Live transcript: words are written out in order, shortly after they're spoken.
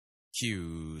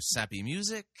Cue sappy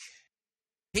music.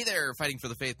 Hey there, Fighting for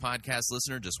the Faith podcast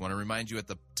listener. Just want to remind you at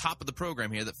the top of the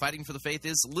program here that Fighting for the Faith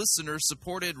is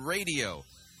listener-supported radio.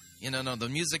 No, the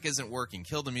music isn't working.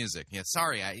 Kill the music. Yeah,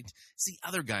 sorry, I see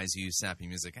other guys who use sappy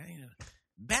music.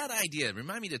 Bad idea.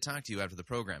 Remind me to talk to you after the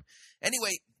program.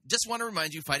 Anyway, just want to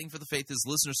remind you, Fighting for the Faith is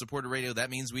listener-supported radio.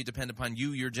 That means we depend upon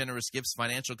you, your generous gifts,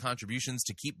 financial contributions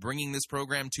to keep bringing this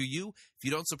program to you. If you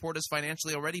don't support us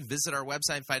financially already, visit our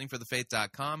website,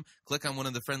 fightingforthefaith.com. Click on one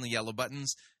of the friendly yellow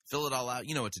buttons. Fill it all out.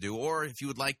 You know what to do. Or if you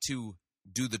would like to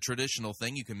do the traditional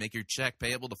thing, you can make your check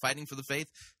payable to Fighting for the Faith.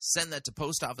 Send that to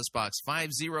Post Office Box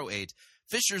 508,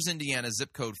 Fishers, Indiana,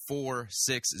 zip code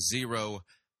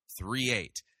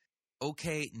 46038.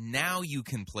 Okay, now you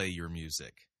can play your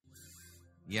music.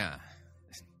 Yeah.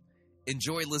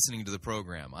 Enjoy listening to the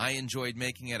program. I enjoyed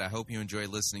making it. I hope you enjoy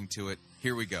listening to it.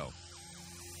 Here we go.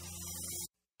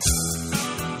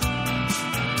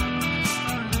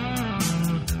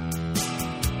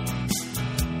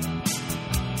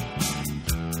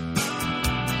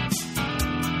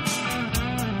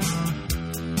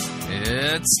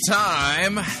 It's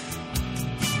time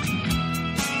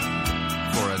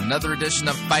for another edition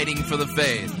of Fighting for the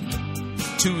Faith.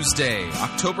 Tuesday,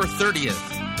 October 30th,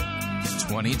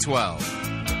 2012.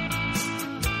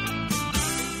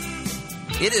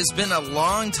 It has been a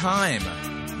long time.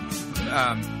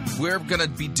 We're going to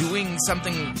be doing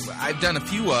something I've done a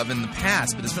few of in the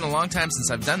past, but it's been a long time since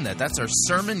I've done that. That's our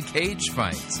sermon cage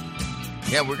fights.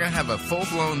 Yeah, we're going to have a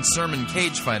full-blown sermon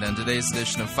cage fight on today's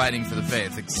edition of Fighting for the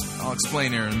Faith. I'll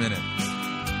explain here in a minute.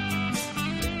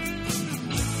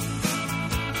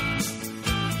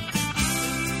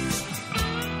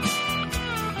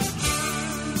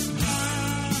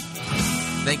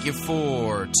 Thank you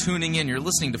for tuning in. You're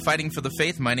listening to Fighting for the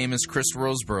Faith. My name is Chris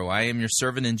Roseborough. I am your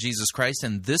servant in Jesus Christ,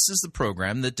 and this is the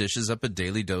program that dishes up a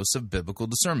daily dose of biblical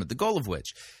discernment, the goal of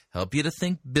which, help you to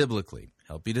think biblically,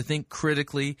 help you to think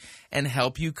critically, and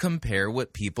help you compare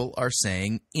what people are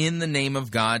saying in the name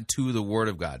of God to the Word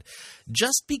of God.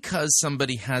 Just because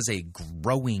somebody has a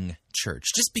growing church,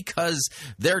 just because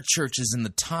their church is in the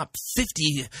top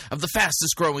 50 of the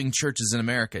fastest growing churches in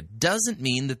America, doesn't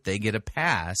mean that they get a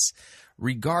pass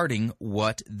regarding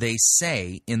what they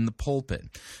say in the pulpit.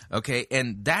 Okay,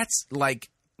 and that's like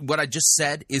what I just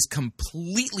said is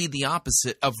completely the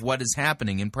opposite of what is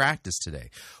happening in practice today.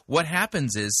 What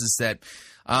happens is that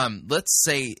let's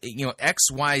say,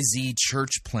 XYZ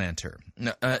church planter,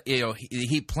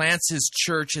 he plants his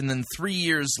church, and then 3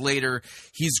 years later,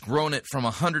 he's grown it from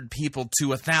 100 people to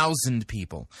 1,000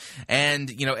 people,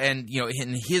 and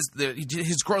his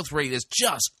growth rate is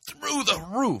just through the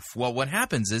roof. Well, what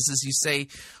happens is you say,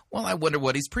 well, I wonder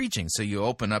what he's preaching. So you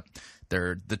open up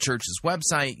the church's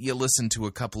website, you listen to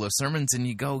a couple of sermons, and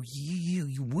you go, you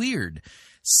weird.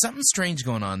 Something strange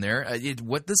going on there.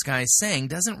 What this guy is saying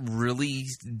doesn't really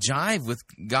jive with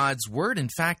God's word. In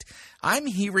fact, I'm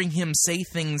hearing him say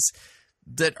things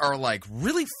that are like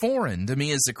really foreign to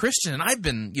me as a Christian, and I've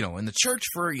been, in the church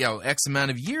for X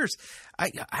amount of years.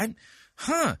 And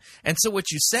so what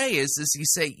you say is you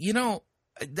say,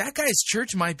 that guy's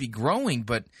church might be growing,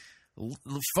 but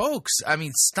folks,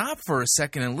 stop for a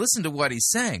second and listen to what he's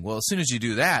saying. Well, as soon as you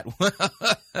do that,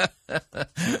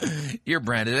 you're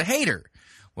branded a hater.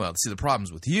 Well, see, the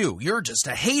problem's with you. You're just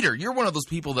a hater. You're one of those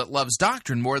people that loves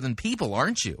doctrine more than people,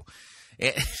 aren't you?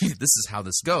 This is how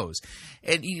this goes.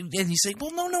 And you say,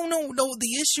 well, no.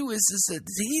 The issue is that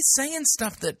he's saying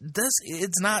stuff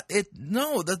that's not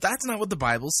what the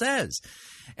Bible says.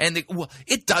 And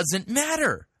it doesn't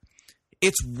matter.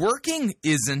 It's working,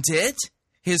 isn't it?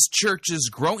 His church is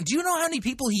growing. Do you know how many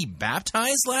people he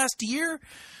baptized last year?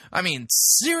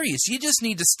 Serious. You just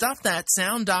need to stuff that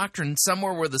sound doctrine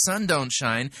somewhere where the sun don't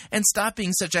shine and stop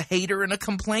being such a hater and a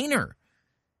complainer.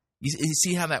 You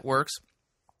see how that works?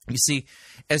 You see,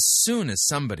 as soon as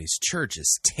somebody's church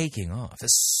is taking off,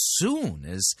 as soon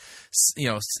as,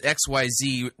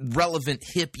 XYZ relevant,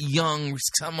 hip, young,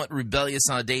 somewhat rebellious,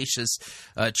 audacious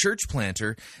church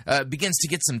planter begins to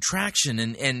get some traction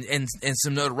and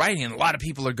some notoriety, and a lot of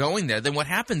people are going there, then what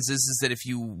happens is that if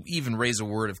you even raise a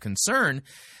word of concern,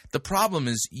 the problem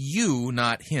is you,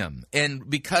 not him. And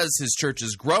because his church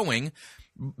is growing,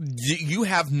 you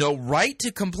have no right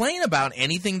to complain about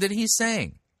anything that he's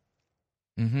saying.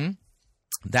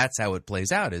 That's how it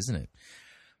plays out, isn't it?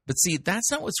 But see,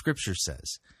 that's not what Scripture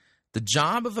says. The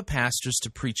job of a pastor is to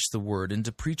preach the word and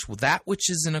to preach that which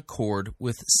is in accord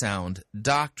with sound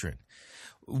doctrine.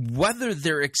 Whether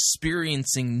they're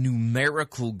experiencing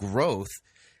numerical growth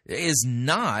is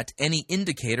not any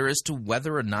indicator as to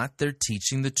whether or not they're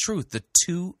teaching the truth. The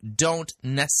two don't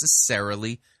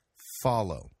necessarily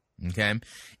follow. Okay?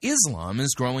 Islam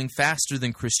is growing faster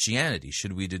than Christianity.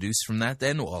 Should we deduce from that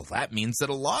then? Well, that means that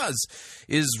Allah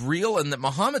is real and that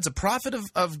Muhammad's a prophet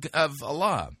of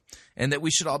Allah and that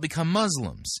we should all become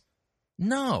Muslims.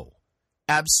 No,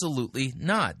 absolutely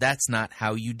not. That's not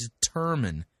how you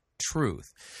determine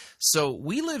truth. So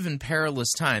we live in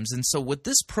perilous times, and so what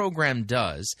this program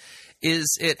does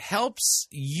is it helps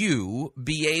you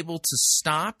be able to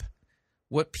stop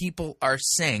what people are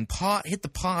saying, hit the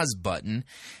pause button,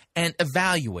 and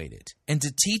evaluate it, and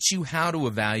to teach you how to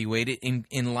evaluate it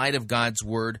in light of God's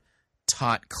Word,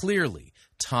 taught clearly,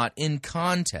 taught in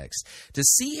context, to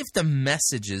see if the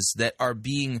messages that are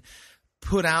being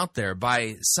put out there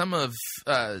by some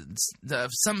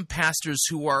pastors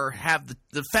who have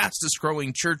the fastest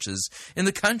growing churches in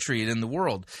the country and in the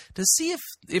world, to see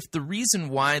if the reason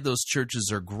why those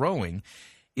churches are growing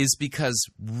is because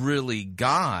really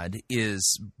God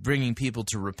is bringing people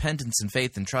to repentance and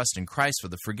faith and trust in Christ for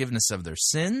the forgiveness of their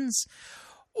sins,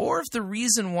 or if the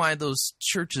reason why those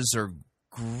churches are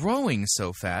growing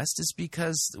so fast is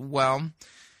because, well,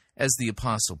 as the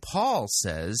Apostle Paul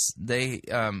says,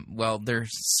 they're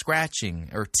scratching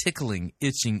or tickling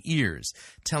itching ears,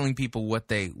 telling people what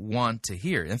they want to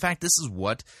hear. In fact, this is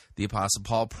what the Apostle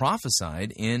Paul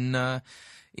prophesied in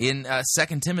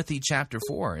 2 Timothy chapter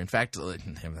 4. In fact,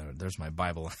 there's my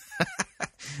Bible.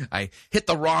 I hit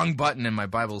the wrong button and my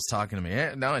Bible is talking to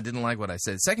me. No, I didn't like what I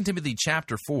said. 2 Timothy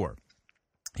chapter 4.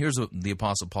 Here's what the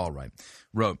Apostle Paul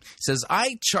wrote. He says,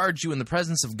 I charge you in the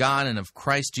presence of God and of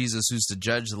Christ Jesus, who's to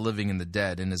judge the living and the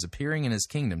dead, and is appearing in his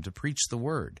kingdom to preach the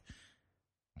word.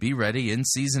 Be ready in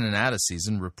season and out of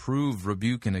season, reprove,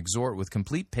 rebuke, and exhort with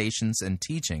complete patience and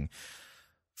teaching.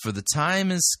 For the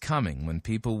time is coming when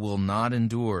people will not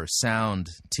endure sound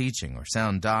teaching or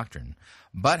sound doctrine,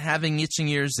 but having itching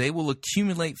ears, they will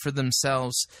accumulate for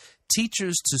themselves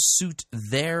teachers to suit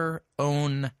their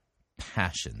own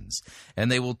passions,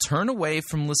 and they will turn away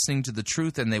from listening to the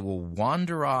truth, and they will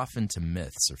wander off into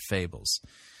myths or fables.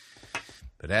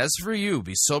 But as for you,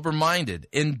 be sober-minded,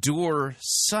 endure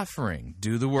suffering,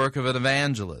 do the work of an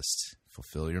evangelist,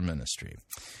 fulfill your ministry.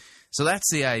 So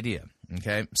that's the idea,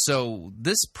 okay? So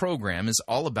this program is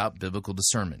all about biblical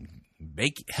discernment,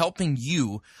 helping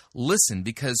you listen,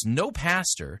 because no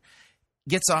pastor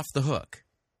gets off the hook.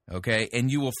 Okay, and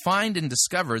you will find and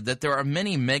discover that there are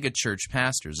many megachurch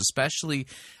pastors, especially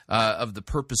of the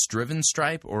Purpose-Driven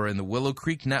stripe or in the Willow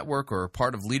Creek Network or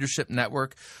part of Leadership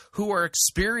Network, who are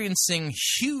experiencing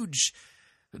huge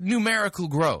numerical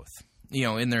growth,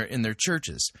 in their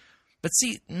churches. But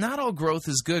see, not all growth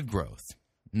is good growth.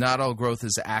 Not all growth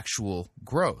is actual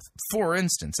growth. For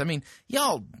instance, I mean,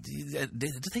 y'all, do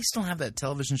they still have that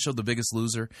television show, The Biggest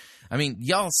Loser? I mean,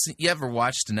 you ever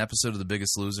watched an episode of The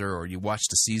Biggest Loser, or you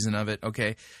watched a season of it?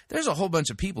 Okay, there's a whole bunch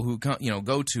of people who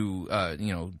go to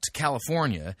to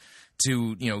California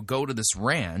to go to this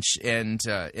ranch and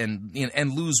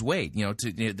lose weight.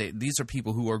 These are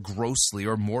people who are grossly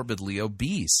or morbidly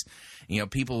obese.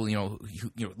 People who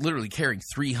literally carrying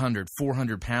 300,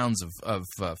 400 pounds of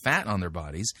fat on their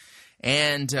bodies,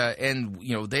 and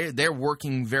they're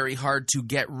working very hard to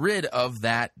get rid of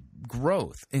that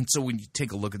growth. And so when you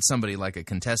take a look at somebody like a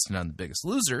contestant on The Biggest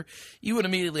Loser, you would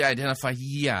immediately identify,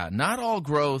 not all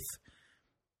growth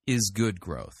is good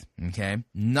growth, okay?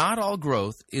 Not all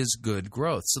growth is good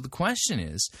growth. So the question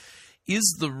is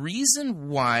the reason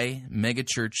why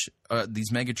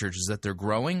these megachurches that they're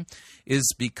growing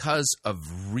is because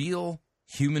of real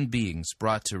human beings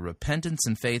brought to repentance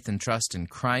and faith and trust in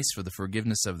Christ for the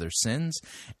forgiveness of their sins,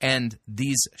 and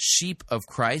these sheep of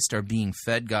Christ are being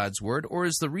fed God's word? Or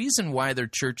is the reason why their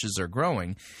churches are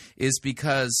growing is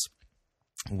because,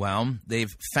 well,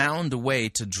 they've found a way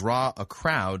to draw a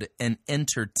crowd and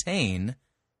entertain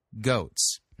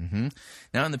goats?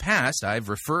 Now, in the past, I've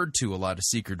referred to a lot of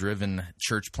seeker-driven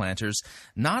church planters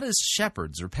not as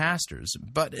shepherds or pastors,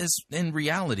 but as, in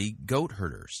reality, goat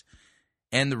herders.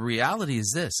 And the reality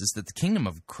is this, is that the kingdom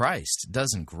of Christ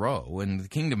doesn't grow, and the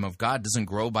kingdom of God doesn't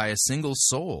grow by a single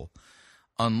soul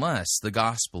unless the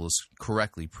gospel is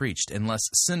correctly preached, unless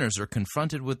sinners are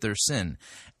confronted with their sin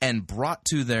and brought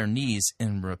to their knees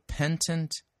in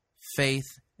repentant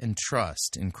faith and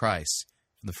trust in Christ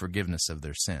for the forgiveness of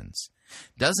their sins.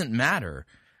 Doesn't matter,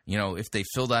 if they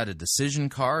filled out a decision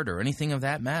card or anything of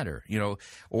that matter,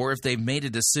 or if they've made a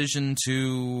decision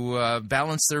to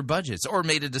balance their budgets, or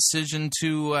made a decision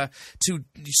to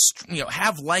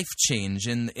have life change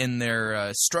in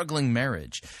their struggling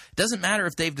marriage. Doesn't matter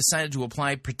if they've decided to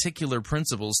apply particular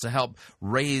principles to help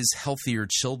raise healthier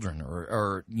children,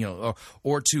 or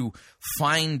to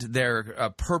find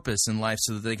their purpose in life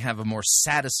so that they can have a more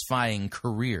satisfying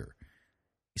career.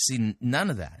 You see, none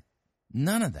of that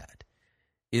None of that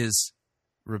is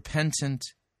repentant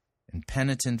and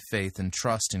penitent faith and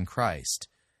trust in Christ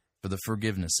for the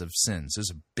forgiveness of sins.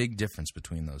 There's a big difference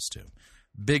between those two.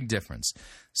 Big difference.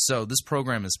 So this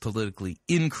program is politically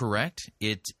incorrect.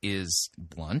 It is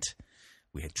blunt.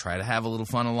 We try to have a little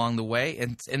fun along the way,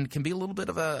 and it can be a little bit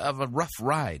of a rough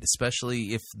ride,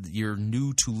 especially if you're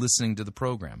new to listening to the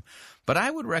program. But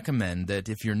I would recommend that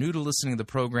if you're new to listening to the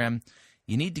program,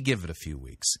 you need to give it a few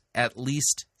weeks, at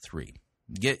least 3.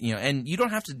 And you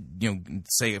don't have to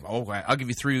say, oh, I'll give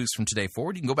you 3 weeks from today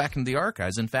forward. You can go back into the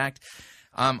archives. In fact,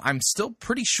 I'm still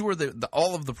pretty sure that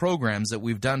all of the programs that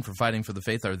we've done for Fighting for the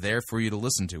Faith are there for you to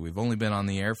listen to. We've only been on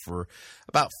the air for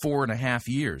about 4.5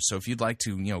 years. So if you'd like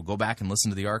to, go back and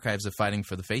listen to the archives of Fighting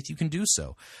for the Faith, you can do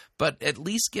so. But at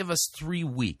least give us 3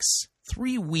 weeks.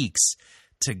 3 weeks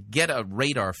to get a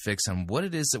radar fix on what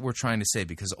it is that we're trying to say.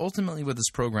 Because ultimately what this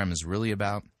program is really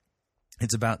about,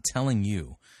 it's about telling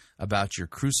you about your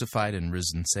crucified and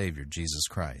risen Savior, Jesus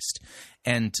Christ.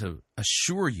 And to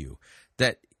assure you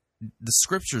that the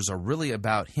Scriptures are really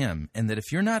about Him, and that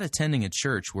if you're not attending a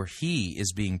church where He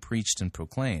is being preached and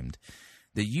proclaimed,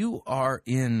 that you are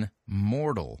in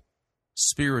mortal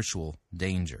spiritual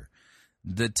danger,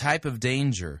 the type of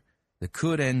danger that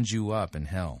could end you up in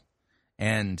hell.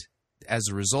 And as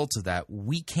a result of that,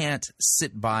 we can't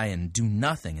sit by and do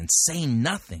nothing and say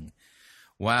nothing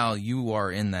while you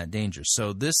are in that danger.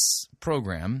 So this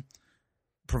program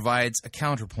provides a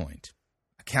counterpoint,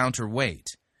 a counterweight,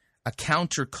 a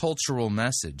countercultural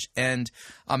message, and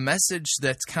a message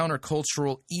that's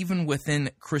countercultural even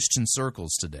within Christian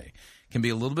circles today. It can be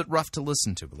a little bit rough to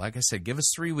listen to, but like I said, give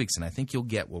us 3 weeks, and I think you'll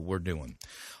get what we're doing.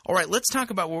 All right, let's talk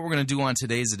about what we're going to do on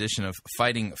today's edition of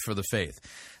Fighting for the Faith.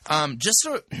 Just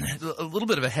a little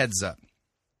bit of a heads up.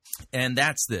 And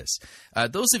that's this.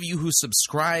 Those of you who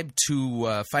subscribe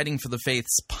to Fighting for the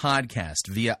Faith's podcast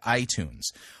via iTunes,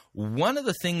 one of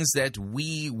the things that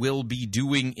we will be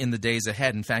doing in the days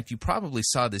ahead, in fact, you probably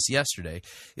saw this yesterday,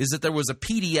 is that there was a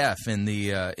PDF in the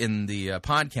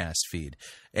podcast feed.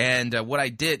 And what I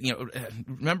did,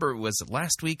 remember, was it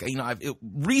last week?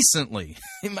 Recently,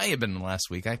 it may have been last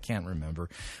week, I can't remember.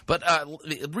 But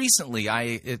recently,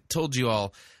 I told you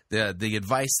all the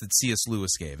advice that C.S.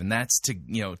 Lewis gave, and that's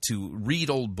to read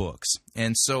old books.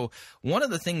 And so one of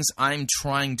the things I'm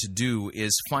trying to do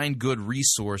is find good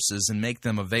resources and make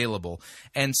them available.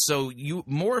 And so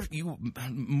more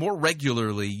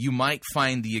regularly, you might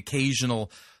find the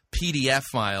occasional PDF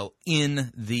file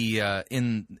in the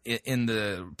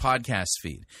podcast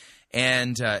feed.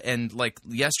 And like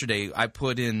yesterday, I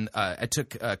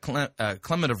took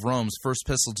Clement of Rome's first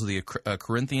epistle to the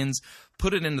Corinthians,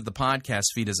 put it into the podcast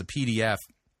feed as a PDF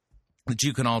that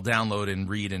you can all download and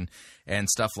read and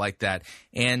stuff like that.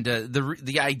 And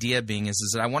the idea being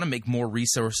is that I want to make more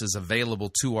resources available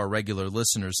to our regular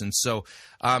listeners, and so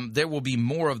there will be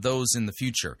more of those in the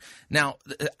future. Now,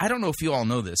 I don't know if you all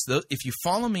know this. If you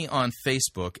follow me on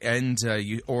Facebook and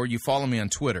you follow me on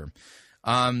Twitter,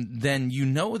 then you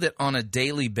know that on a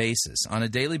daily basis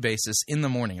in the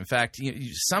morning, in fact,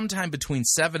 sometime between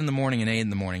 7 in the morning and 8 in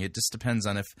the morning, it just depends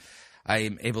on if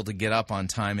I'm able to get up on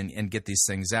time and get these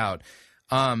things out,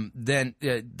 I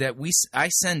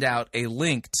send out a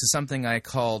link to something I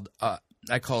call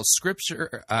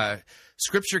Scripture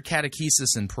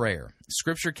Catechesis and Prayer.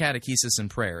 Scripture Catechesis and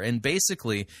Prayer. And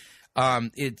basically,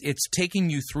 it's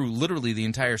taking you through literally the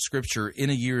entire Scripture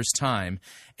in a year's time,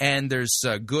 and there's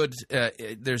good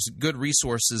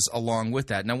resources along with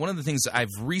that. Now, one of the things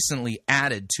I've recently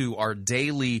added to our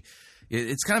daily,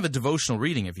 it's kind of a devotional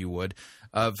reading, if you would,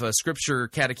 of Scripture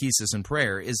Catechesis and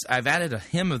Prayer, is I've added a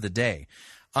hymn of the day.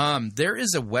 There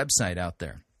is a website out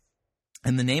there,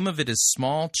 and the name of it is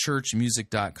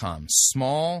smallchurchmusic.com.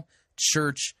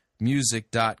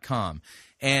 Smallchurchmusic.com.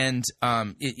 And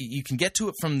you can get to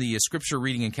it from the scripture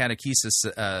reading and catechesis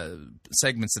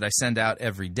segments that I send out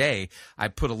every day. I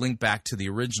put a link back to the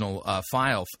original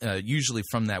file, usually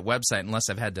from that website, unless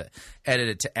I've had to edit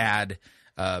it to add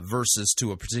verses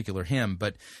to a particular hymn.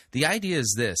 But the idea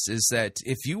is this, is that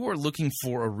if you are looking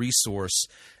for a resource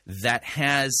that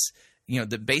has,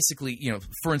 that basically,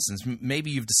 for instance, maybe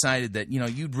you've decided that,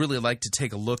 you'd really like to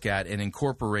take a look at and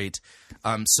incorporate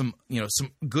some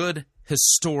good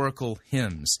historical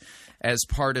hymns as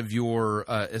part of your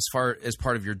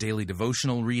part of your daily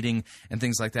devotional reading and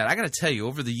things like that. I got to tell you,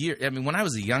 over the year, when I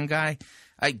was a young guy,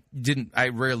 I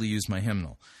rarely used my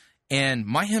hymnal, and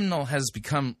my hymnal has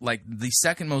become like the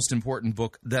second most important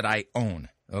book that I own.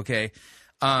 Okay.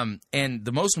 And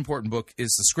the most important book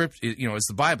is the script, is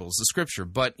the Bible, is the Scripture.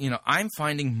 But, I'm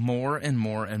finding more and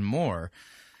more and more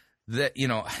that,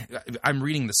 I'm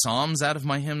reading the Psalms out of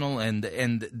my hymnal,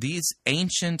 and these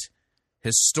ancient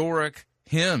historic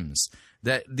hymns.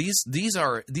 That these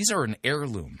are an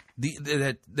heirloom.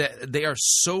 That they are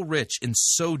so rich and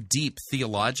so deep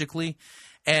theologically,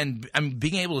 and I'm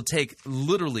being able to take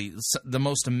literally the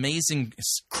most amazing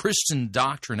Christian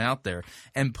doctrine out there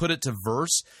and put it to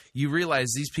verse. You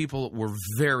realize these people were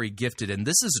very gifted, and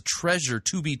this is a treasure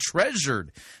to be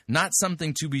treasured, not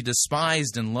something to be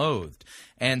despised and loathed.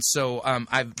 And so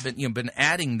I've been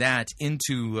adding that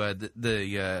into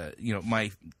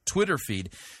my Twitter feed.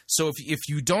 So if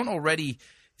you don't already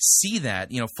see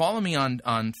that, follow me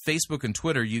on Facebook and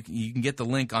Twitter. You can get the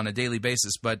link on a daily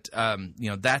basis, but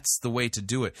that's the way to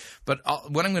do it. But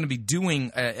what I'm going to be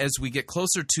doing as we get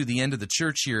closer to the end of the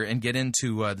church year and get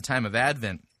into the time of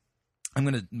Advent, I'm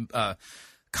going to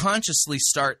consciously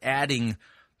start adding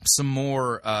some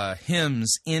more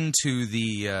hymns into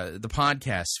the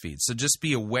podcast feed. So just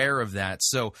be aware of that.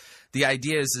 So the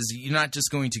idea is you're not just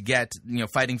going to get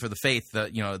Fighting for the Faith,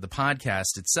 the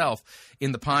podcast itself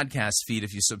in the podcast feed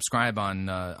if you subscribe on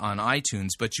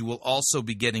iTunes, but you will also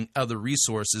be getting other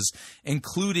resources,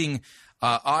 including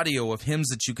audio of hymns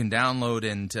that you can download,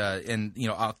 and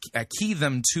I'll key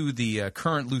them to the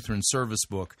Current Lutheran Service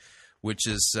Book, which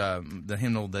is the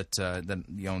hymnal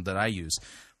that I use.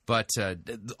 But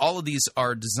all of these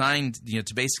are designed,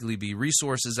 to basically be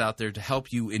resources out there to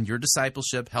help you in your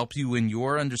discipleship, help you in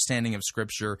your understanding of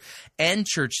Scripture and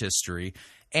church history,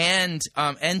 and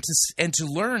to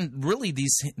learn really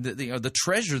the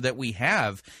treasure that we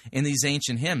have in these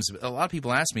ancient hymns. A lot of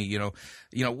people ask me,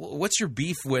 what's your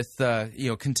beef with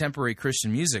contemporary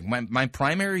Christian music? My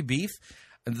primary beef.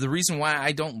 The reason why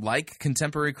I don't like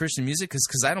contemporary Christian music is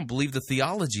because I don't believe the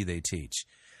theology they teach.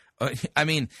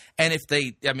 If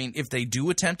they do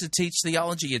attempt to teach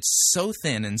theology, it's so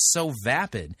thin and so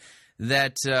vapid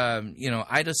that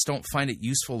I just don't find it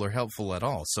useful or helpful at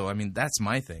all. So that's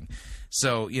my thing.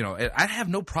 So I have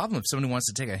no problem if somebody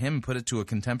wants to take a hymn and put it to a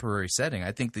contemporary setting.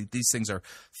 I think that these things are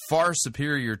far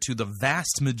superior to the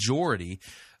vast majority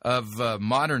of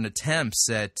modern attempts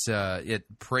at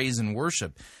praise and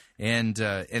worship. And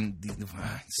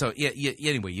so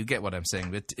anyway, you get what I'm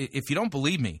saying. But if you don't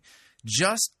believe me,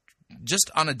 just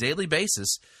on a daily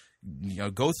basis,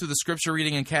 go through the scripture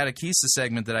reading and catechesis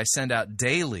segment that I send out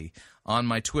daily on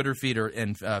my Twitter feed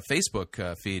and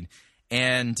Facebook feed,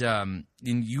 and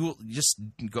you just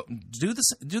go do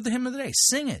the hymn of the day,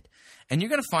 sing it, and you're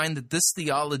going to find that this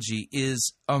theology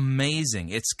is amazing.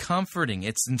 It's comforting.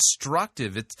 It's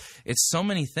instructive. It's so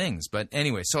many things. But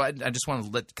anyway, so I just want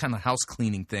to let kind of house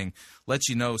cleaning thing let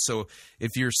you know. So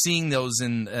if you're seeing those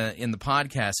in the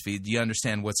podcast feed, you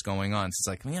understand what's going on. So it's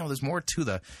like, there's more to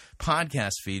the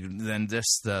podcast feed than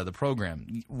just the program.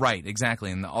 Right,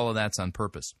 exactly, and all of that's on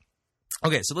purpose.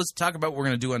 Okay, so let's talk about what we're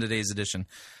going to do on today's edition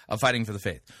of Fighting for the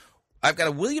Faith. I've got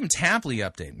a William Tapley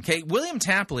update. Okay, William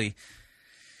Tapley,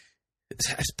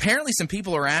 apparently some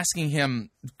people are asking him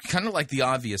kind of like the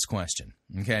obvious question.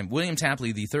 Okay, William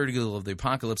Tapley, the third eagle of the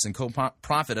apocalypse and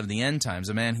co-prophet of the end times,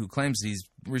 a man who claims he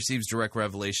receives direct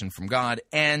revelation from God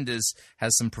and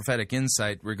has some prophetic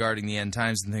insight regarding the end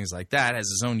times and things like that, has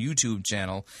his own YouTube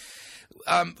channel.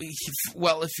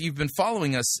 Well, if you've been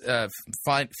following us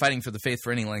Fighting for the Faith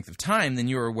for any length of time, then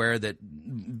you're aware that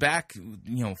back,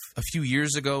 a few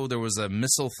years ago, there was a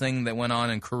missile thing that went on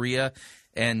in Korea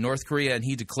and North Korea, and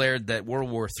he declared that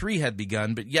World War III had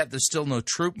begun, but yet there's still no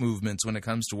troop movements when it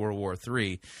comes to World War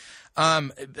III.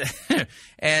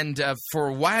 And for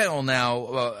a while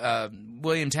now,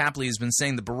 William Tapley has been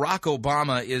saying that Barack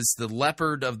Obama is the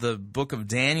leopard of the book of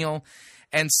Daniel.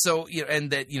 And so,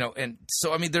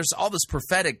 there's all this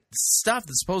prophetic stuff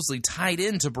that's supposedly tied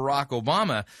into Barack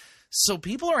Obama. So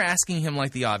people are asking him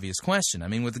like the obvious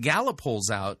question. With the Gallup polls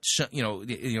out,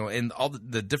 and all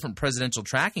the different presidential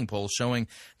tracking polls showing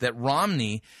that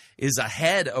Romney is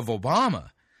ahead of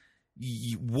Obama.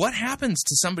 What happens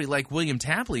to somebody like William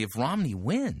Tapley if Romney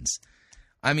wins?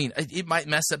 It might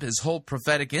mess up his whole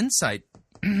prophetic insight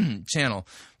channel.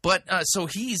 But so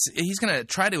he's going to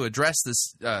try to address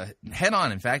this head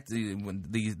on. In fact,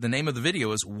 the name of the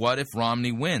video is "What If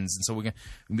Romney Wins?" And so we're going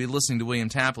to be listening to William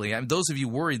Tapley. Those of you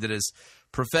worried that his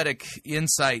prophetic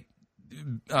insight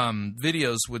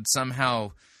videos would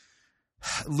somehow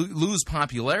lose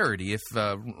popularity if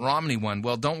Romney won,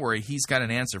 well, don't worry. He's got an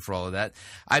answer for all of that.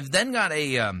 I've then got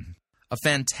a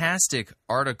fantastic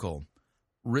article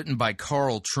written by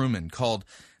Carl Trueman called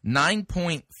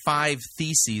 9.5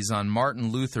 Theses on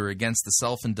Martin Luther Against the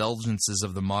Self-Indulgences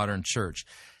of the Modern Church.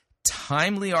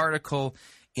 Timely article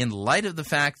in light of the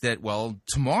fact that,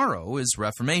 tomorrow is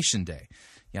Reformation Day.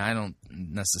 Yeah, I don't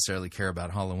necessarily care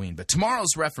about Halloween, but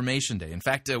tomorrow's Reformation Day. In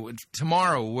fact,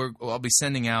 tomorrow I'll be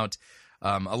sending out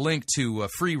a link to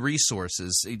free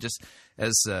resources, just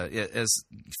as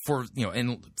for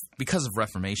and because of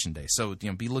Reformation Day. So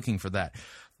be looking for that.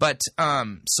 But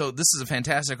so this is a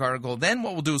fantastic article. Then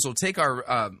what we'll do is we'll take our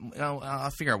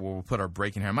I'll figure out where we'll put our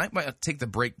break in here. I might take the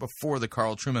break before the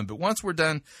Carl Trueman. But once we're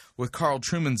done with Carl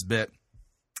Trueman's bit,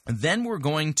 then we're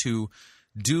going to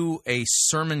do a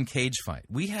sermon cage fight.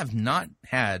 We have not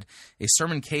had a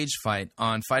sermon cage fight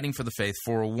on Fighting for the Faith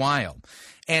for a while.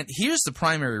 And here's the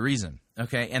primary reason,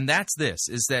 okay? And that's this,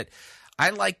 is that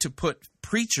I like to put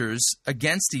preachers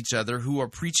against each other who are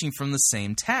preaching from the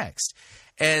same text.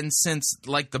 And since,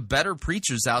 like, the better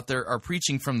preachers out there are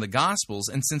preaching from the Gospels,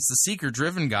 and since the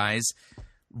seeker-driven guys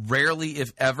rarely,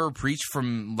 if ever, preach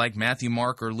from, like, Matthew,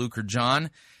 Mark, or Luke, or John,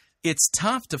 it's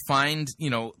tough to find,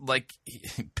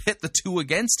 pit the two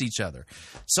against each other.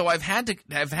 So I've had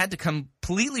to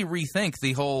completely rethink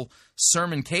the whole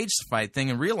sermon cage fight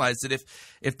thing and realize that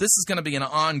if this is going to be an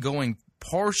ongoing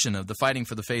portion of the Fighting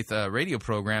for the Faith radio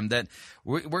program, that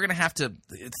we're going to have to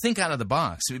think out of the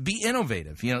box, be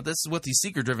innovative. This is what these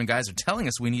seeker-driven guys are telling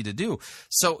us we need to do.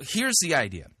 So here's the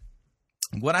idea.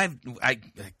 What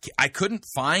I couldn't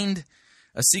find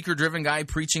a seeker-driven guy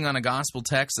preaching on a gospel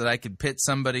text that I could pit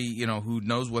somebody, who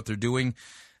knows what they're doing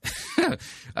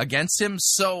against him.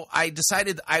 So I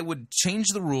decided I would change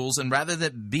the rules, and rather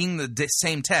than being the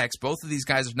same text, both of these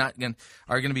guys are going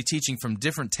to be teaching from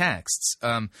different texts.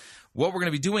 What we're going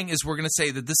to be doing is we're going to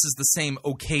say that this is the same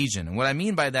occasion. And what I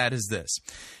mean by that is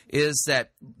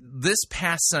that this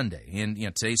past Sunday, and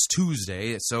today's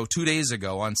Tuesday, so 2 days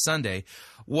ago on Sunday,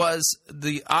 was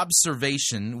the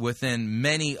observation within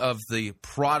many of the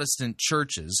Protestant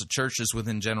churches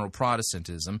within general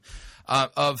Protestantism,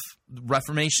 of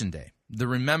Reformation Day, the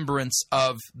remembrance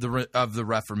of the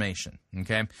Reformation.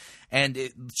 Okay, and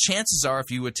chances are, if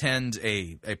you attend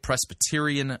a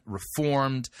Presbyterian,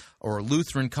 Reformed, or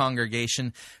Lutheran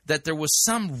congregation, that there was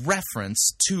some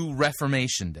reference to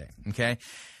Reformation Day. Okay.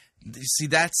 See,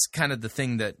 that's kind of the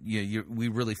thing that we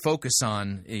really focus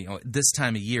on this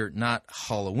time of year, not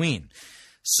Halloween.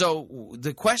 So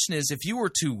the question is, if you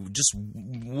were to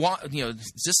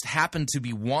just happen to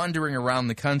be wandering around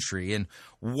the country and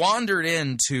wandered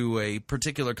into a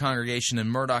particular congregation in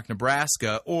Murdoch,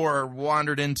 Nebraska, or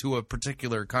wandered into a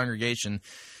particular congregation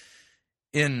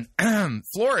in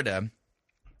Florida,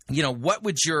 what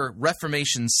would your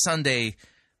Reformation Sunday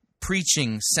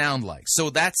preaching sound like?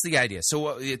 So that's the idea.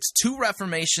 So it's 2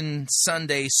 Reformation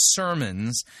Sunday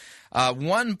sermons,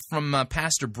 one from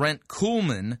Pastor Brent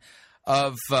Kuhlman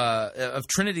of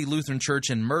Trinity Lutheran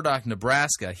Church in Murdoch,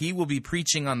 Nebraska. He will be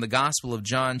preaching on the Gospel of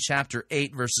John, chapter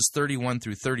 8, verses 31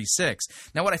 through 36.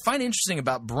 Now, what I find interesting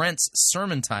about Brent's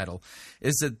sermon title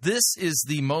is that this is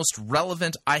the most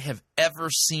relevant I have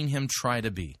ever seen him try to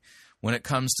be when it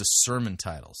comes to sermon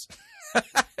titles.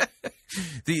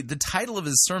 The title of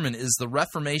his sermon is The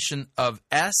Reformation of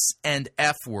S and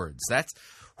F Words. That's,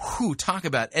 talk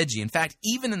about edgy. In fact,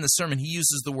 even in the sermon, he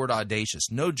uses the word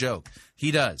audacious. No joke.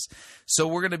 He does. So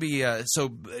we're going to be,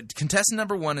 contestant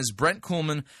number 1 is Brent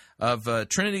Kuhlman of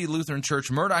Trinity Lutheran Church,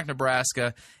 Murdoch,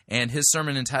 Nebraska, and his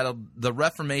sermon entitled The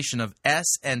Reformation of S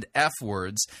and F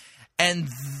Words. And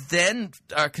then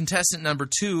contestant number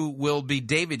 2 will be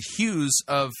David Hughes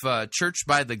of Church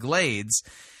by the Glades,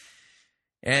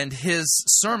 and his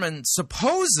sermon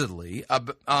supposedly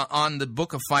on the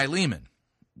book of Philemon.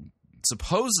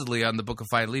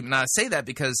 Now, I say that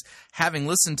because having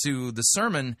listened to the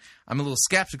sermon, I'm a little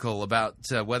skeptical about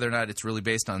whether or not it's really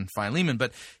based on Philemon.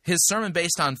 But his sermon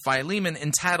based on Philemon,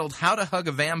 entitled How to Hug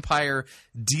a Vampire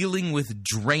Dealing with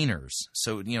Drainers.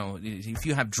 So, if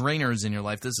you have drainers in your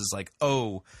life, this is like,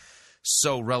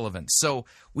 so relevant. So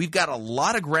we've got a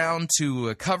lot of ground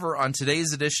to cover on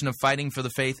today's edition of Fighting for the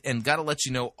Faith, and got to let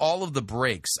you know all of the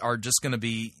breaks are just going to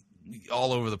be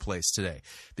all over the place today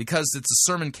because it's a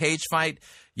sermon cage fight.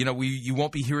 You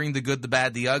won't be hearing the good, the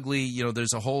bad, the ugly.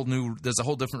 There's a whole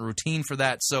different routine for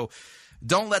that. So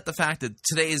don't let the fact that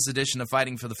today's edition of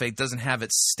Fighting for the Faith doesn't have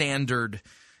its standard,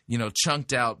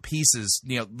 chunked out pieces,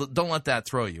 don't let that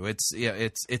throw you. It's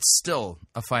still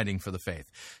a Fighting for the Faith.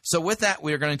 So with that,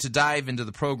 we are going to dive into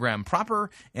the program proper,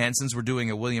 and since we're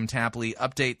doing a William Tapley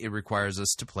update, it requires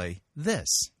us to play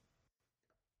this.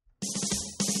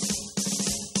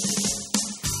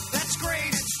 That's great.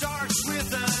 It starts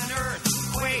with an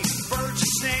earthquake, birds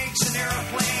and snakes, an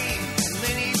airplane, and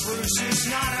Lenny Bruce is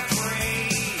not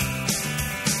afraid.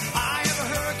 I have a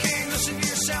hurricane. Listen to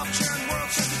yourself. Churn world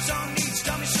serves its own needs.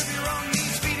 Dummy serve your own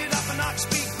needs. Beat it up and not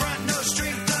speak. Grunt, no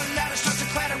strength. The ladder starts to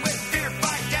clatter with fear.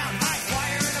 Fight down, high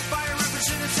wire and a fire.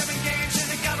 Represented 7 games in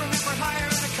the government for hire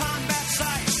and a combat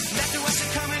site. Left to us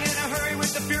are coming in a hurry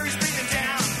with the furies breathing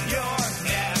down your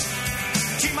neck.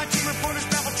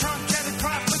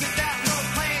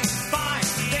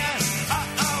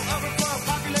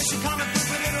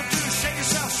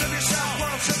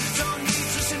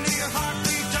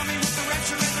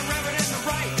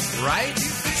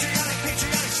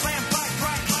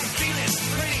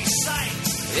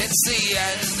 It's the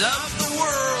end of the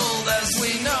world as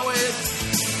we know it.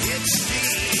 It's the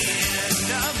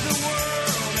end of the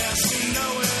world as we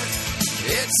know it.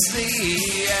 It's the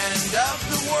end of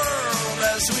the world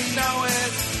as we know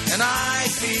it. And I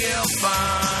feel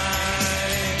fine.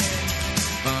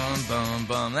 Bum, bum,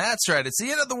 bum. That's right. It's the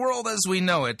end of the world as we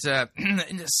know it.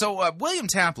 So William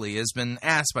Tapley has been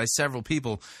asked by several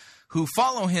people who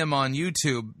follow him on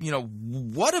YouTube,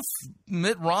 what if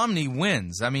Mitt Romney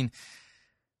wins? I mean,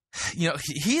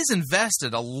 he's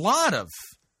invested a lot of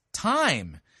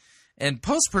time and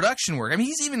post-production work. I mean,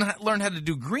 he's even learned how to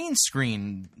do green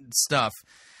screen stuff.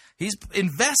 He's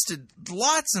invested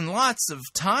lots and lots of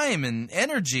time and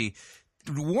energy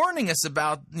warning us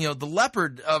about, the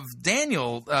leopard of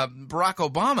Daniel, Barack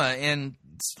Obama, and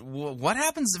what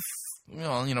happens if,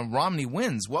 Romney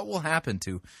wins? What will happen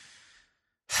to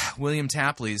William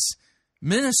Tapley's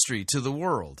ministry to the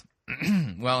world?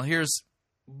 Well, here's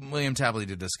William Tapley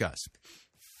to discuss.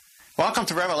 Welcome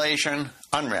to Revelation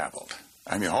Unraveled.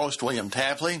 I'm your host, William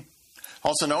Tapley,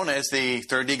 also known as the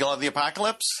third eagle of the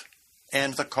apocalypse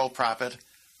and the co-prophet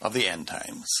of the end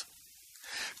times.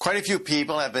 Quite a few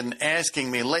people have been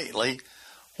asking me lately,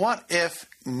 what if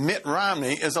Mitt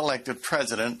Romney is elected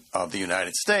president of the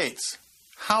United States?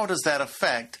 How does that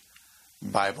affect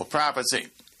Bible prophecy?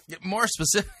 More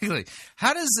specifically,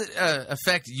 how does it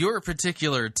affect your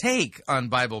particular take on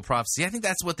Bible prophecy? I think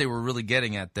that's what they were really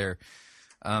getting at there,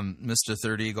 Mr.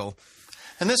 Third Eagle.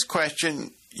 And this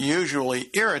question usually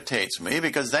irritates me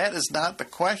because that is not the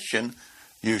question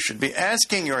you should be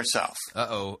asking yourself.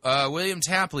 William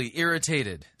Tapley,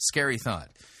 irritated. Scary thought.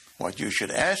 What you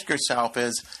should ask yourself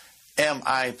is, am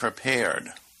I prepared?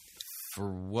 For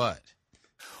what?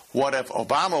 What if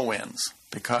Obama wins?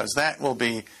 Because that will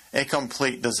be a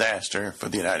complete disaster for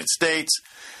the United States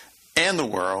and the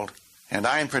world, and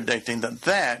I'm predicting that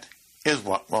that is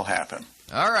what will happen.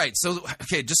 All right, so,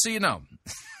 okay, just so you know,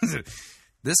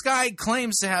 this guy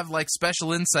claims to have,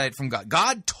 special insight from God.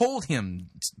 God told him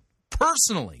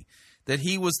personally that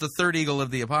he was the third eagle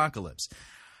of the apocalypse.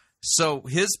 So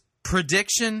his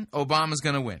prediction, Obama's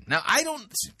going to win. Now,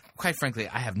 quite frankly,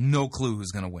 I have no clue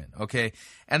who's going to win, okay?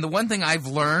 And the one thing I've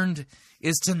learned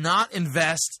is to not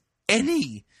invest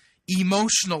any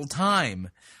emotional time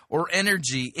or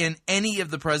energy in any of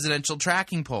the presidential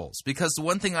tracking polls. Because the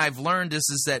one thing I've learned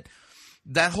is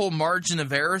that whole margin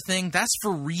of error thing, that's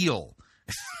for real.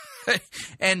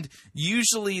 And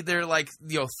usually they're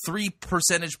 3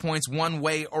 percentage points one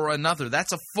way or another.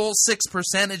 That's a full 6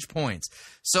 percentage points.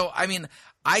 So, I mean,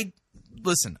 I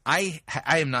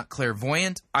am not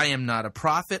clairvoyant. I am not a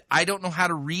prophet. I don't know how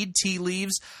to read tea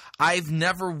leaves. I've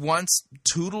never once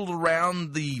tootled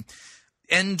around the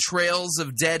entrails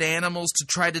of dead animals to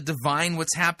try to divine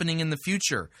what's happening in the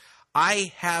future.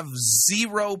 I have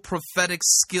zero prophetic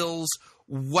skills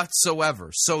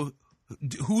whatsoever. So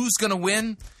who's going to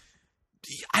win?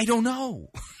 I don't know.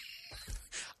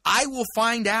 I will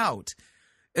find out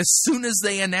as soon as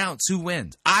they announce who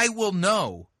wins. I will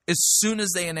know as soon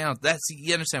as they announce.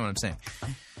 You understand what I'm saying?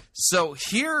 So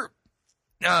here,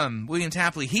 William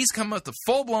Tapley, he's come up with a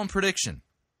full-blown prediction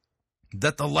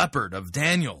that the leopard of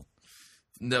Daniel,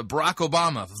 the Barack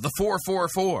Obama, the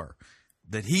 444,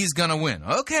 that he's going to win.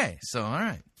 Okay, so all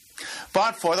right.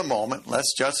 But for the moment,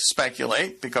 let's just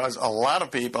speculate, because a lot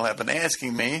of people have been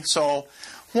asking me, so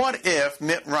what if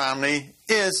Mitt Romney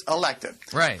is elected?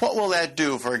 Right. What will that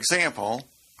do, for example,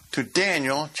 to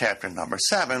Daniel chapter number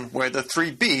 7, where the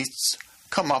three beasts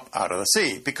come up out of the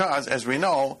sea? Because, as we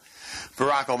know,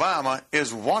 Barack Obama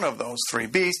is one of those three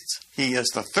beasts. He is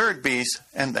the third beast,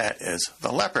 and that is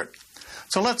the leopard.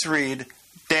 So let's read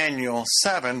Daniel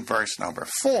 7, verse number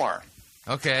 4.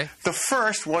 Okay. The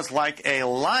first was like a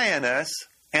lioness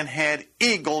and had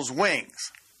eagle's wings.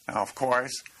 Now, of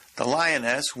course, the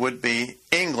lioness would be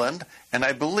England, and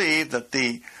I believe that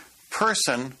the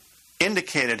person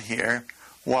indicated here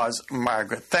was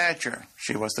Margaret Thatcher.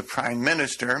 She was the Prime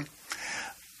Minister,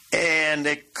 and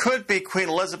it could be Queen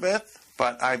Elizabeth,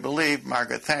 but I believe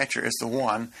Margaret Thatcher is the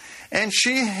one. And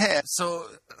she had...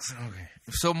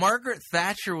 So Margaret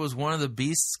Thatcher was one of the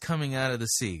beasts coming out of the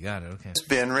sea. Got it, okay.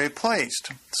 Been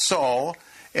replaced. So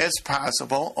it's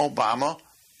possible Obama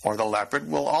or the leopard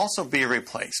will also be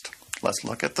replaced. Let's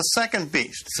look at the second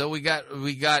beast. So we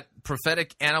got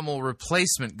prophetic animal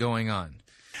replacement going on.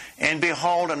 And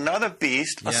behold, another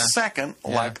beast, a second,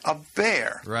 like a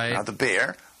bear. Right. Now, the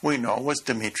bear, we know, was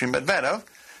Dmitry Medvedev,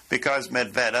 because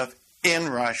Medvedev in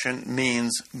Russian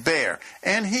means bear.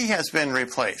 And he has been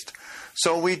replaced.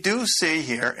 So we do see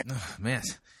here... Oh, man,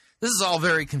 this is all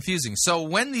very confusing. So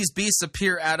when these beasts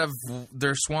appear out of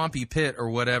their swampy pit or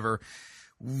whatever,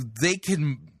 they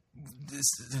can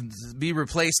be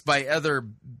replaced by other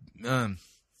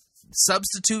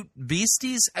substitute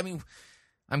beasties? I mean,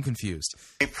 I'm confused.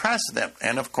 A precedent.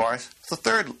 And of course, the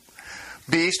third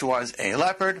beast was a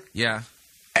leopard. Yeah.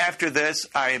 After this,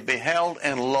 I beheld,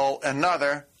 and lo,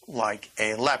 another like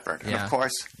a leopard. And Yeah. of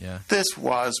course, Yeah. this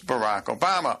was Barack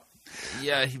Obama.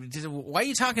 Yeah. Why are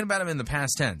you talking about him in the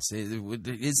past tense?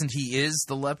 Isn't he is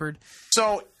the leopard?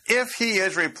 So if he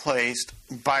is replaced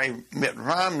by Mitt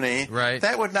Romney, Right.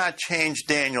 that would not change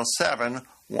Daniel 7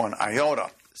 one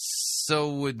iota. So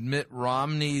would Mitt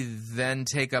Romney then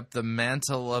take up the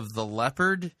mantle of the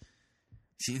leopard?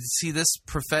 See, this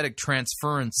prophetic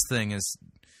transference thing is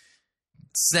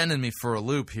sending me for a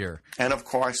loop here. And of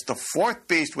course, the fourth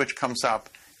beast which comes up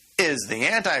is the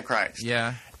Antichrist.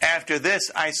 Yeah. After this,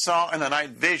 I saw in the night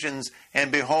visions,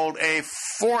 and behold, a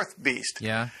fourth beast.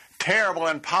 Yeah. Terrible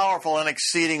and powerful and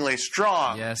exceedingly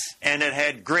strong. Yes. And it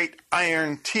had great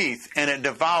iron teeth, and it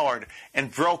devoured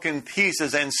and broke in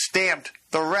pieces and stamped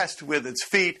the rest with its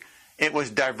feet. It was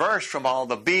diverse from all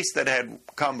the beasts that had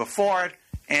come before it,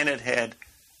 and it had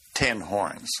 10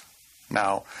 horns.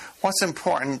 Now, what's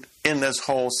important in this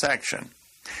whole section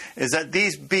is that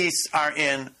these beasts are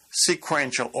in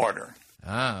sequential order.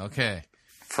 Ah, okay.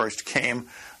 First came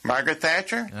Margaret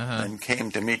Thatcher, Uh-huh. then came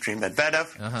Dmitry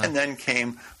Medvedev, Uh-huh. and then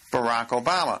came Barack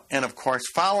Obama. And of course,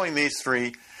 following these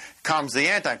three comes the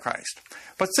Antichrist.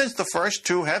 But since the first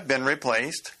two have been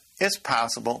replaced, it's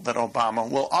possible that Obama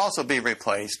will also be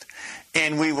replaced,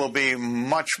 and we will be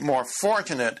much more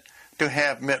fortunate to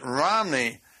have Mitt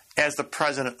Romney as the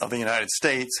President of the United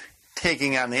States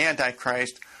taking on the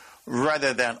Antichrist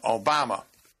rather than Obama.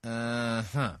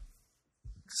 Uh-huh.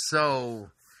 So,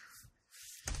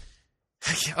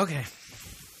 okay.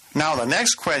 Now, the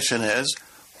next question is,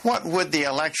 what would the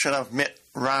election of Mitt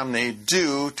Romney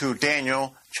do to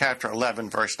Daniel chapter 11,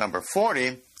 verse number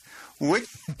 40, which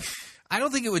I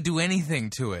don't think it would do anything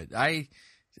to it. I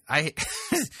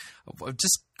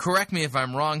just correct me if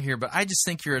I'm wrong here, but I just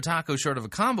think you're a taco short of a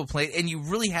combo plate, and you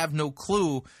really have no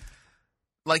clue.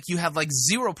 Like, you have, like,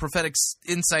 zero prophetic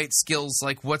insight skills,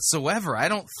 like, whatsoever. I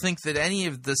don't think that any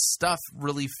of this stuff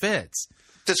really fits.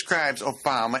 describes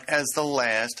Obama as the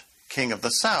last king of the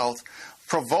South,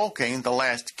 provoking the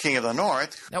last king of the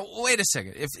North. Now, wait a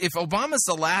second. If Obama's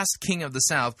the last king of the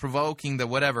South, provoking the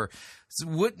whatever,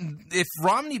 if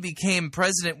Romney became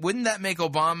president, wouldn't that make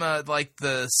Obama like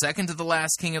the second to the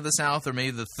last king of the South, or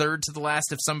maybe the third to the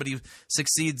last if somebody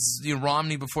succeeds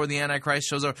Romney before the Antichrist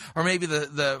shows up, or maybe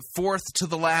the fourth to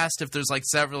the last if there's like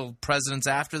several presidents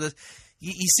after this?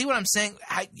 You see what I'm saying?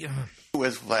 Who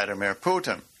is Vladimir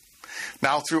Putin.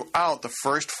 Now, throughout the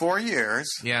first 4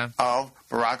 years of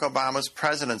Barack Obama's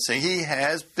presidency, he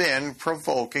has been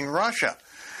provoking Russia.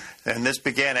 And this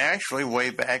began actually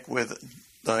way back with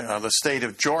the state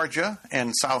of Georgia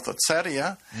and South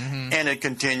Ossetia, and it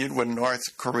continued when North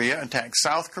Korea attacked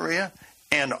South Korea,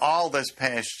 and all this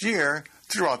past year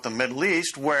throughout the Middle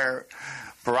East, where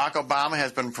Barack Obama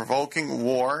has been provoking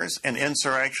wars and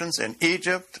insurrections in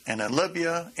Egypt and in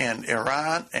Libya and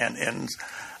Iran and in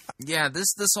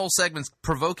this whole segment's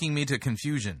provoking me to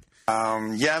confusion.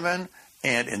 Yemen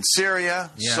and in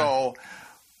Syria. Yeah. So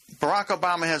Barack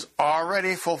Obama has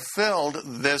already fulfilled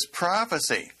this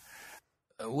prophecy.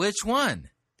 Which one?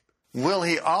 Will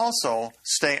he also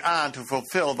stay on to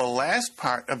fulfill the last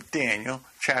part of Daniel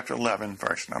chapter 11,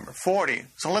 verse number 40?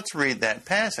 So let's read that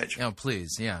passage. Oh,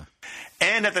 please, yeah.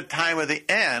 And at the time of the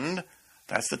end,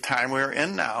 that's the time we're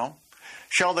in now,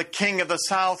 shall the king of the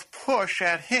south push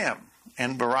at him.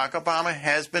 And Barack Obama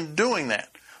has been doing that.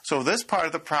 So this part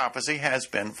of the prophecy has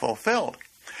been fulfilled.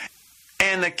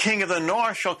 And the king of the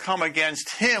north shall come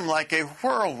against him like a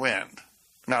whirlwind.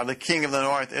 Now, the king of the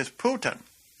north is Putin.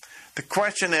 The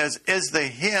question is the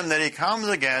him that he comes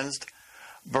against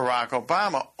Barack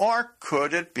Obama, or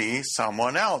could it be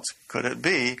someone else? Could it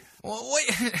be? Well,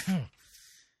 wait.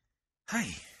 Hi.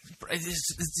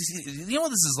 You know what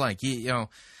this is like?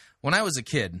 When I was a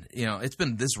kid, it's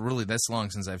been this long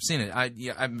since I've seen it. I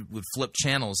would flip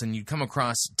channels and you'd come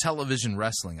across television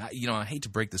wrestling. I hate to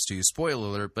break this to you, spoiler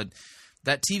alert, but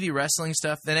that TV wrestling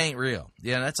stuff, that ain't real.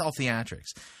 Yeah, that's all theatrics.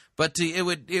 But there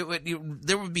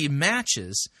would be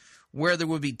matches where there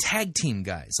would be tag team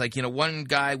guys. Like, one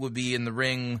guy would be in the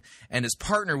ring and his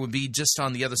partner would be just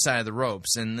on the other side of the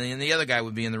ropes. And then the other guy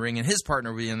would be in the ring and his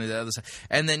partner would be on the other side.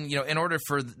 And then, in order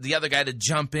for the other guy to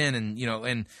jump in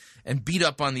and beat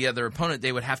up on the other opponent,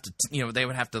 they would have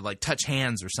to like touch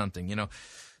hands or something,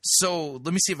 So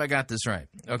let me see if I got this right.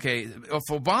 Okay, if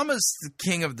Obama's the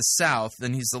king of the South,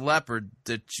 then he's the leopard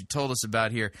that you told us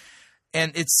about here.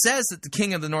 And it says that the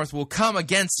king of the north will come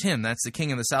against him. That's the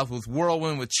king of the south with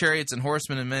whirlwind, with chariots and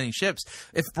horsemen and many ships.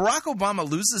 If Barack Obama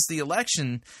loses the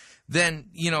election, then,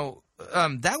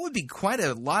 that would be quite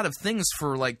a lot of things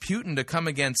for, like, Putin to come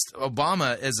against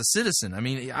Obama as a citizen. I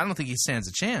mean, I don't think he stands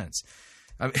a chance.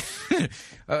 I mean,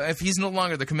 if he's no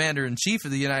longer the commander-in-chief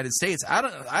of the United States,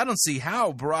 I don't see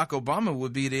how Barack Obama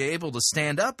would be able to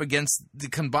stand up against the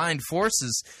combined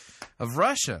forces of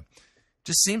Russia.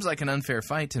 Just seems like an unfair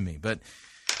fight to me. But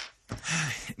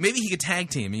maybe he could tag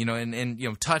team,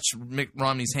 and touch Mitt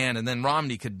Romney's hand, and then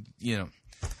Romney could,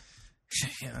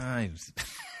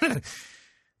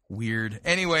 weird.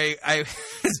 Anyway,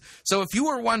 so if you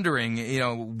were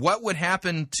wondering, what would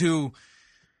happen to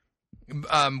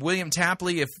William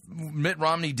Tapley if Mitt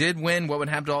Romney did win, what would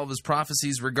happen to all of his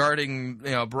prophecies regarding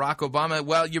Barack Obama?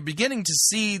 Well, you're beginning to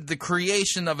see the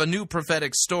creation of a new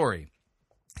prophetic story.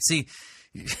 See,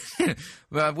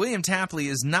 William Tapley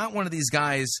is not one of these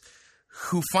guys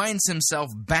who finds himself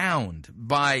bound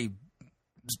by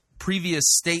previous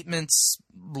statements,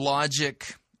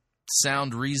 logic,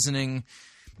 sound reasoning.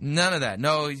 None of that.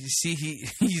 No, you see,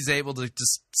 he's able to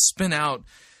just spin out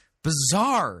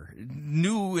bizarre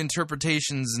new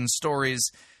interpretations and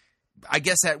stories, I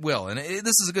guess, at will. And this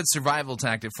is a good survival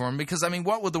tactic for him because, I mean,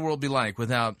 what would the world be like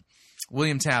without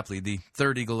William Tapley, the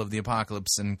third eagle of the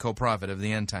apocalypse and co-prophet of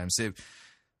the end times?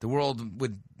 The world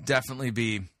would definitely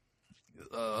be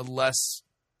less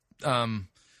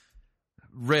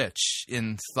rich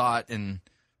in thought and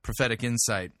prophetic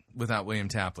insight without William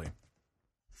Tapley.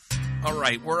 All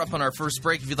right, we're up on our first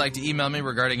break. If you'd like to email me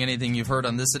regarding anything you've heard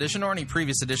on this edition or any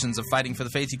previous editions of Fighting for the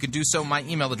Faith, you can do so. My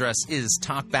email address is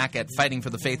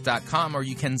talkback@fightingforthefaith.com, or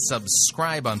you can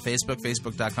subscribe on Facebook,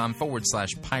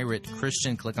 facebook.com/Pirate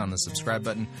Christian. Click on the subscribe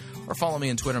button, or follow me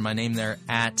on Twitter. My name there,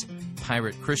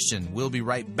 @Pirate Christian. We'll be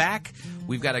right back.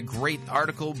 We've got a great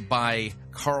article by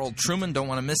Carl Trueman. Don't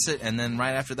want to miss it. And then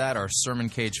right after that, our sermon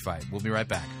cage fight. We'll be right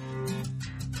back.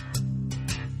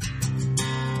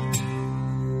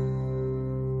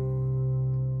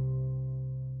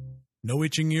 No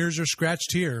itching ears are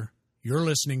scratched here. You're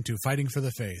listening to Fighting for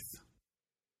the Faith.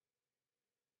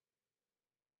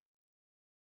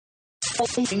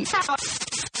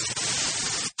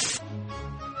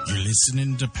 You're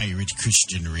listening to Pirate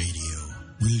Christian Radio.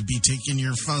 We'll be taking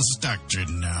your false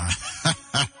doctrine now.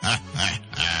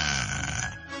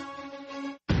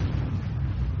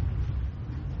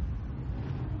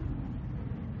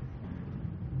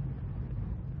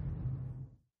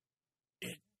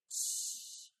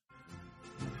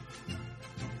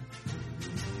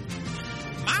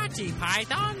 Monty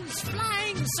Python's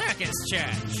Flying Circus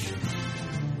Church.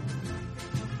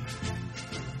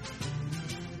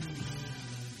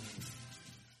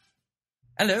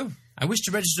 Hello, I wish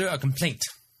to register a complaint.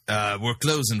 We're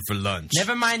closing for lunch.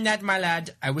 Never mind that, my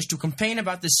lad. I wish to complain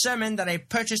about the sermon that I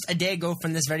purchased a day ago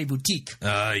from this very boutique.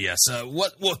 Yes.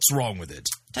 What's wrong with it?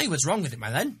 Tell you what's wrong with it,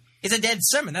 my lad. It's a dead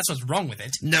sermon. That's what's wrong with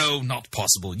it. No, not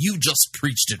possible. You just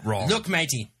preached it wrong. Look,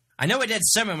 matey, I know a dead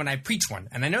sermon when I preach one,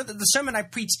 and I know that the sermon I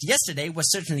preached yesterday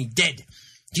was certainly dead.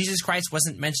 Jesus Christ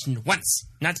wasn't mentioned once,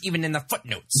 not even in the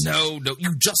footnotes. No,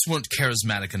 you just weren't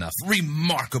charismatic enough.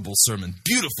 Remarkable sermon.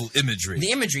 Beautiful imagery.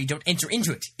 The imagery don't enter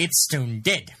into it. It's stone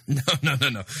dead.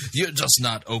 No. You're just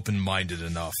not open-minded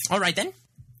enough. All right, then.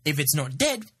 If it's not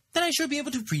dead, then I should be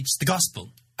able to preach the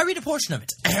gospel. I read a portion of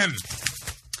it. Ahem.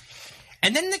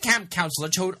 And then the camp counselor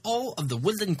told all of the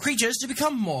woodland creatures to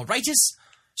become more righteous,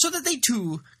 so that they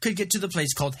too could get to the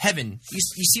place called heaven.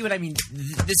 You see what I mean?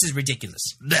 This is ridiculous.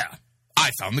 There. I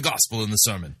found the gospel in the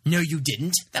sermon. No, you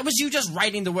didn't. That was you just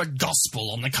writing the word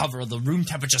gospel on the cover of the room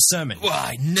temperature sermon. Well,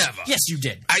 I never. Yes, you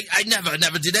did. I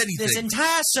never did anything. This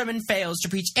entire sermon fails to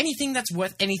preach anything that's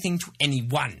worth anything to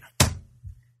anyone.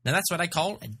 Now, that's what I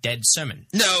call a dead sermon.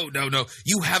 No.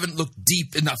 You haven't looked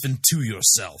deep enough into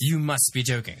yourself. You must be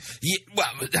joking.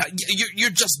 You're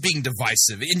just being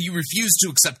divisive, and you refuse to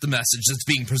accept the message that's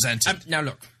being presented. Now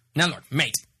look,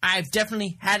 mate. I've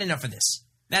definitely had enough of this.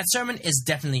 That sermon is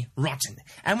definitely rotten.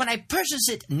 And when I purchased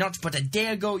it not but a day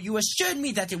ago, you assured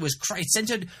me that it was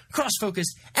Christ-centered,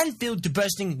 cross-focused, and filled to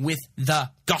bursting with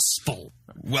the gospel.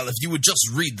 Well, if you would just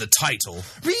read the title.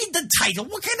 Read the title?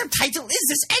 What kind of title is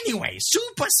this anyway?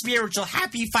 Super Spiritual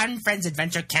Happy Fun Friends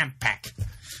Adventure Camp Pack.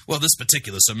 Well, this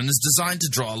particular sermon is designed to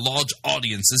draw large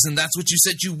audiences, and that's what you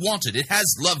said you wanted. It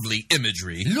has lovely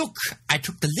imagery. Look, I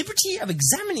took the liberty of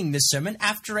examining this sermon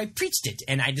after I preached it,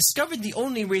 and I discovered the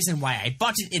only reason why I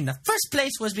bought it in the first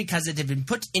place was because it had been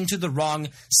put into the wrong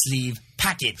sleeve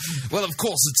package. Well, of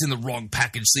course it's in the wrong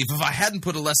package sleeve. If I hadn't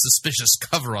put a less suspicious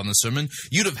cover on the sermon,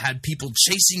 you'd have had people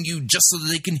chasing you just so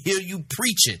that they can hear you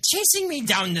preach it. Chasing me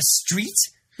down the street?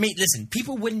 Mate, listen,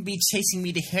 people wouldn't be chasing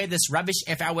me to hear this rubbish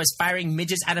if I was firing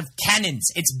midgets out of cannons.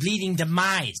 It's bleeding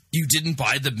demise. You didn't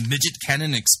buy the Midget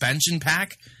Cannon expansion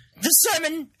pack? The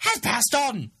sermon has passed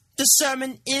on. The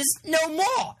sermon is no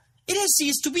more. It has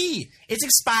ceased to be. It's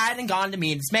expired and gone to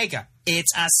meet its maker.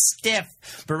 It's a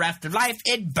stiff. Bereft of life,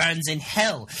 it burns in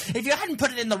hell. If you hadn't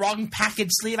put it in the wrong package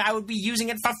sleeve, I would be using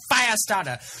it for fire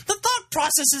starter. The thought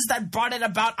processes that brought it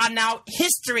about are now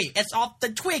history. It's off the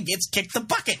twig. It's kicked the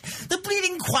bucket. The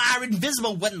bleeding choir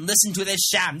invisible wouldn't listen to this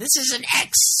sham. This is an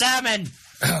ex-sermon.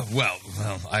 Well,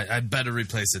 I'd better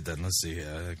replace it then. Let's see.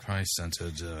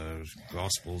 Christ-centered,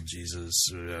 gospel, Jesus.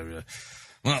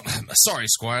 Well, sorry,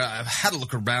 Squire. I've had a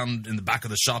look around in the back of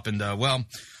the shop and,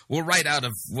 we're right out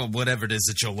of whatever it is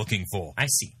that you're looking for. I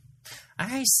see.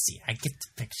 I get the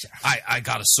picture. I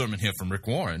got a sermon here from Rick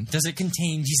Warren. Does it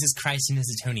contain Jesus Christ and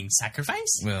his atoning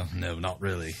sacrifice? Well, no, not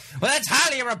really. Well, that's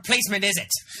hardly a replacement, is it?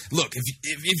 Look,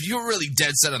 if you're really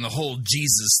dead set on the whole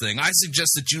Jesus thing, I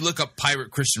suggest that you look up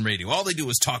Pirate Christian Radio. All they do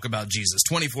is talk about Jesus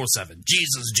 24/7.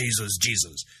 Jesus, Jesus,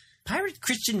 Jesus. Pirate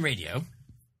Christian Radio?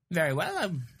 Very well,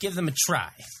 I'll give them a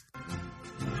try.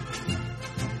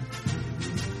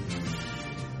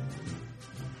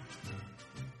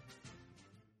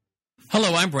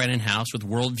 Hello, I'm Brandon House with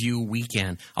Worldview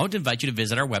Weekend. I want to invite you to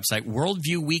visit our website,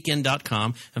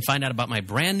 worldviewweekend.com, and find out about my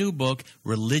brand new book,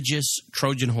 Religious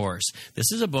Trojan Horse.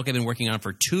 This is a book I've been working on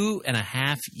for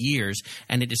 2.5 years,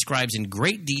 and it describes in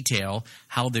great detail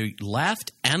how the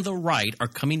left and the right are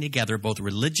coming together both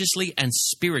religiously and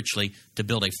spiritually to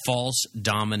build a false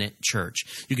dominant church.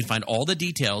 You can find all the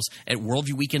details at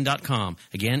worldviewweekend.com.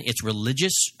 Again, it's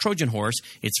Religious Trojan Horse.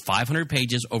 It's 500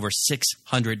 pages, over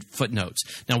 600 footnotes.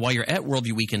 Now, while you're at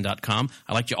worldviewweekend.com,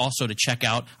 I'd like you also to check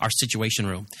out our Situation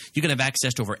Room. You can have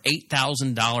access to over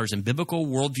 $8,000 in biblical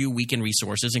Worldview Weekend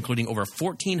resources, including over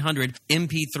 1,400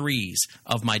 MP3s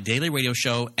of my daily radio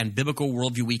show and biblical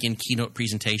Worldview Weekend keynote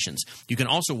presentations. You can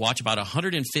also watch about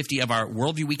 150 of our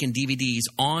Worldview Weekend DVDs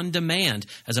on demand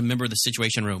as a member of the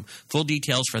Situation Room. Full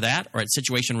details for that are at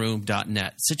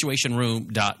situationroom.net.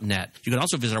 Situationroom.net. You can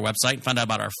also visit our website and find out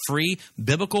about our free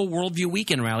biblical Worldview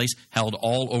Weekend rallies held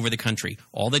all over the country.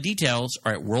 All the details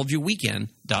are at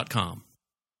worldviewweekend.com.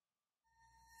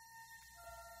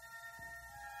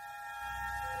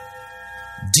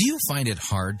 Do you find it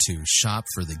hard to shop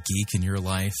for the geek in your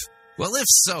life? Well, if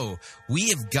so, we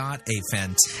have got a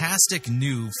fantastic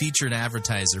new featured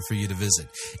advertiser for you to visit.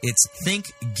 It's Think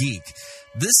Geek.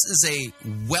 This is a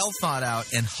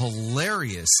well-thought-out and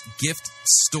hilarious gift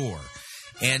store.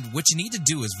 And what you need to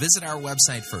do is visit our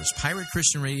website first,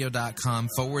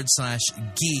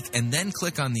 piratechristianradio.com/geek, and then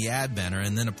click on the ad banner,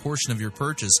 and then a portion of your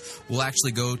purchase will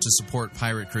actually go to support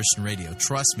Pirate Christian Radio.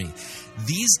 Trust me,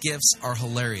 these gifts are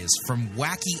hilarious. From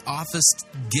wacky office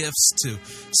gifts to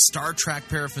Star Trek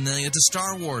paraphernalia to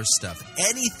Star Wars stuff.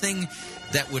 Anything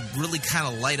that would really kind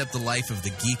of light up the life of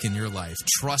the geek in your life.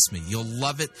 Trust me, you'll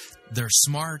love it. They're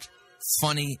smart,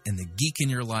 funny, and the geek in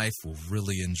your life will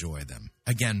really enjoy them.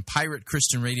 Again,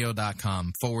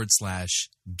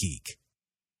 piratechristianradio.com/geek.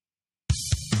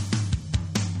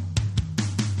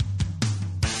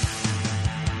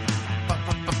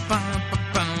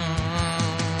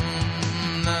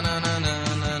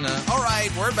 All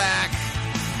right, we're back.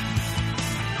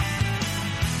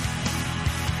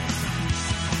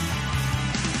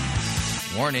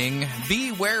 Warning,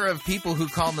 beware of people who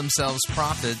call themselves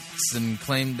prophets and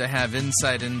claim to have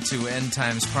insight into end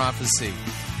times prophecy.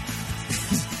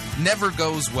 Never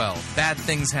goes well. Bad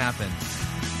things happen.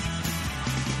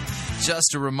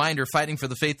 Just a reminder, Fighting for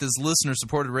the Faith is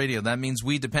listener-supported radio. That means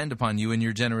we depend upon you and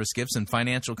your generous gifts and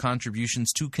financial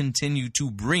contributions to continue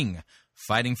to bring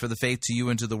Fighting for the Faith to you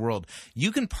and to the world.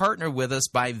 You can partner with us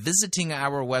by visiting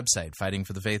our website,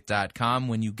 fightingforthefaith.com.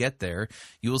 When you get there,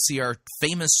 you will see our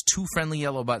famous two friendly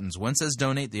yellow buttons. One says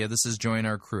donate, the other says join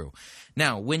our crew.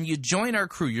 Now, when you join our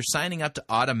crew, you're signing up to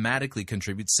automatically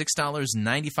contribute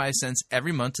 $6.95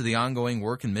 every month to the ongoing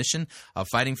work and mission of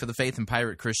Fighting for the Faith and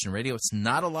Pirate Christian Radio. It's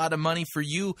not a lot of money for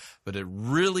you, but it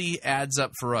really adds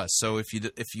up for us. So if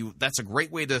you that's a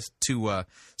great way to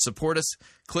support us.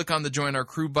 Click on the join our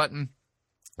crew button.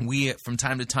 We, from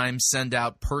time to time, send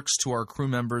out perks to our crew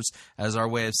members as our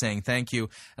way of saying thank you.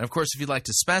 And, of course, if you'd like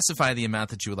to specify the amount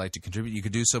that you would like to contribute, you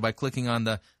could do so by clicking on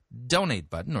the donate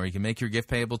button, or you can make your gift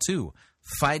payable to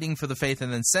Fighting for the Faith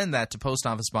and then send that to Post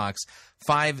Office Box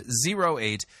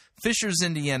 508, Fishers,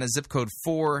 Indiana, zip code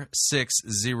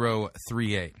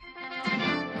 46038.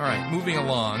 All right, moving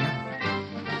along.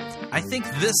 I think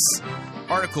this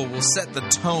article will set the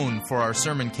tone for our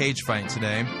sermon cage fight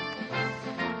today.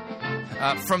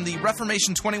 From the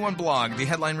Reformation 21 blog, the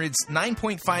headline reads,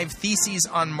 9.5 Theses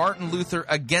on Martin Luther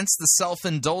Against the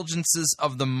Self-Indulgences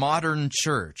of the Modern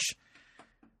Church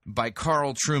by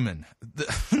Carl Trueman.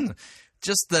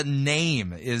 Just the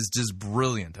name is just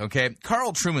brilliant, okay?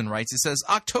 Carl Trueman writes, he says,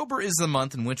 October is the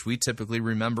month in which we typically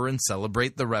remember and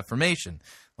celebrate the Reformation.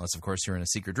 Unless, of course, you're in a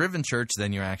seeker-driven church,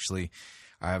 then you actually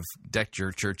have decked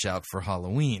your church out for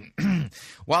Halloween.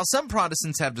 While some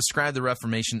Protestants have described the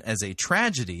Reformation as a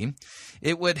tragedy,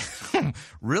 it would...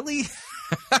 Really?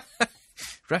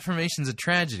 Reformation's a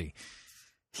tragedy.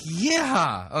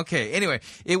 Yeah. Okay. Anyway,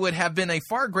 it would have been a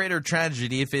far greater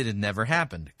tragedy if it had never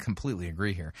happened. Completely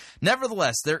agree here.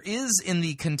 Nevertheless, there is in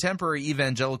the contemporary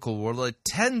evangelical world a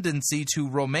tendency to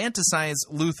romanticize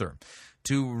Luther,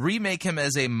 to remake him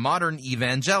as a modern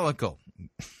evangelical.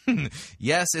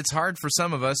 Yes, it's hard for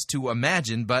some of us to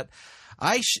imagine, but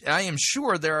I am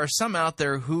sure there are some out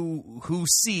there who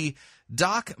see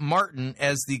Doc Martin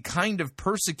as the kind of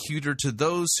persecutor to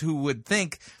those who would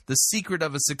think the secret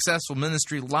of a successful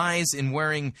ministry lies in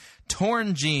wearing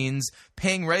torn jeans,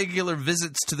 paying regular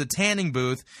visits to the tanning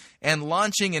booth, and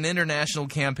launching an international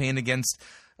campaign against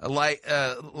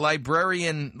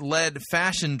librarian-led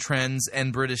fashion trends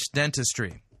and British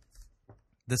dentistry.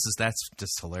 That's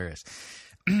just hilarious.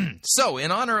 So,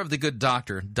 in honor of the good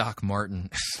doctor, Doc Martin,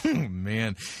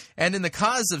 man, and in the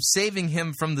cause of saving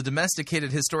him from the domesticated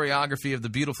historiography of the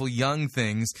beautiful young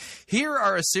things, here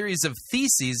are a series of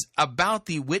theses about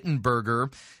the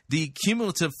Wittenberger, the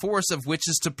cumulative force of which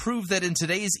is to prove that in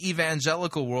today's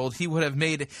evangelical world, he would have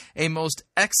made a most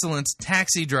excellent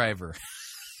taxi driver.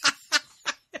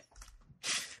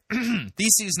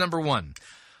 Thesis number 1.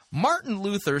 Martin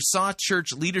Luther saw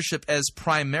church leadership as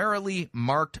primarily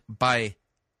marked by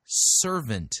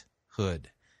servanthood.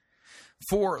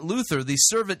 For Luther, the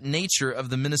servant nature of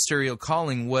the ministerial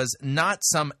calling was not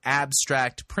some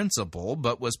abstract principle,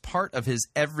 but was part of his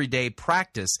everyday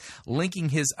practice, linking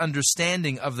his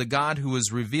understanding of the God who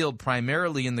was revealed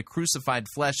primarily in the crucified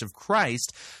flesh of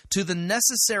Christ to the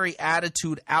necessary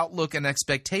attitude, outlook, and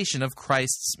expectation of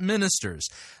Christ's ministers.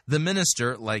 The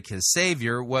minister, like his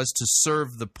Savior, was to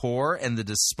serve the poor and the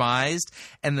despised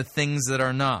and the things that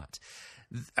are not.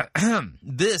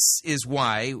 This is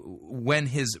why, when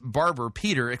his barber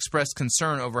Peter expressed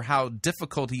concern over how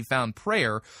difficult he found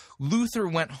prayer, Luther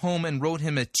went home and wrote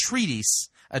him a treatise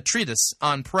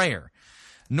on prayer.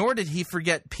 Nor did he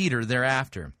forget Peter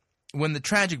thereafter. When the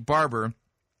tragic barber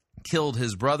killed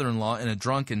his brother-in-law in a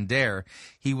drunken dare,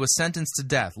 he was sentenced to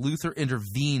death. Luther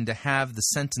intervened to have the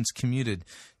sentence commuted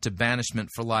to banishment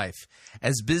for life.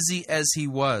 As busy as he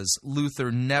was,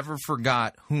 Luther never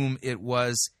forgot whom it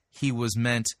was he was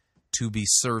meant to be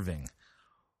serving.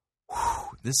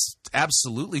 Whew, this is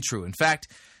absolutely true. In fact,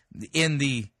 in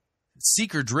the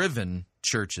seeker-driven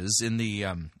churches, in the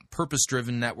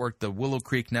purpose-driven network, the Willow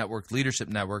Creek Network, Leadership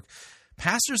Network,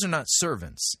 pastors are not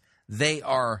servants. They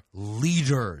are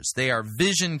leaders. They are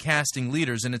vision-casting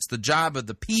leaders, and it's the job of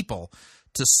the people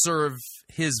to serve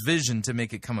his vision to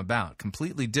make it come about.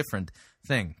 Completely different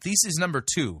thing. Thesis number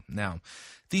 2 now.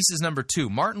 Thesis number 2,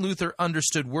 Martin Luther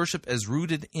understood worship as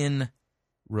rooted in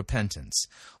repentance.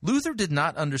 Luther did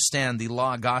not understand the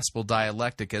law-gospel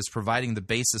dialectic as providing the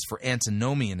basis for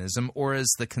antinomianism or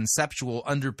as the conceptual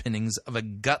underpinnings of a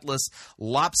gutless,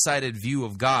 lopsided view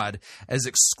of God as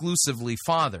exclusively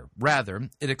Father. Rather,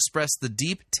 it expressed the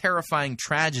deep, terrifying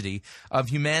tragedy of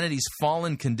humanity's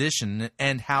fallen condition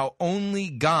and how only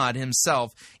God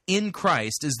himself in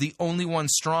Christ is the only one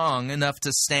strong enough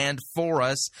to stand for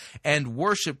us, and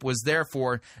worship was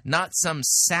therefore not some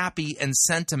sappy and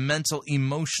sentimental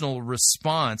emotional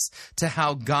response to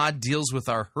how God deals with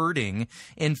our hurting.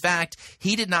 In fact,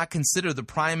 he did not consider the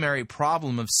primary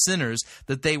problem of sinners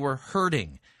that they were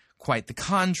hurting. Quite the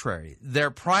contrary.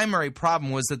 Their primary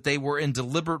problem was that they were in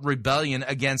deliberate rebellion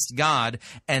against God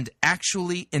and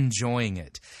actually enjoying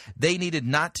it. They needed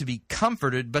not to be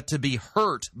comforted, but to be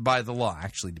hurt by the law,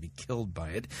 actually to be killed by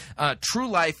it. True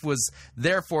life was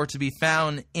therefore to be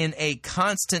found in a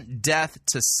constant death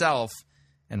to self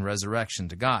and resurrection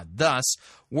to God. Thus,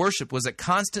 worship was a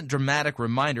constant dramatic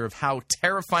reminder of how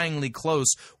terrifyingly close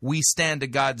we stand to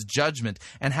God's judgment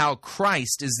and how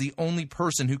Christ is the only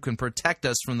person who can protect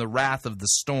us from the wrath of the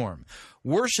storm.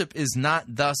 Worship is not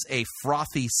thus a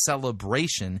frothy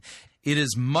celebration. It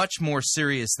is much more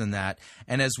serious than that,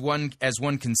 and as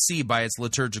one can see by its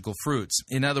liturgical fruits.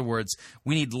 In other words,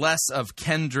 we need less of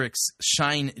Kendrick's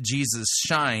Shine, Jesus,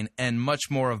 Shine, and much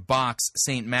more of Bach's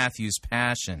St. Matthew's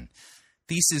Passion.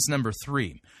 Thesis number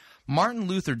 3. Martin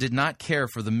Luther did not care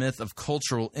for the myth of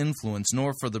cultural influence,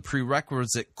 nor for the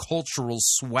prerequisite cultural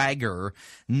swagger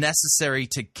necessary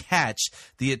to catch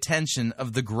the attention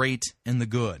of the great and the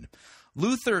good.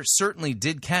 Luther certainly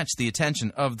did catch the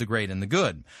attention of the great and the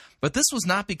good, but this was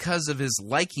not because of his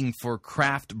liking for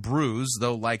craft brews,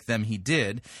 though like them he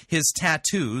did, his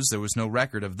tattoos, there was no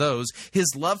record of those,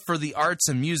 his love for the arts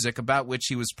and music, about which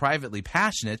he was privately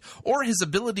passionate, or his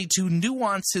ability to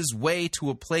nuance his way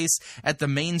to a place at the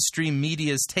mainstream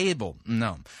media's table.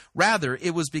 No. Rather,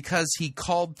 it was because he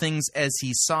called things as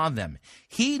he saw them.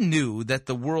 He knew that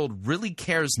the world really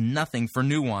cares nothing for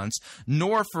nuance,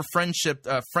 nor for friendship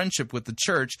with the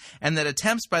church, and that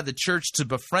attempts by the church to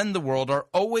befriend the world are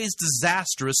always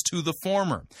disastrous to the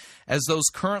former, as those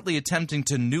currently attempting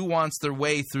to nuance their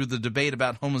way through the debate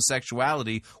about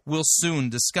homosexuality will soon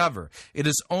discover. It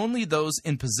is only those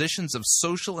in positions of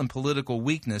social and political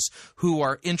weakness who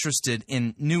are interested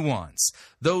in nuance.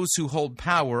 Those who hold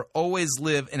power always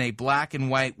live in a black and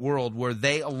white world where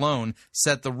they alone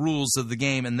set the rules of the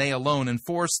game and they alone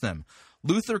enforce them.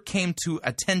 Luther came to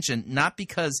attention not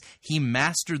because he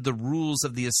mastered the rules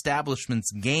of the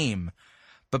establishment's game,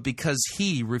 but because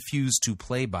he refused to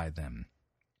play by them.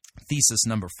 Thesis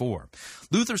number 4.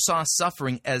 Luther saw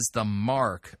suffering as the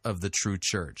mark of the true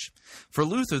church. For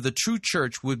Luther, the true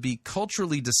church would be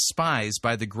culturally despised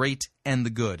by the great and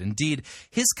the good. Indeed,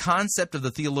 his concept of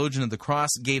the theologian of the cross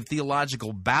gave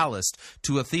theological ballast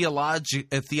to a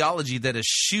theology that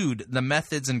eschewed the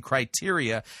methods and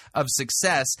criteria of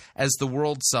success as the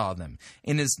world saw them.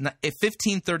 In his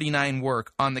 1539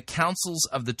 work on the councils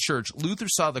of the church, Luther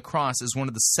saw the cross as one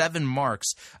of the 7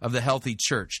 marks of the healthy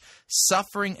church.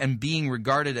 Suffering and being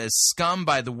regarded as scum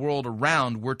by the world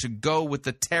around were to go with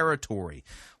the territory.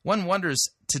 One wonders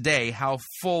today how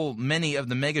full many of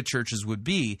the megachurches would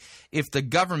be if the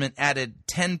government added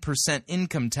 10%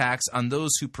 income tax on those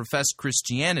who profess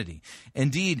Christianity.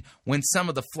 Indeed, when some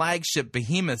of the flagship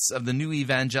behemoths of the new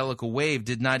evangelical wave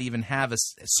did not even have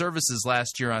services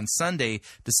last year on Sunday,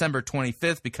 December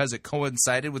 25th, because it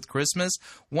coincided with Christmas,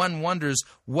 one wonders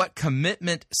what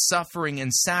commitment, suffering,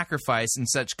 and sacrifice in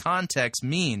such contexts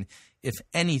mean, if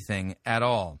anything at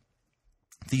all.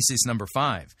 Thesis number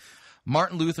 5.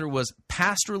 Martin Luther was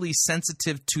pastorally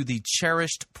sensitive to the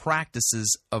cherished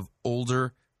practices of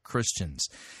older Christians.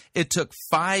 It took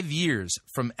 5 years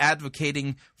from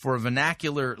advocating for a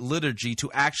vernacular liturgy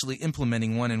to actually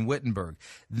implementing one in Wittenberg.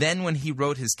 Then when he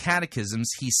wrote his catechisms,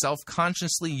 he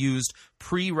self-consciously used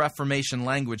pre-Reformation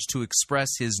language to express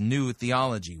his new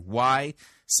theology. Why?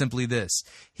 Simply this: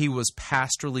 he was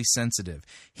pastorally sensitive.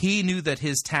 He knew that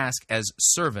his task as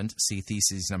servant, see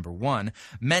thesis number 1,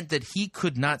 meant that he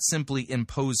could not simply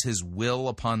impose his will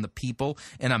upon the people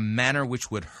in a manner which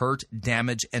would hurt,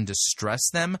 damage, and distress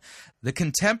them. The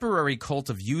contemporary cult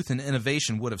of youth and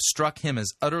innovation would have struck him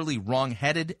as utterly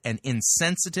wrong-headed and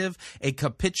insensitive, a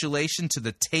capitulation to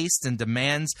the tastes and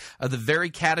demands of the very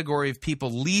category of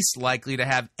people least likely to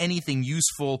have anything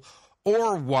useful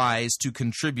or wise to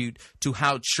contribute to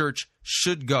how church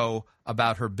should go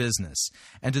about her business.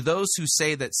 And to those who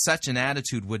say that such an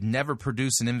attitude would never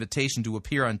produce an invitation to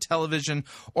appear on television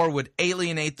or would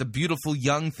alienate the beautiful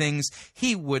young things,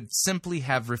 he would simply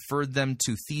have referred them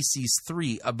to Theses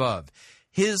 3 above.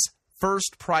 His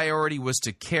first priority was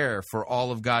to care for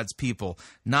all of God's people,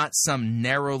 not some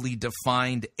narrowly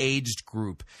defined aged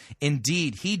group.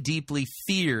 Indeed, he deeply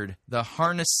feared the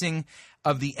harnessing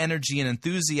of the energy and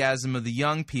enthusiasm of the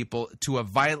young people to a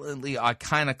violently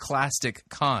iconoclastic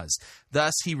cause.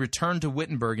 Thus, he returned to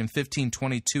Wittenberg in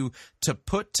 1522 to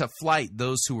put to flight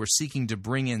those who were seeking to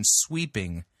bring in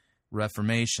sweeping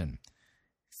reformation.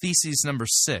 Thesis number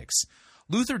 6.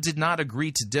 Luther did not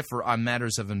agree to differ on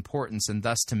matters of importance and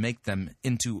thus to make them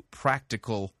into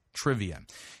practical trivia.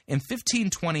 In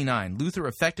 1529, Luther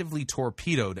effectively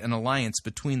torpedoed an alliance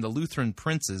between the Lutheran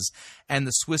princes and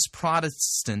the Swiss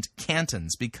Protestant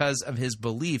cantons because of his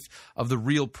belief of the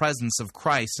real presence of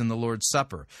Christ in the Lord's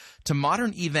Supper. To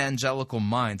modern evangelical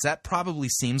minds, that probably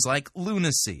seems like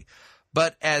lunacy.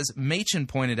 But as Machen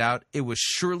pointed out, it was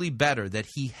surely better that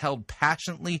he held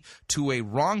passionately to a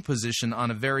wrong position on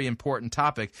a very important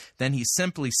topic than he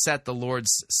simply set the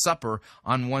Lord's Supper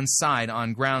on one side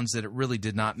on grounds that it really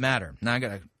did not matter. Now, I got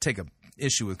to take an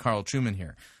issue with Carl Trueman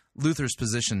here. Luther's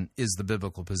position is the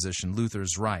biblical position.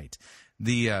 Luther's right.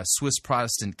 The Swiss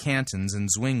Protestant cantons and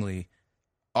Zwingli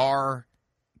are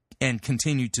and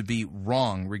continue to be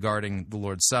wrong regarding the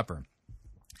Lord's Supper.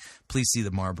 Please see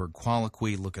the Marburg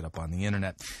Colloquy. Look it up on the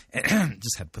internet.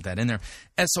 Just had to put that in there.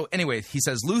 And so anyway, he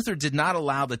says, Luther did not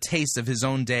allow the taste of his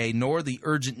own day nor the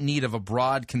urgent need of a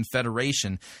broad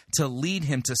confederation to lead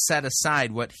him to set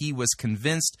aside what he was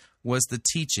convinced was the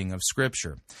teaching of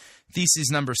Scripture. Thesis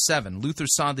number 7, Luther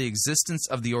saw the existence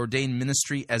of the ordained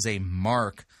ministry as a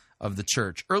mark of the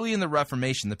church. Early in the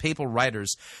Reformation, the papal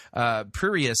writers,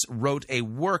 Prierius wrote a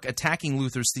work attacking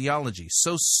Luther's theology.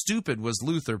 So stupid was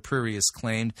Luther, Prierius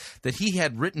claimed, that he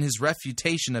had written his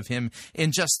refutation of him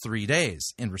in just 3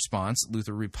 days. In response,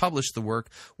 Luther republished the work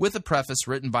with a preface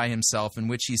written by himself in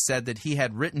which he said that he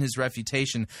had written his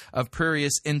refutation of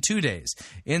Prierius in 2 days.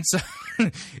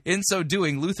 In so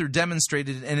doing, Luther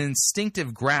demonstrated an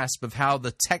instinctive grasp of how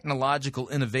the technological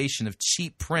innovation of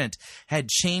cheap print had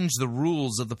changed the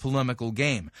rules of the polemical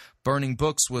game. Burning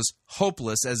books was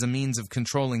hopeless as a means of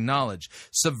controlling knowledge.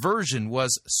 Subversion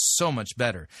was so much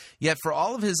better. Yet for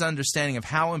all of his understanding of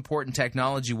how important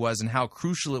technology was and how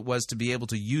crucial it was to be able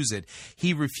to use it,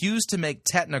 he refused to make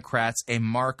technocrats a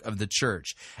mark of the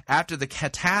church. After the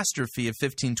catastrophe of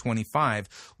 1525,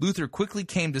 Luther quickly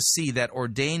came to see that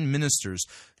ordained ministers,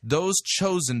 those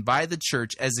chosen by the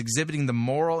church as exhibiting the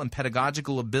moral and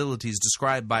pedagogical abilities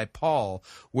described by Paul,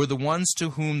 were the ones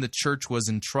to whom the church was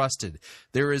entrusted.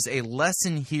 There is a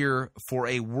lesson here for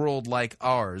a world like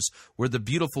ours, where the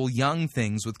beautiful young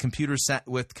things with computer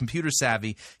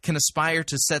savvy can aspire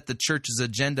to set the church's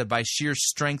agenda by sheer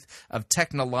strength of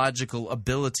technological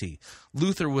ability.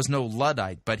 Luther was no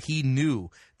Luddite, but he knew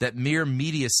that mere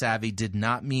media savvy did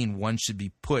not mean one should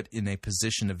be put in a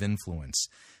position of influence.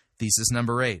 Thesis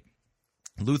number 8.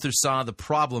 Luther saw the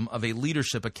problem of a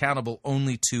leadership accountable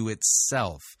only to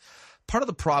itself. Part of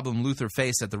the problem Luther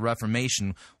faced at the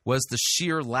Reformation was the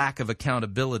sheer lack of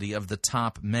accountability of the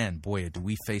top men. Boy, do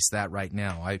we face that right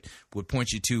now. I would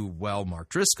point you to, well, Mark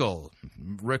Driscoll,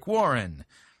 Rick Warren,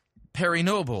 Perry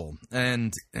Noble,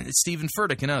 and Stephen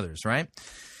Furtick and others, right?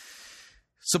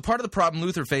 So part of the problem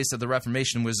Luther faced at the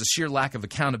Reformation was the sheer lack of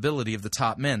accountability of the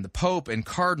top men. The Pope and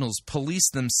cardinals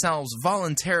policed themselves,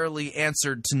 voluntarily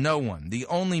answered to no one. The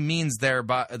only means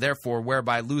therefore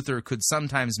whereby Luther could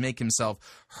sometimes make himself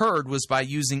heard was by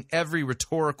using every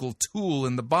rhetorical tool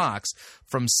in the box,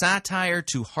 from satire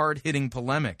to hard-hitting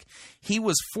polemic. He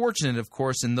was fortunate, of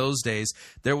course, in those days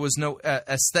there was no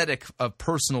aesthetic of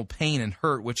personal pain and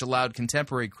hurt which allowed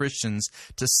contemporary Christians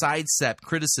to sidestep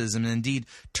criticism and indeed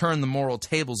turn the moral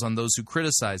tables on those who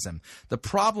criticize them. The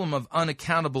problem of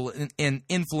unaccountable and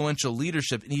influential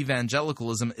leadership in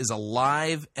evangelicalism is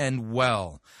alive and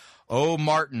well. O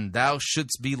Martin, thou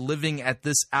shouldst be living at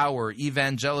this hour.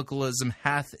 Evangelicalism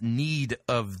hath need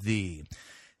of thee.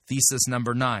 Thesis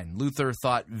number 9. Luther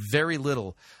thought very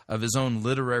little of his own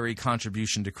literary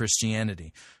contribution to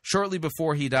Christianity. Shortly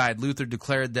before he died, Luther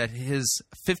declared that his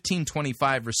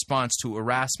 1525 response to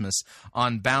Erasmus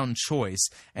on bound choice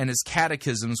and his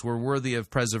catechisms were worthy of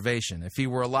preservation. If he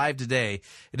were alive today,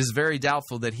 it is very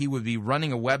doubtful that he would be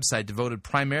running a website devoted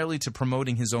primarily to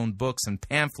promoting his own books and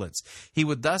pamphlets. He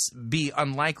would thus be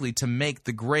unlikely to make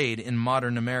the grade in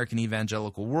modern American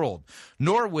evangelical world.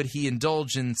 Nor would he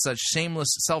indulge in such shameless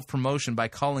self-promotion by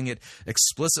calling it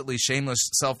explicitly shameless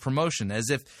self-promotion, as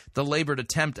if the labored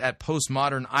attempt at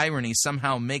postmodern irony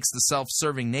somehow makes the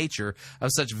self-serving nature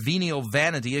of such venial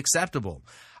vanity acceptable.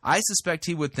 I suspect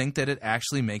he would think that it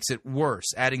actually makes it worse,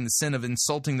 adding the sin of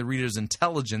insulting the reader's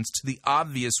intelligence to the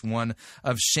obvious one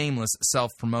of shameless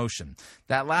self-promotion.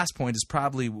 That last point is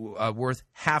probably worth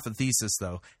half a thesis,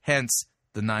 though, hence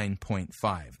the 9.5.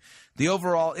 The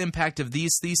overall impact of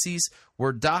these theses,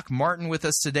 were Doc Martin with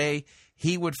us today,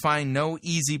 he would find no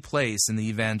easy place in the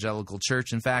evangelical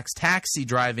church. In fact, taxi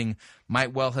driving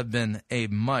might well have been a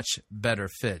much better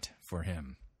fit for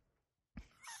him.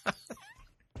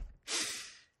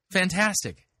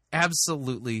 Fantastic.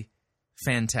 Absolutely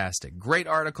fantastic. Great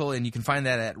article, and you can find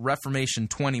that at Reformation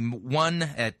 21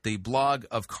 at the blog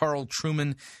of Carl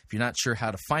Trueman. If you're not sure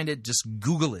how to find it, just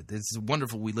Google it. It's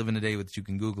wonderful we live in a day that you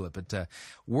can Google it, but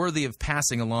worthy of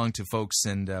passing along to folks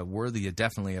and worthy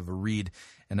definitely of a read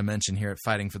and a mention here at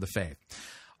Fighting for the Faith.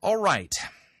 All right.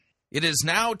 It is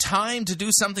now time to do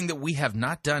something that we have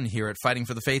not done here at Fighting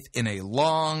for the Faith in a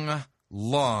long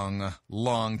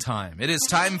time. It is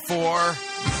time for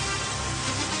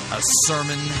a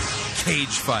sermon cage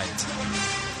fight.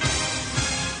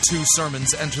 2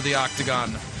 sermons enter the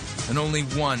octagon, and only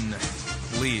one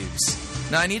leaves.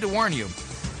 Now, I need to warn you,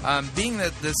 being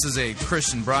that this is a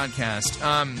Christian broadcast,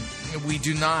 we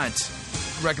do not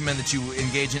recommend that you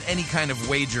engage in any kind of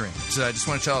wagering. So I just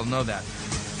want you all to know that.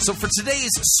 So for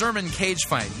today's sermon cage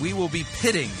fight, we will be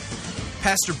pitting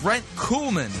Pastor Brent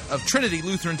Kuhlman of Trinity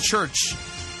Lutheran Church,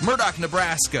 Murdoch,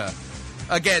 Nebraska,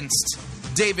 against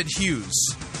David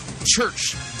Hughes,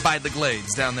 Church by the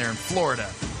Glades down there in Florida.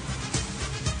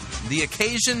 The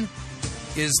occasion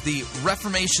is the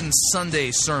Reformation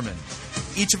Sunday sermon.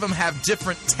 Each of them have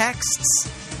different texts,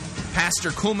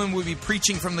 Pastor Kuhlman will be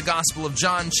preaching from the Gospel of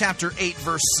John, chapter 8,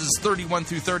 verses 31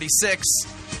 through 36.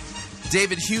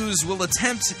 David Hughes will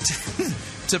attempt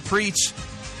to preach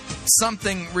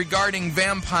something regarding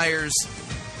vampires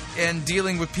and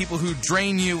dealing with people who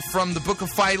drain you from the book of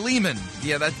Philemon.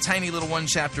 Yeah, that tiny little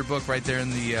one-chapter book right there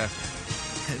in the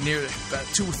near about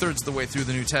 2/3 of the way through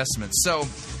the New Testament. So,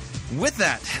 with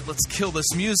that, let's kill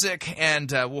this music,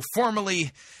 and we'll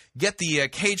formally get the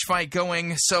cage fight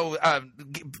going. So,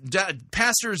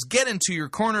 pastors, get into your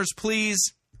corners,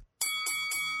 please.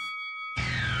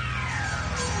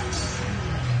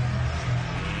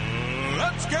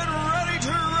 Let's get ready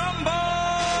to rumble!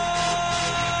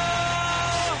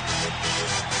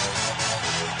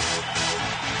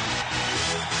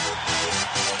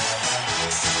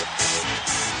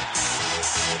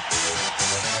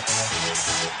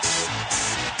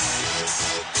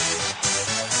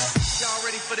 Y'all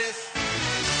ready for this?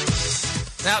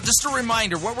 Now, just a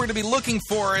reminder, what we're going to be looking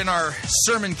for in our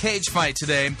sermon cage fight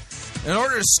today, in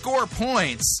order to score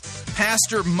points,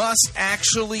 Pastor must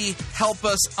actually help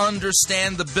us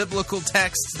understand the biblical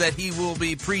texts that he will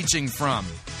be preaching from.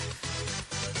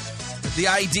 The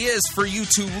idea is for you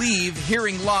to leave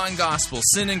hearing law and gospel,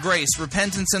 sin and grace,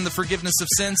 repentance and the forgiveness of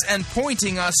sins, and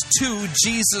pointing us to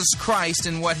Jesus Christ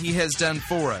and what he has done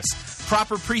for us.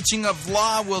 Proper preaching of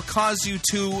law will cause you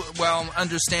to,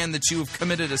 understand that you have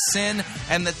committed a sin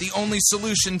and that the only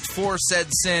solution for said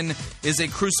sin is a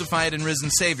crucified and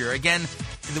risen Savior. Again,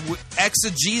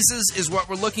 exegesis is what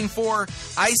we're looking for.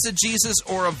 Eisegesis,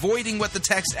 or avoiding what the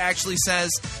text actually says,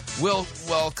 will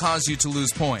cause you to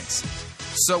lose points.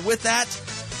 So with that,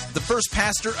 the first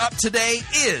pastor up today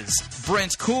is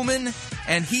Brent Kuhlman,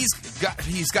 and he's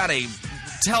got a,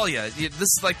 tell you, this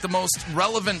is like the most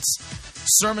relevant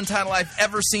sermon title I've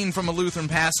ever seen from a Lutheran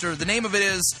pastor. The name of it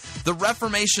is The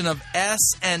Reformation of S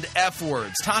and F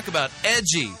Words. Talk about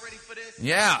edgy.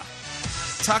 Yeah.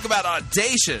 Talk about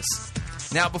audacious.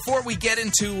 Now, before we get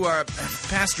into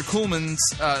Pastor Kuhlman's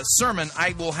sermon,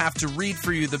 I will have to read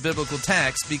for you the biblical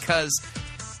text, because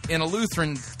in a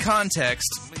Lutheran context,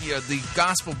 the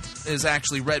gospel is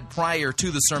actually read prior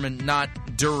to the sermon,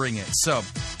 not during it. So,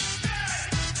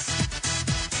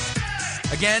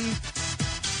 again,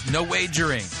 no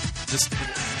wagering. Just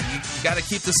you got to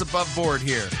keep this above board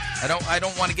here. I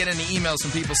don't want to get any emails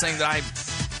from people saying that I'm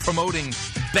promoting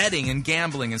betting and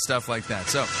gambling and stuff like that.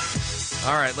 So,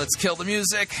 all right, let's kill the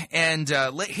music. And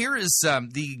here is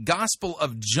the Gospel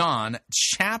of John,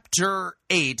 chapter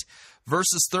 8,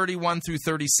 verses 31 through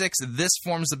 36. This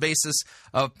forms the basis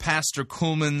of Pastor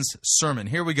Kuhlman's sermon.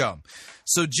 Here we go.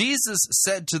 So Jesus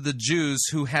said to the Jews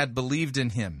who had believed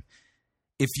in him,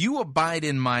 "If you abide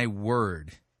in my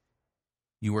word,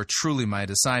 you are truly my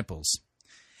disciples,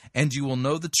 and you will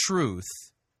know the truth,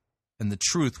 and the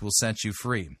truth will set you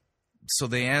free." So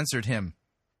they answered him,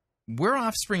 "We're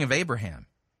offspring of Abraham,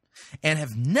 and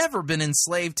have never been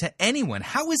enslaved to anyone.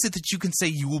 How is it that you can say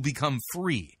you will become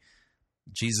free?"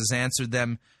 Jesus answered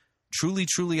them, "Truly,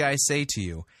 truly, I say to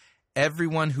you,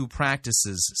 everyone who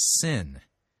practices sin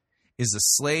is a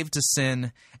slave to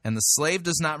sin, and the slave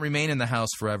does not remain in the house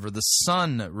forever. The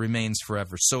Son remains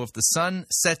forever. So if the Son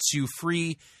sets you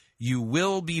free, you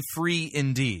will be free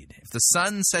indeed." If the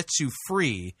Son sets you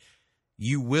free,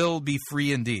 you will be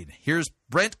free indeed. Here's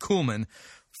Brent Kuhlman,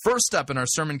 first up in our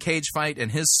sermon cage fight,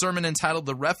 and his sermon entitled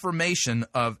The Reformation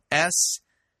of S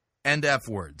and F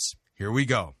Words. Here we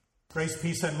go. Grace,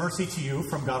 peace, and mercy to you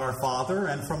from God our Father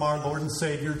and from our Lord and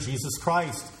Savior, Jesus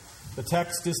Christ. The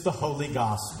text is the Holy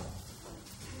Gospel.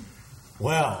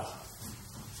 Well,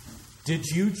 did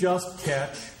you just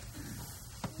catch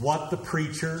what the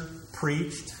preacher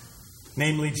preached,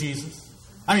 namely Jesus?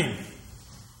 I mean,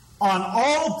 on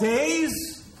all days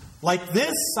like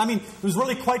this? I mean, it was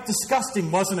really quite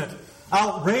disgusting, wasn't it?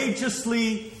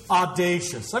 Outrageously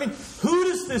audacious. I mean, who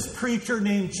does this preacher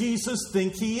named Jesus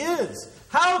think he is?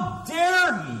 How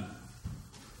dare he? I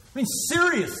mean,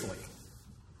 seriously.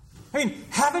 I mean,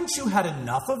 haven't you had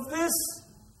enough of this?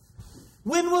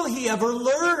 When will he ever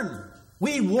learn?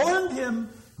 We warned him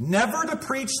never to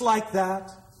preach like that.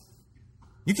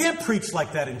 You can't preach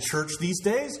like that in church these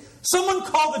days. Someone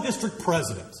call the district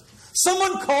president.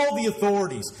 Someone call the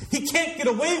authorities. He can't get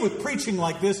away with preaching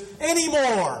like this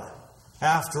anymore.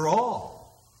 After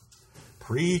all,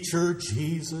 preacher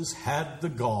Jesus had the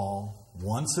gall,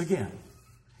 once again,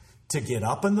 to get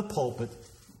up in the pulpit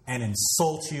and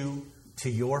insult you to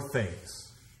your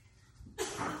face.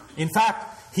 In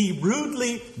fact, he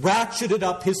rudely ratcheted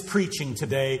up his preaching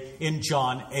today in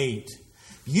John 8.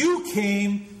 You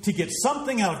came to get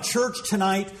something out of church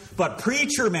tonight, but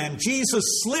preacher man Jesus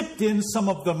slipped in some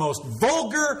of the most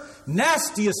vulgar,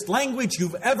 nastiest language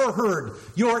you've ever heard.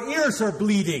 Your ears are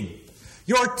bleeding.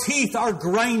 Your teeth are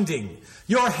grinding.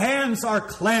 Your hands are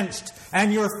clenched.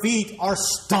 And your feet are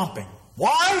stomping.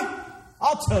 Why?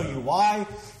 I'll tell you why.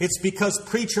 It's because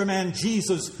preacher man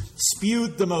Jesus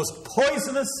spewed the most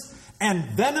poisonous and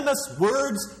venomous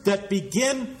words that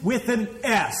begin with an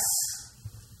S.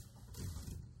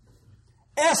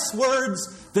 S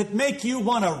words that make you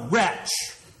want to retch.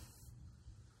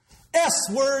 S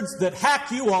words that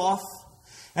hack you off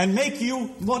and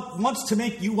wants to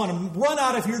make you want to run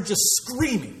out of here just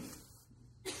screaming.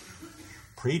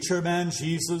 Preacher man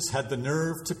Jesus had the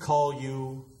nerve to call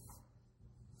you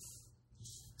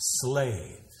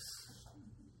slaves.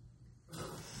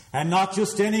 And not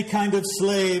just any kind of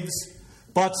slaves,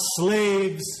 but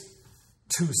slaves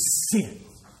to sin.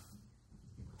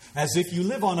 As if you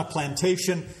live on a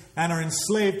plantation and are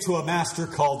enslaved to a master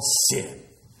called sin.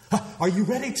 Are you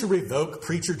ready to revoke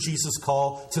Preacher Jesus'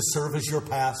 call to serve as your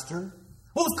pastor?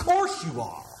 Well, of course you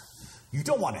are. You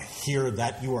don't want to hear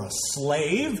that you are a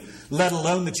slave, let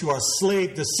alone that you are a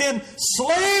slave to sin.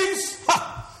 Slaves?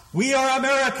 Ha! We are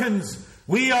Americans.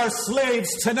 We are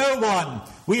slaves to no one.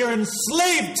 We are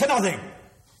enslaved to nothing.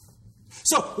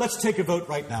 So let's take a vote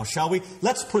right now, shall we?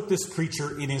 Let's put this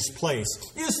preacher in his place.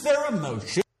 Is there a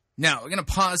motion? Now, we're going to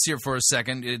pause here for a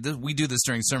second. We do this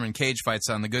during sermon cage fights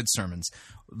on the good sermons.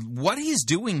 What he's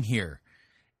doing here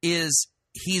is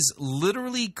he's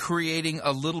literally creating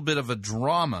a little bit of a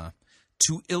drama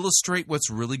to illustrate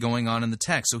what's really going on in the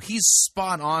text. So he's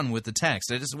spot on with the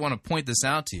text. I just want to point this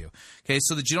out to you, okay,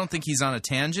 so that you don't think he's on a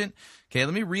tangent. Okay,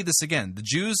 let me read this again.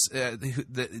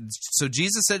 So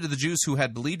Jesus said to the Jews who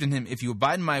had believed in him, "If you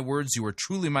abide in my words, you are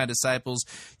truly my disciples.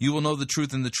 You will know the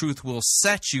truth, and the truth will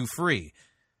set you free."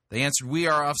 They answered, "We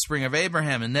are offspring of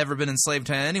Abraham and never been enslaved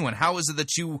to anyone. How is it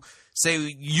that you say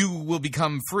you will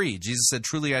become free?" Jesus said,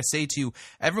 "Truly I say to you,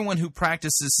 everyone who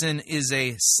practices sin is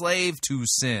a slave to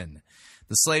sin.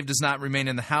 The slave does not remain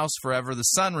in the house forever. The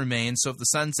son remains. So if the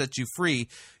son sets you free,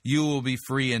 you will be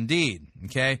free indeed."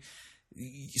 Okay?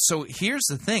 So here's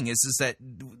the thing, is that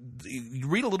you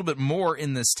read a little bit more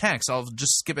in this text. I'll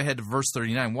just skip ahead to verse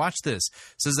 39. Watch this.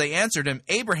 It says, "They answered him,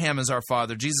 'Abraham is our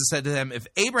father.' Jesus said to them, if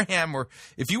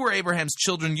you were Abraham's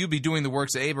children, you'd be doing the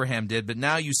works that Abraham did, but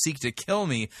now you seek to kill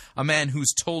me, a man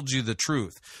who's told you the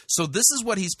truth." So this is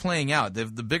what he's playing out. The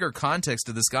bigger context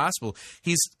of this gospel,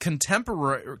 he's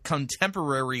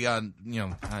contemporary on,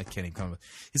 I can't even come up with,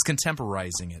 he's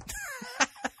contemporizing it.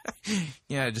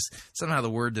 Yeah, just somehow the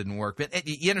word didn't work. But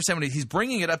you understand what he's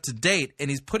bringing it up to date, and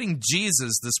he's putting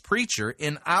Jesus, this preacher,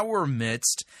 in our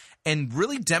midst and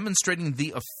really demonstrating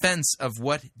the offense of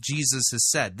what Jesus has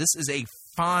said. This is a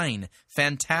fine,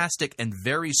 fantastic, and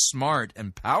very smart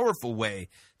and powerful way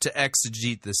to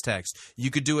exegete this text. You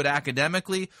could do it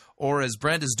academically, or as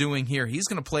Brent is doing here, he's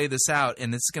going to play this out,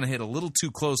 and it's going to hit a little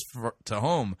too close to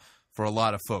home for a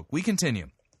lot of folk. We continue.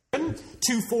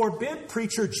 To forbid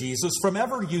Preacher Jesus from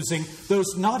ever using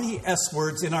those naughty S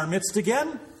words in our midst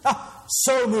again?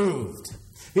 So moved.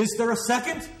 Is there a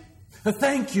second?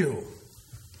 Thank you.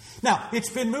 Now, it's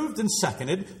been moved and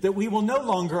seconded that we will no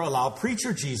longer allow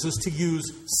Preacher Jesus to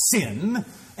use sin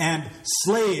and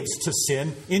slaves to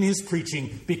sin in his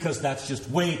preaching because that's just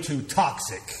way too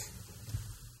toxic.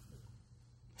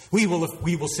 We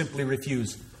will simply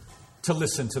refuse to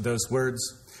listen to those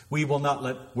words. We will not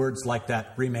let words like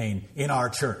that remain in our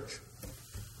church.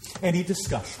 Any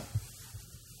discussion?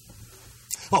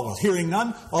 Oh, well, hearing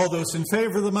none, all those in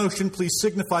favor of the motion, please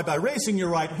signify by raising your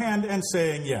right hand and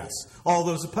saying yes. All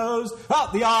those opposed?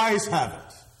 The ayes have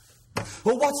it.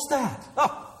 Well, what's that?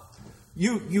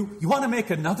 You want to make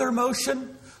another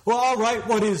motion? Well, all right,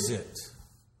 what is it?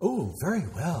 Oh, very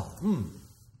well.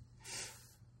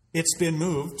 It's been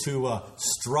moved to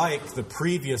strike the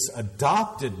previous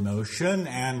adopted motion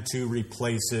and to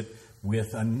replace it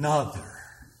with another.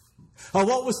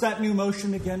 What was that new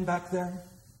motion again back there?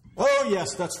 Oh,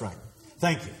 yes, that's right.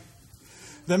 Thank you.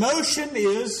 The motion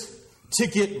is to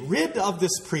get rid of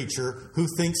this preacher who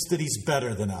thinks that he's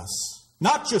better than us.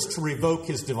 Not just to revoke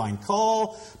his divine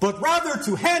call, but rather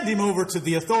to hand him over to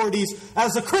the authorities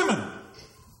as a criminal.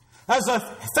 As a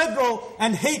federal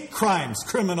and hate crimes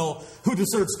criminal who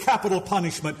deserves capital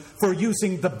punishment for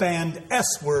using the banned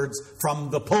S words from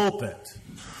the pulpit.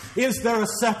 Is there a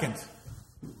second?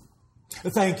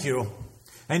 Thank you.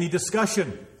 Any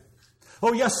discussion?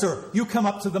 Oh, yes, sir. You come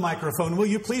up to the microphone. Will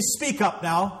you please speak up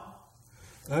now?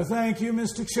 Thank you,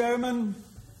 Mr. Chairman.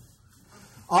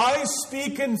 I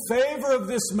speak in favor of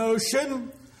this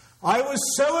motion I was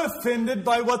so offended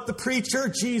by what the preacher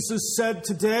Jesus said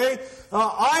today.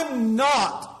 I'm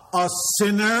not a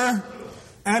sinner,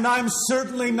 and I'm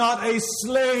certainly not a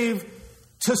slave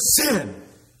to sin.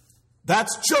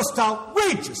 That's just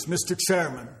outrageous, Mr.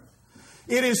 Chairman.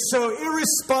 It is so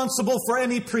irresponsible for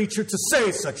any preacher to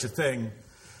say such a thing.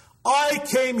 I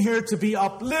came here to be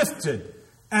uplifted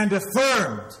and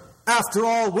affirmed. After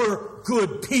all, we're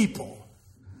good people.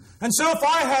 And so if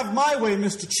I have my way,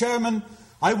 Mr. Chairman,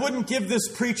 I wouldn't give this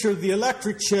preacher the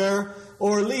electric chair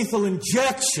or lethal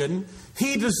injection.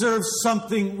 He deserves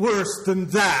something worse than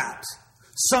that.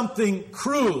 Something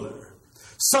crueler.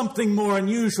 Something more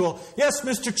unusual. Yes,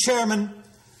 Mr. Chairman,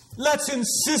 let's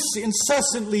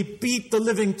incessantly beat the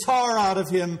living tar out of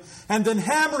him and then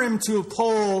hammer him to a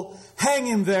pole, hang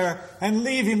him there, and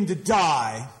leave him to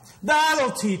die. That'll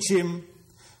teach him,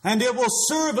 and it will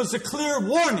serve as a clear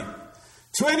warning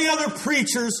to any other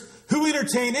preachers who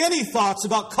entertain any thoughts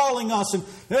about calling us, and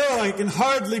I can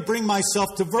hardly bring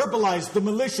myself to verbalize the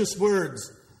malicious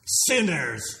words,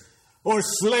 sinners, or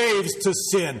slaves to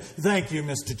sin. Thank you,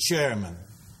 Mr. Chairman.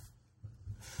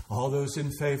 All those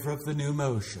in favor of the new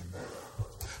motion?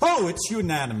 Oh, it's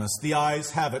unanimous. The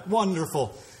ayes have it.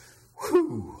 Wonderful.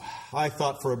 Whew. I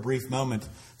thought for a brief moment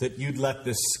that you'd let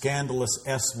this scandalous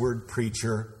S-word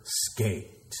preacher skate.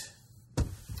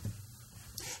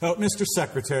 Oh, Mr.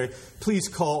 Secretary, please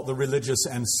call the religious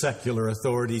and secular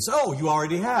authorities. Oh, you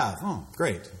already have. Oh,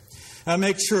 great.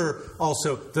 Make sure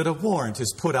also that a warrant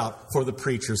is put out for the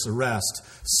preacher's arrest.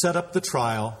 Set up the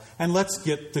trial, and let's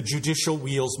get the judicial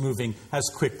wheels moving as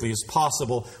quickly as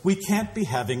possible. We can't be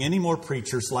having any more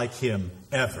preachers like him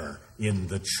ever in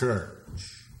the church.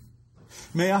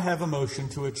 May I have a motion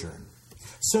to adjourn?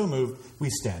 So moved,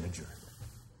 we stand adjourned.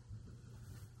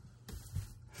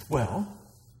 Well,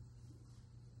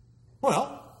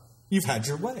 you've had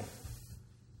your way.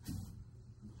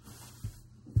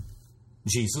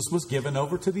 Jesus was given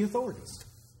over to the authorities.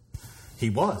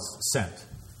 He was sent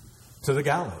to the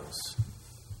gallows.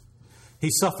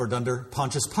 He suffered under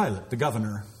Pontius Pilate, the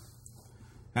governor,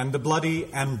 and the bloody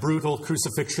and brutal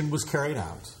crucifixion was carried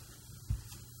out.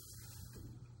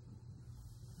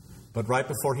 But right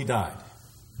before he died,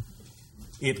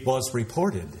 it was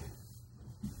reported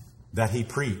that he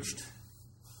preached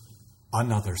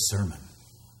another sermon.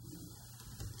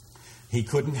 He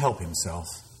couldn't help himself.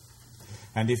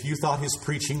 And if you thought his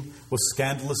preaching was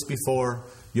scandalous before,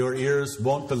 your ears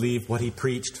won't believe what he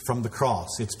preached from the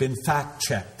cross. It's been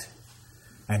fact-checked,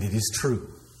 and it is true.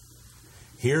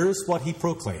 Here's what he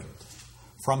proclaimed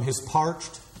from his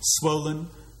parched, swollen,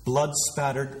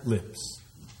 blood-spattered lips.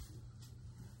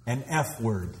 An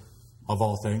F-word, of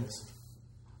all things.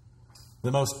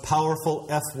 The most powerful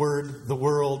F-word the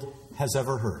world has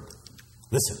ever heard.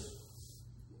 Listen.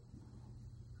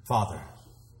 Father,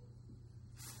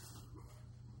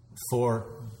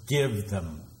 forgive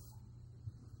them.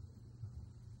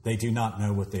 They do not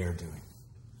know what they are doing.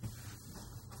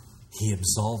 He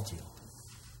absolved you.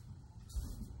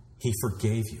 He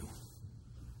forgave you.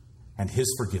 And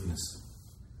his forgiveness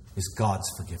is God's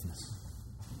forgiveness.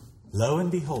 Lo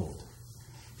and behold,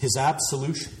 his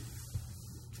absolution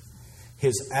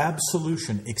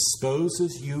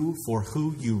exposes you for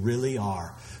who you really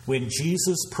are. When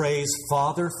Jesus prays,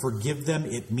 Father, forgive them,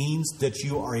 it means that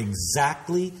you are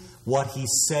exactly what he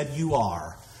said you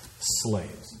are,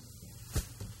 slaves.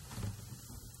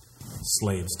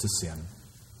 Slaves to sin.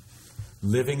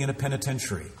 Living in a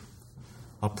penitentiary,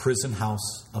 a prison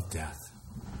house of death.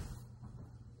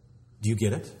 Do you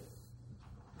get it?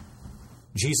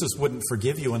 Jesus wouldn't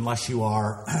forgive you unless you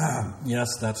are, yes,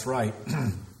 that's right,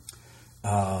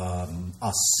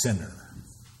 a sinner.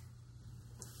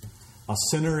 A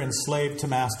sinner enslaved to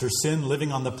master sin,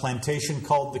 living on the plantation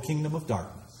called the kingdom of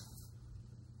darkness.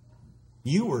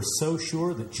 You were so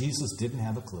sure that Jesus didn't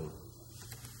have a clue.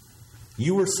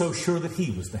 You were so sure that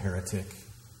he was the heretic,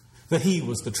 that he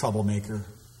was the troublemaker.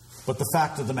 But the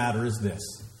fact of the matter is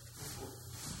this.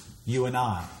 You and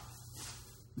I,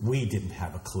 we didn't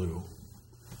have a clue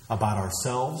about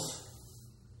ourselves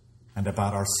and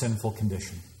about our sinful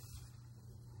condition.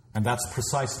 And that's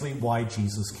precisely why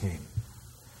Jesus came,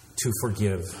 to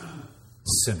forgive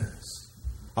sinners,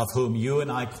 of whom you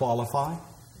and I qualify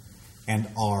and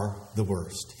are the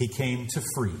worst. He came to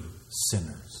free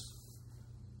sinners.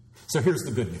 So here's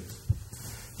the good news.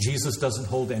 Jesus doesn't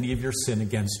hold any of your sin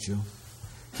against you.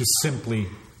 He simply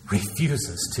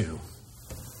refuses to.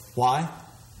 Why?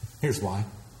 Here's why.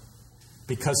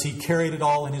 Because he carried it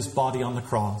all in his body on the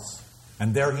cross,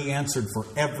 and there he answered for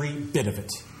every bit of it.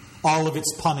 all of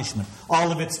its punishment,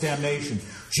 all of its damnation.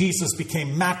 Jesus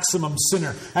became maximum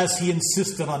sinner as he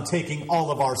insisted on taking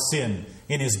all of our sin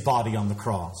in his body on the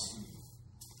cross.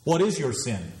 What is your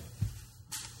sin?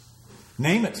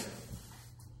 Name it.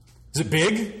 Is it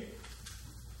big?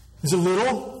 Is it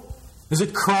little? Is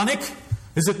it chronic?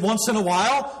 Is it once in a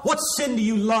while? What sin do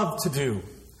you love to do?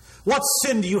 What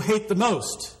sin do you hate the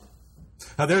most?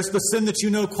 Now, there's the sin that you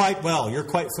know quite well. You're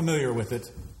quite familiar with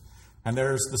it. And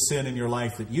there's the sin in your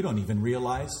life that you don't even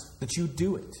realize that you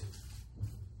do it.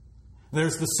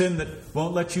 There's the sin that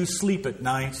won't let you sleep at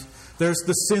night. There's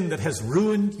the sin that has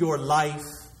ruined your life.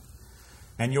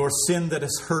 And your sin that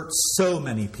has hurt so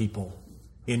many people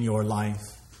in your life,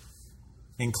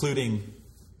 including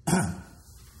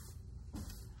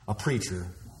a preacher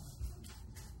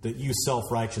that you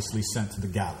self-righteously sent to the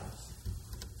gallows.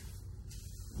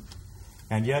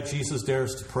 And yet Jesus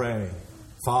dares to pray,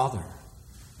 Father,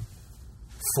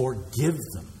 forgive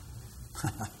them.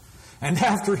 And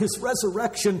after his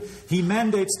resurrection, he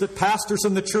mandates that pastors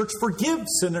in the church forgive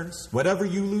sinners. Whatever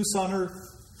you loose on earth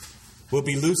will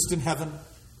be loosed in heaven.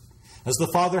 As the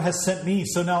Father has sent me,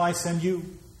 so now I send you.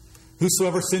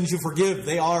 Whosoever sins you forgive,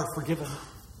 they are forgiven.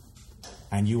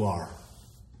 And you are.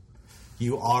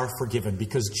 You are forgiven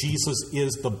because Jesus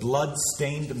is the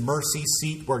blood-stained mercy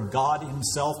seat where God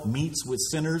himself meets with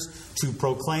sinners to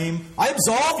proclaim, I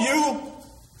absolve you.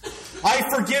 I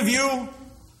forgive you.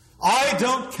 I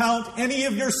don't count any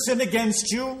of your sin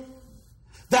against you.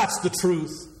 That's the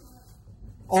truth.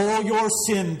 All your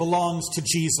sin belongs to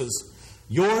Jesus.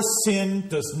 Your sin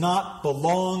does not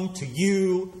belong to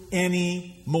you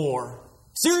anymore.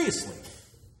 Seriously.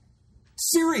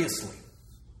 Seriously.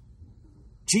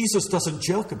 Jesus doesn't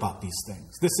joke about these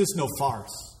things. This is no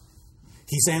farce.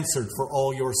 He's answered for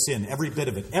all your sin, every bit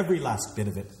of it, every last bit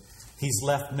of it. He's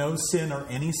left no sin or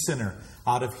any sinner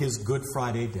out of his Good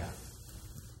Friday death.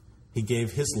 He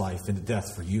gave his life into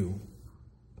death for you.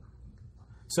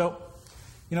 So,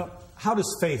 how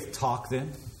does faith talk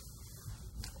then?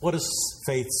 What does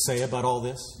faith say about all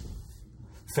this?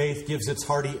 Faith gives its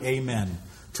hearty amen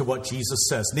to what Jesus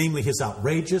says, namely his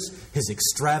outrageous, his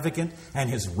extravagant, and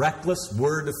his reckless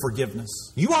word of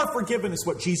forgiveness. You are forgiven is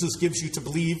what Jesus gives you to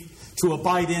believe, to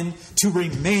abide in, to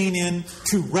remain in,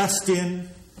 to rest in.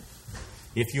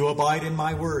 If you abide in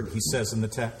my word, he says in the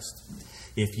text,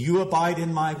 if you abide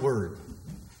in my word,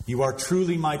 you are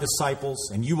truly my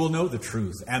disciples, and you will know the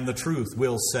truth, and the truth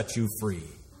will set you free.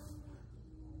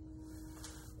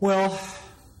 Well,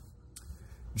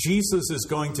 Jesus is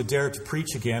going to dare to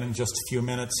preach again in just a few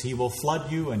minutes. He will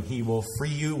flood you and he will free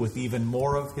you with even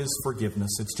more of his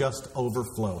forgiveness. It's just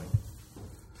overflowing.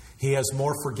 He has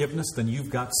more forgiveness than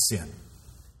you've got sin.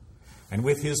 And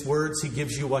with his words, he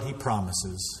gives you what he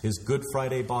promises. His Good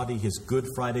Friday body, his Good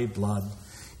Friday blood.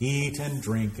 Eat and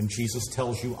drink. And Jesus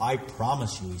tells you, I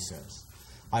promise you, he says,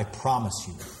 I promise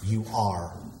you, you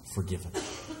are forgiven.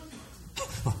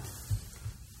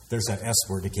 There's that S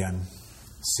word again.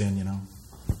 Sin,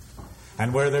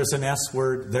 And where there's an S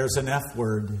word, there's an F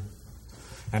word.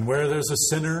 And where there's a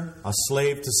sinner, a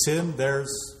slave to sin,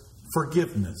 there's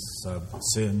forgiveness of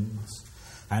sins.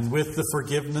 And with the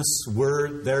forgiveness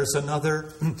word, there's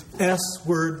another S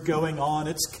word going on.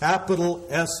 It's capital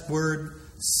S word,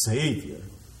 Savior.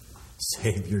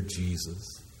 Savior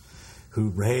Jesus, who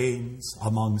reigns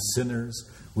among sinners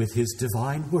with his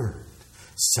divine word,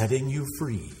 setting you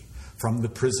free from the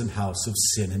prison house of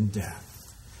sin and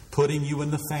death, putting you in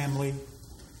the family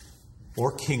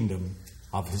or kingdom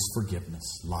of his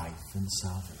forgiveness, life, and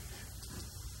salvation.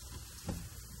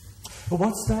 Well,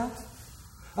 what's that?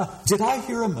 Did I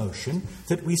hear a motion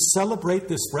that we celebrate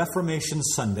this Reformation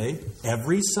Sunday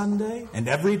every Sunday and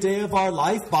every day of our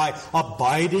life by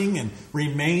abiding and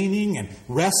remaining and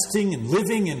resting and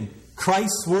living in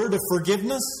Christ's word of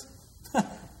forgiveness?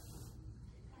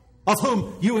 Of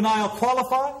whom you and I will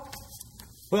qualify?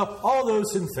 Well, all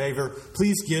those in favor,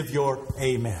 please give your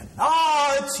amen.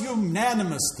 It's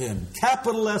unanimous then.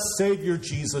 Capital S Savior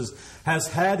Jesus has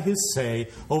had his say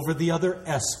over the other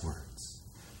S words.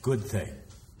 Good thing.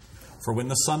 For when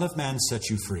the Son of Man sets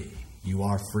you free, you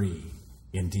are free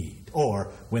indeed.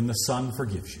 Or when the Son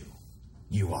forgives you,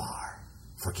 you are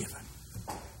forgiven.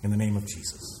 In the name of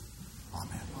Jesus.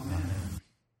 Amen.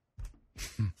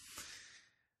 Amen.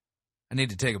 I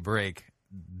need to take a break.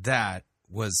 That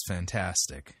was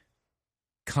fantastic.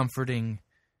 Comforting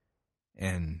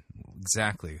and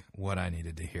exactly what I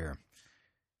needed to hear.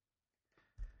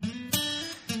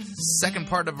 Second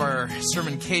part of our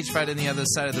sermon, Cage Fight, on the other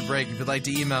side of the break. If you'd like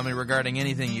to email me regarding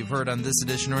anything you've heard on this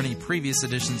edition or any previous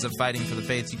editions of Fighting for the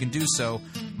Faith, you can do so.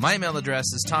 My email address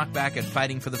is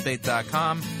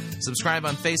talkback@fightingforthefaith.com. Subscribe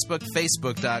on Facebook,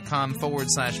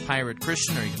 facebook.com/Pirate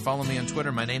Christian, or you can follow me on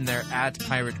Twitter. My name there,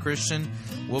 @Pirate Christian.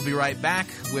 We'll be right back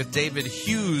with David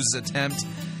Hughes' attempt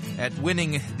at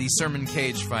winning the Sermon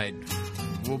Cage fight.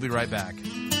 We'll be right back.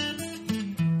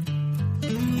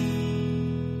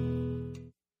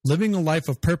 Living a life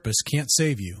of purpose can't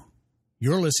save you.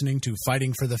 You're listening to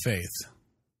Fighting for the Faith.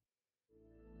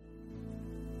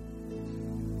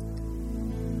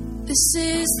 This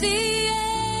is the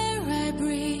air I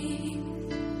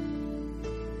breathe.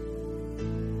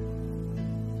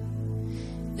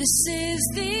 This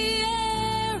is the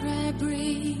air I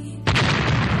breathe.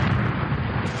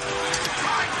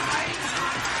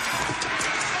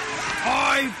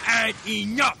 I've had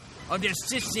enough of this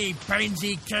sissy,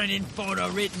 pansy, turning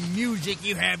photo-written music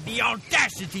you have the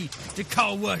audacity to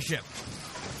call worship.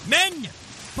 Men,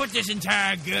 put this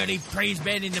entire girly praise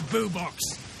band in the boo box.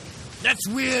 Let's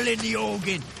wheel in the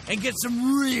organ and get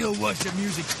some real worship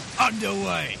music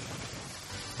underway.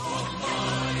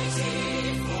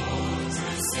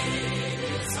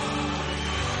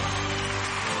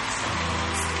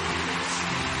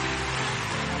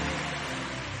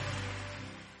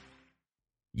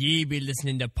 Ye be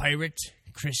listening to Pirate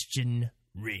Christian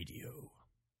Radio.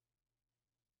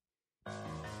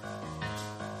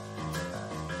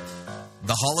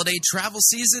 The holiday travel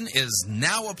season is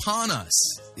now upon us.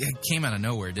 It came out of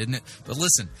nowhere, didn't it? But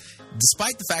listen,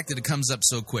 despite the fact that it comes up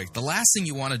so quick, the last thing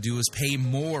you want to do is pay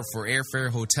more for airfare,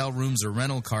 hotel rooms, or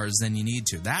rental cars than you need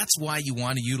to. That's why you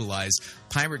want to utilize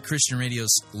Pirate Christian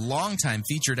Radio's longtime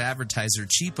featured advertiser,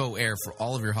 Cheapo Air, for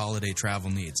all of your holiday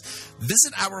travel needs.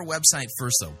 Visit our website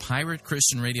first, though,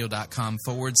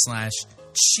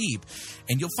 piratechristianradio.com/cheap,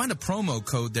 and you'll find a promo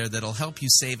code there that'll help you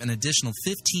save an additional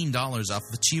 $15 off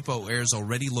of Cheapo Air's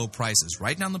already low prices.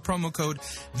 Write down the promo code,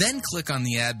 then click on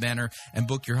the ad banner and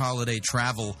book your holiday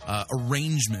travel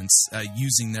arrangements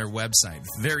using their website.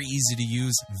 Very easy to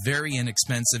use, very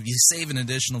inexpensive. You save an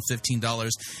additional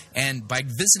 $15, and by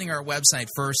visiting our website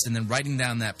first and then writing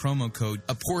down that promo code,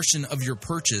 a portion of your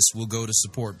purchase will go to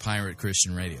support Pirate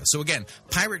Christian Radio. So again,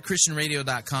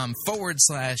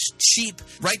 piratechristianradio.com/cheap.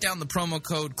 Write down the promo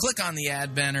code, click on the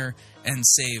ad banner, and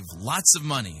save lots of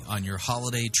money on your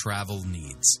holiday travel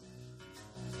needs.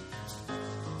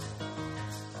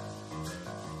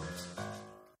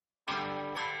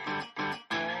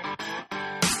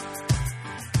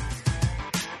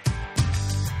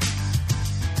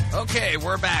 Okay,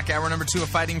 we're back. Hour number 2 of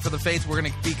Fighting for the Faith. We're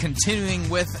going to be continuing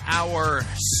with our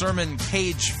Sermon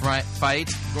Cage fight,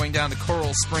 going down to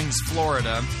Coral Springs,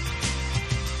 Florida.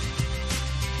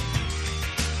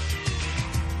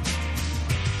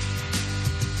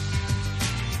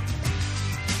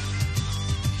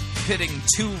 Pitting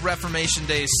two Reformation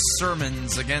Day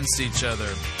sermons against each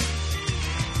other.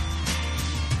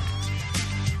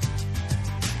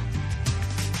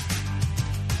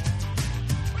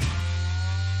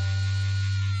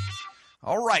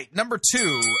 All right, number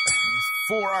 2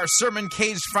 for our Sermon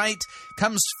Cage fight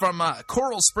comes from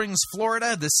Coral Springs,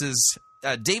 Florida. This is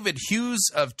David Hughes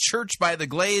of Church by the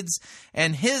Glades,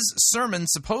 and his sermon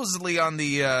supposedly on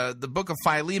the book of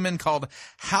Philemon called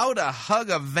How to Hug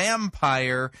a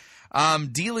Vampire,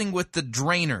 dealing with the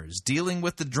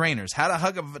drainers. How to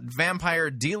hug a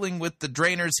vampire, dealing with the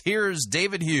drainers. Here's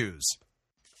David Hughes.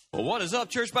 Well, what is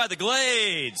up, Church by the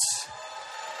Glades?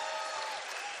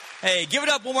 Hey, give it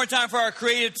up one more time for our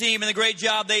creative team and the great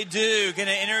job they do, kind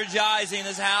of energizing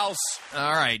this house.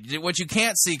 All right. What you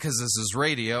can't see, because this is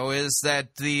radio, is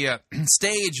that the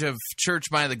stage of Church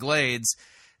by the Glades,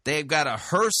 they've got a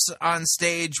hearse on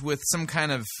stage with some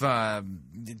kind of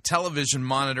television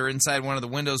monitor inside one of the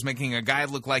windows, making a guy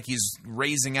look like he's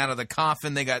raising out of the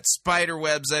coffin. They got spider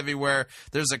webs everywhere.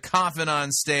 There's a coffin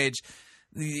on stage.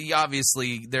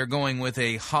 Obviously, they're going with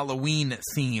a Halloween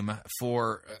theme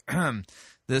for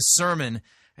this sermon.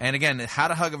 And again, How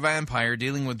to Hug a Vampire,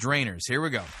 dealing with drainers. Here we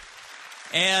go.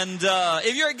 And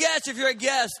if you're a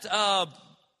guest,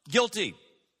 guilty.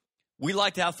 We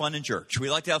like to have fun in church. And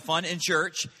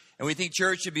we think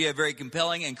church should be a very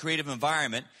compelling and creative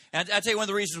environment. And I'll tell you one of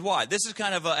the reasons why. This is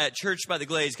kind of at Church by the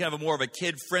Glades, kind of a more of a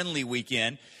kid-friendly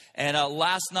weekend. And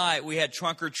last night we had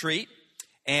trunk or treat.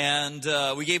 And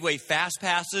we gave away fast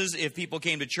passes if people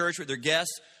came to church with their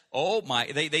guests. Oh my,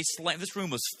 they slammed. This room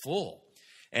was full.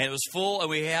 And it was full, and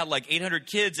we had like 800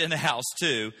 kids in the house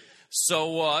too.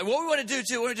 So what we want to do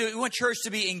too, we want church to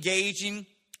be engaging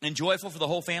and joyful for the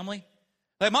whole family.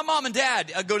 Like my mom and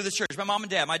dad go to the church.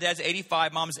 My dad's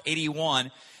 85, mom's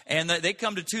 81. And they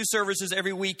come to 2 services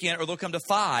every weekend, or they'll come to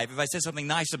 5 if I say something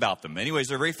nice about them. Anyways,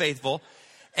 they're very faithful.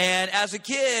 And as a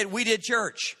kid, we did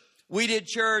church. We did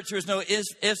church. There was no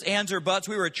ifs, ands, or buts.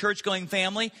 We were a church-going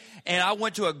family, and I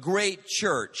went to a great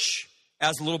church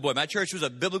as a little boy. My church was a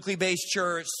biblically based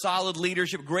church, solid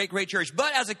leadership, great church.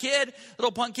 But as a kid,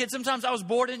 little punk kid, sometimes I was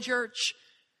bored in church.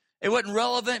 It wasn't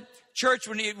relevant. Church,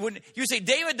 when you say,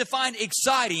 David defined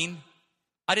exciting,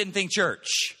 I didn't think church.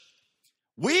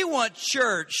 We want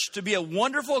church to be a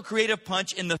wonderful creative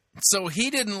punch in the... So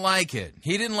he didn't like it.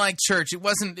 He didn't like church. It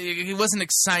wasn't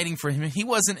exciting for him. He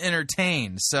wasn't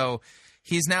entertained. So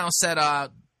he's now set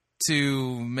out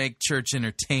to make church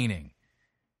entertaining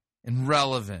and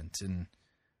relevant and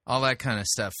all that kind of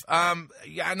stuff. I'm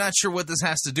not sure what this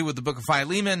has to do with the book of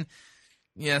Philemon.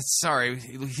 Yeah, sorry,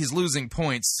 he's losing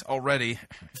points already.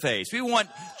 We want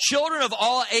children of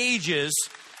all ages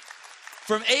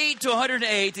from 8 to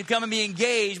 108 to come and be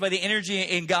engaged by the energy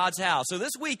in God's house. So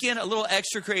this weekend, a little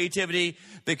extra creativity,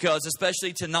 because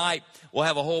especially tonight, we'll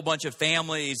have a whole bunch of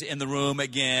families in the room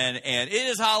again. And it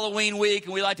is Halloween week,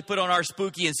 and we like to put on our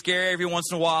spooky and scary every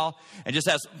once in a while and just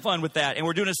have some fun with that. And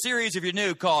we're doing a series, if you're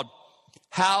new, called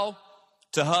How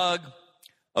to Hug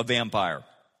a Vampire.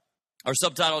 Our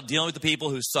subtitle, Dealing with the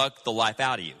People Who Suck the Life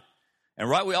Out of You. And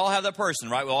right, we all have that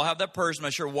person, right? We all have that person. I'm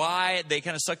not sure why they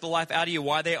kind of suck the life out of you,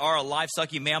 why they are a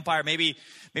life-sucking vampire. Maybe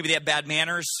they have bad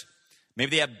manners.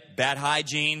 Maybe they have bad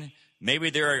hygiene. Maybe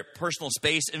they're a personal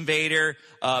space invader.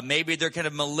 Maybe they're kind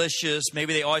of malicious.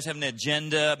 Maybe they always have an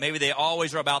agenda. Maybe they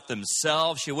always are about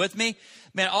themselves. You with me?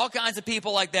 Man, all kinds of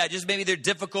people like that. Just maybe they're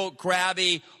difficult,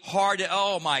 crabby, hard to,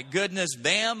 oh my goodness,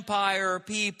 vampire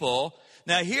people.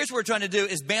 Now, here's what we're trying to do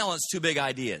is balance two big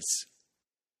ideas.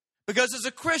 Because as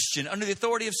a Christian, under the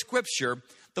authority of Scripture,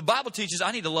 the Bible teaches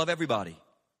I need to love everybody.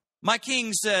 My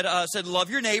king said, love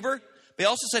your neighbor. But he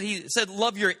also said,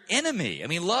 love your enemy. I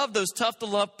mean, love those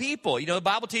tough-to-love people. You know, the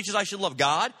Bible teaches I should love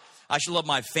God. I should love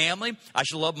my family. I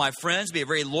should love my friends, be a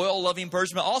very loyal, loving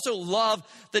person, but also love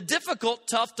the difficult,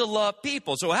 tough-to-love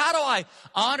people. So how do I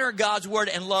honor God's word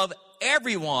and love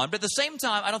everyone, but at the same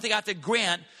time, I don't think I have to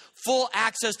grant full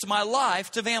access to my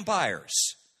life to vampires?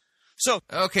 So,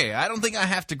 okay, I don't think I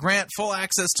have to grant full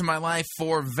access to my life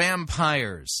for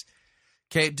vampires.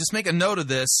 Okay, just make a note of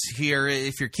this here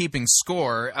if you're keeping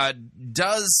score.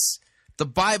 Does the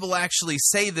Bible actually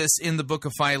say this in the book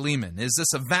of Philemon? Is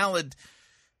this a valid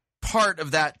part of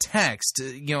that text?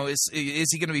 You know, is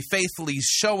he going to be faithfully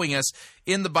showing us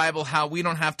in the Bible how we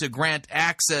don't have to grant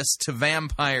access to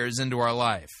vampires into our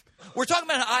life? We're talking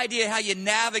about an idea how you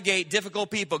navigate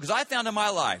difficult people, because I found in my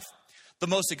life the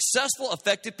most successful,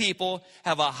 effective people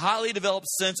have a highly developed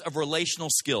sense of relational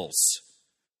skills.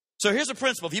 So here's a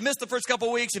principle. If you missed the first couple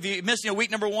of weeks, if you missed week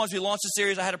number 1 as we launched the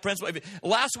series, I had a principle.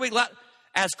 Last week,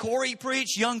 as Corey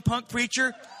preached, young punk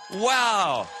preacher,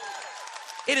 wow.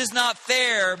 It is not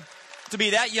fair to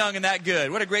be that young and that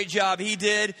good. What a great job he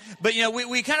did. But, you know,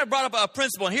 we kind of brought up a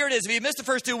principle, and here it is. If you missed the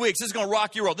first 2 weeks, this is going to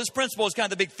rock your world. This principle is kind of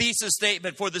the big thesis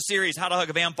statement for the series, How to Hug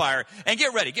a Vampire. And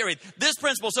get ready. This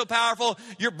principle is so powerful,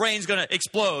 your brain's going to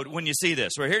explode when you see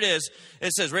this. Right, here it is.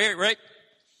 It says, right,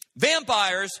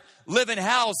 vampires live in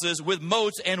houses with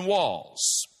moats and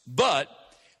walls, but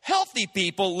healthy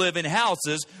people live in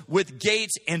houses with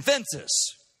gates and fences.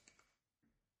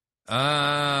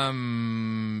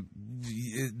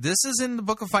 This is in the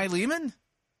book of Philemon?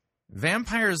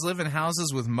 Vampires live in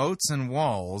houses with moats and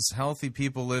walls. Healthy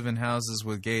people live in houses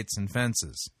with gates and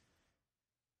fences.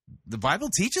 The Bible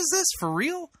teaches this for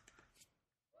real?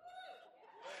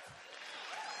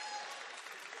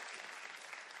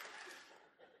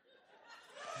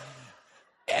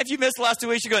 If you missed the last 2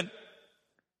 weeks, you're going,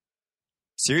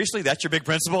 seriously? That's your big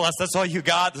principle? That's all you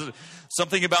got?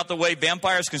 Something about the way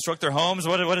vampires construct their homes?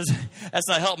 What is? That's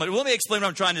not helping. But let me explain what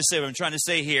I'm trying to say. What I'm trying to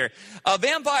say here.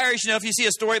 Vampires, you know, if you see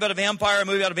a story about a vampire, a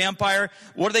movie about a vampire,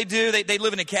 what do? They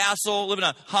live in a castle, live in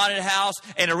a haunted house,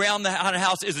 and around the haunted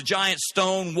house is a giant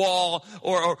stone wall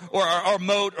or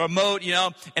moat, you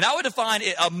know. And I would define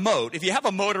a moat. If you have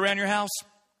a moat around your house,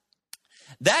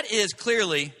 that is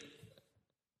clearly...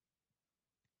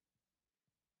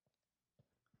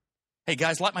 Hey,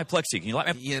 guys, light my plexi. Can you light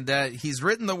my... Yeah, he's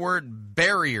written the word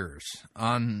barriers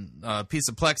on a piece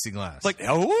of plexiglass. Like,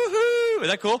 oh, woohoo! Is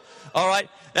that cool? All right.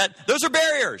 Those are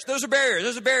barriers. Those are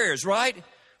barriers, right?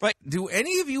 Right. Do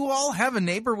any of you all have a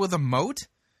neighbor with a moat?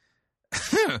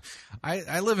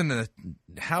 I live in a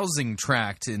housing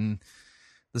tract in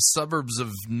the suburbs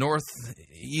of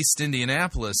northeast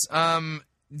Indianapolis.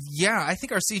 Yeah, I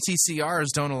think our CTCRs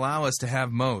don't allow us to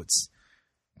have moats.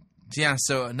 Yeah,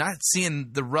 so not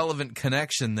seeing the relevant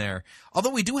connection there.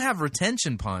 Although we do have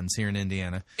retention ponds here in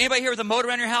Indiana. Anybody here with a moat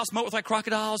around your house? Moat with like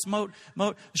crocodiles? Moat,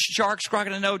 sharks,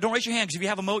 crocodile? No, don't raise your hand, because if you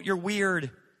have a moat, you're weird.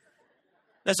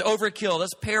 That's overkill.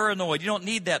 That's paranoid. You don't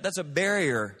need that. That's a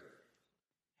barrier.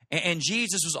 And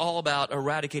Jesus was all about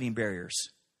eradicating barriers.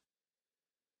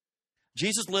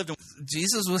 Jesus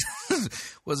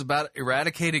was about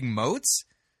eradicating moats?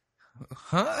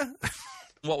 Huh?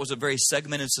 What was a very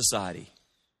segmented society.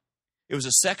 It was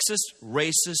a sexist,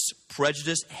 racist,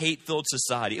 prejudiced, hate-filled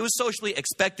society. It was socially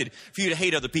expected for you to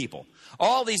hate other people.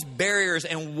 All these barriers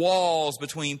and walls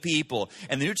between people.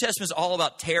 And the New Testament is all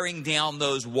about tearing down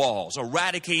those walls,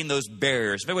 eradicating those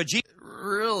barriers.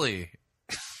 Really?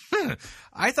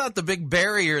 I thought the big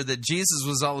barrier that Jesus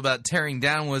was all about tearing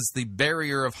down was the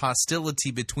barrier of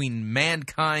hostility between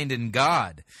mankind and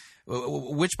God.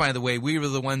 Which, by the way, we were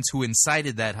the ones who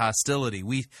incited that hostility.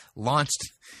 We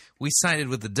sided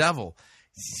with the devil.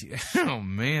 Oh,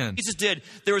 man. Jesus did.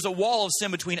 There was a wall of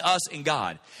sin between us and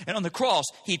God. And on the cross,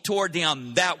 he tore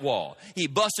down that wall. He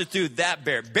busted through that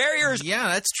barrier. Barriers, yeah,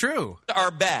 that's true,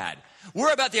 are bad.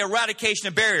 We're about the eradication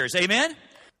of barriers. Amen?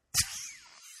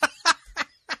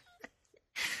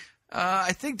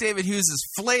 I think David Hughes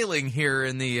is flailing here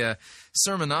in the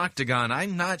Sermon Octagon.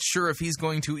 I'm not sure if he's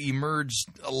going to emerge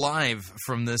alive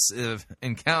from this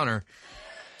encounter.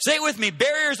 Say it with me.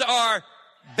 Barriers are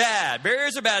bad.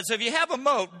 Barriers are bad. So if you have a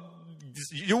moat,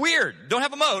 you're weird. Don't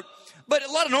have a moat. But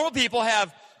a lot of normal people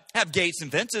have gates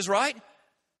and fences, right?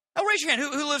 Now raise your hand.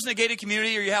 Who lives in a gated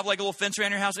community, or you have like a little fence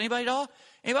around your house? Anybody at all?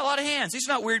 Anybody? A lot of hands. These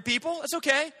are not weird people. That's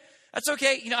okay. That's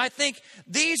okay. You know, I think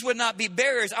these would not be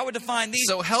barriers. I would define these.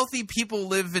 So healthy people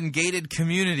live in gated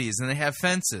communities and they have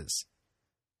fences.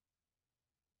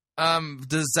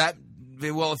 Does that?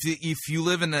 Well, if you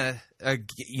live in a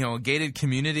gated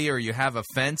community, or you have a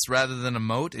fence rather than a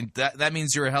moat, and that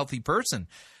means you're a healthy person.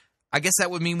 I guess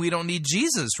that would mean we don't need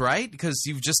Jesus, right? Because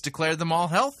you've just declared them all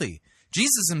healthy.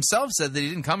 Jesus himself said that he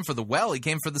didn't come for the well; he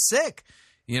came for the sick,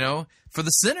 for the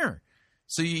sinner.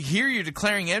 So you're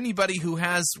declaring anybody who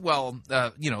has,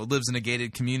 lives in a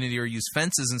gated community or use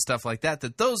fences and stuff like that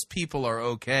those people are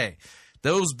okay.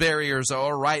 Those barriers are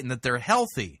all right and that they're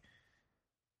healthy.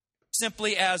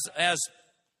 Simply as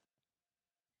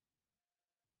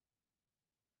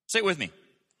say it with me,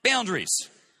 boundaries.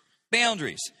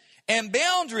 And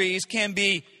boundaries can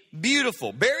be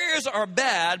beautiful. Barriers are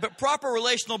bad, but proper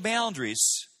relational boundaries,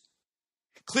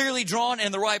 clearly drawn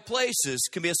in the right places,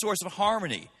 can be a source of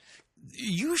harmony.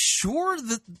 You sure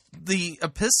that the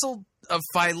Epistle of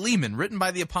Philemon, written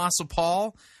by the Apostle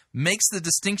Paul, makes the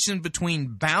distinction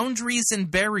between boundaries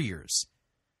and barriers?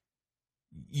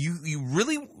 You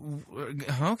really...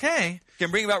 Okay. Can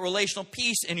bring about relational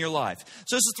peace in your life.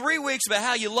 So this is 3 weeks about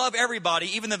how you love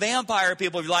everybody, even the vampire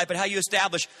people of your life, but how you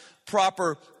establish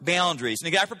proper boundaries.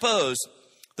 And the guy proposed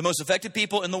the most effective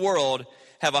people in the world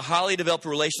have a highly developed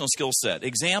relational skill set.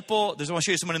 Example, I want to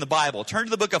show you someone in the Bible. Turn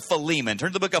to the book of Philemon.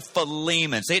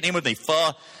 Say it name with me.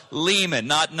 Philemon.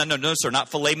 No, sir, not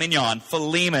filet mignon.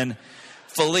 Philemon.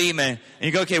 And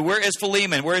you go, okay, where is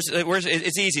Philemon?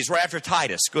 It's easy. It's right after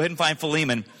Titus. Go ahead and find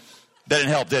Philemon. That didn't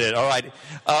help, did it? All right.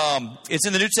 It's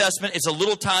in the New Testament. It's a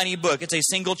little tiny book. It's a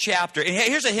single chapter. And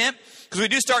here's a hint, because we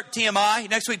do start TMI.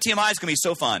 Next week, TMI is going to be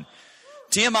so fun.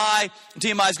 TMI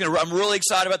is going to, I'm really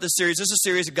excited about this series. This is a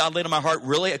series that God laid on my heart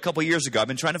really a couple years ago. I've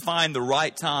been trying to find the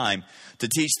right time to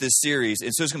teach this series,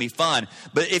 and so it's going to be fun.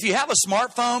 But if you have a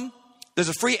smartphone, there's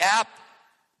a free app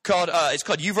called, it's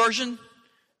called YouVersion.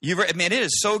 Man, it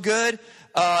is so good.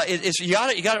 You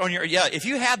got it on your, if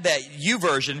you have that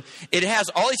YouVersion, it has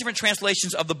all these different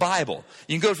translations of the Bible.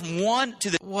 You can go from one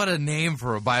to the... What a name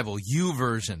for a Bible,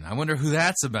 YouVersion. I wonder who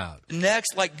that's about.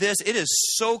 Next, like this, it is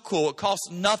so cool. It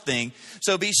costs nothing.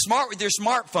 So be smart with your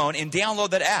smartphone and download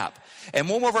that app. And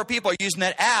more of our people are using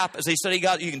that app as they study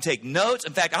God. You can take notes.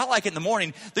 In fact, I like it in the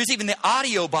morning. There's even the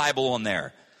audio Bible on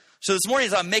there. So this morning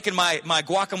as I'm making my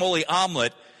guacamole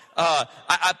omelet,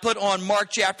 I put on Mark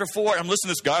chapter 4, and I'm listening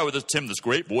to this guy with this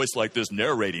great voice like this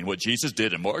narrating what Jesus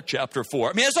did in Mark chapter 4.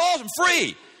 I mean, it's awesome,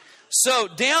 free. So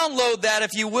download that,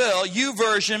 if you will,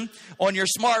 YouVersion on your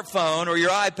smartphone or your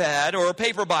iPad or a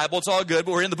paper Bible. It's all good,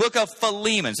 but we're in the book of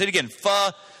Philemon. Say it again,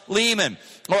 Philemon.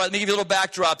 All right, let me give you a little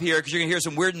backdrop here, because you're going to hear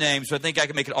some weird names, but I think I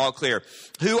can make it all clear.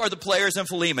 Who are the players in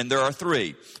Philemon? There are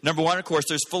 3. Number 1, of course,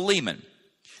 there's Philemon.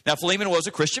 Now, Philemon was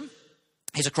a Christian.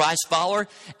 He's a Christ follower,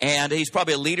 and he's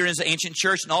probably a leader in his ancient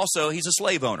church, and also he's a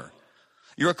slave owner.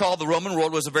 You recall the Roman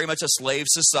world was very much a slave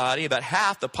society. About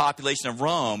half the population of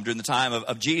Rome during the time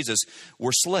of Jesus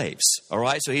were slaves. All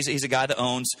right, so he's a guy that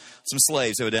owns some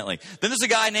slaves, evidently. Then there's a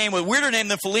guy named, with a weirder name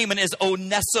than Philemon, is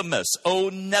Onesimus.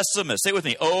 Onesimus. Say it with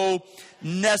me.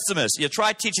 Onesimus. You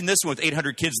tried teaching this one with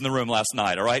 800 kids in the room last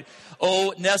night, all right?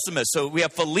 Onesimus. So we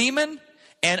have Philemon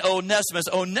and Onesimus.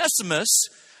 Onesimus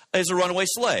is a runaway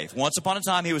slave. Once upon a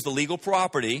time, he was the legal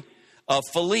property of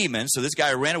Philemon. So this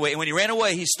guy ran away. And when he ran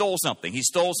away, he stole something. He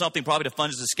stole something probably to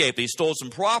fund his escape. He stole some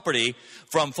property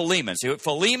from Philemon. So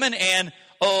Philemon and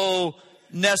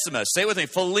Onesimus. Say it with me.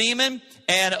 Philemon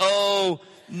and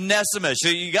Onesimus. So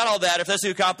you got all that. If that's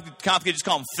too complicated, just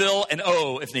call them Phil and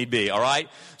O if need be. All right?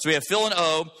 So we have Phil and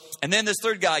O. And then this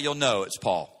third guy, you'll know, it's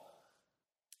Paul.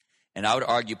 And I would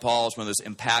argue Paul is one of those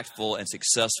impactful and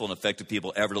successful and effective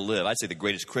people ever to live. I'd say the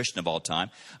greatest Christian of all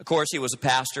time. Of course, he was a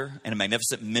pastor and a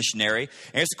magnificent missionary.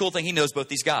 And here's the cool thing. He knows both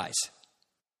these guys.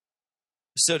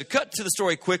 So to cut to the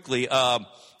story quickly,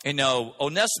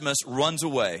 Onesimus runs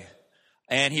away.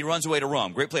 And he runs away to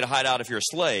Rome. Great place to hide out if you're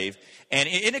a slave. And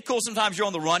isn't it cool? Sometimes you're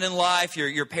on the run in life.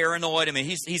 You're paranoid. I mean,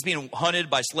 he's being hunted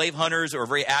by slave hunters who are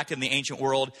very active in the ancient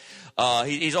world.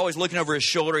 He's always looking over his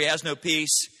shoulder. He has no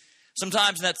peace.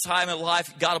 Sometimes in that time of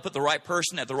life, God will put the right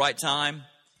person at the right time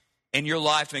in your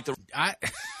life to make the.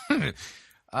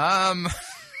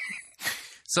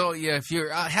 So yeah, if you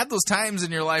have those times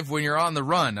in your life when you're on the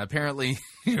run, apparently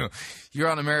you're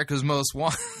on America's Most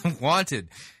Wanted.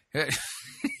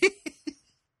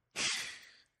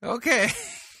 Okay.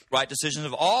 Right decisions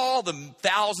of all the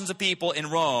thousands of people in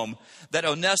Rome that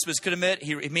Onesimus could admit.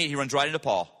 He runs right into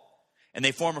Paul, and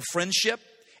they form a friendship.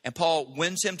 And Paul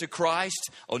wins him to Christ.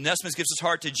 Onesimus gives his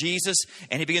heart to Jesus,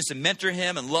 and he begins to mentor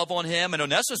him and love on him. And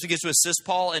Onesimus begins to assist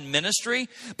Paul in ministry.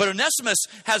 But Onesimus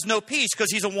has no peace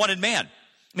because he's a wanted man. I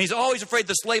mean, he's always afraid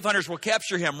the slave hunters will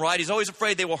capture him, right? He's always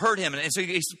afraid they will hurt him. And so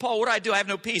he says, Paul, what do? I have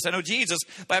no peace. I know Jesus,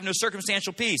 but I have no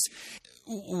circumstantial peace.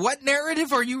 What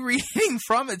narrative are you reading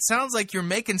from? It sounds like you're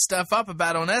making stuff up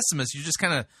about Onesimus. You're just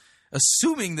kind of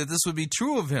assuming that this would be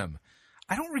true of him.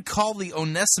 I don't recall the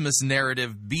Onesimus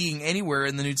narrative being anywhere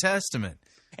in the New Testament.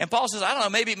 And Paul says, I don't know,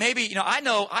 maybe, I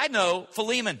know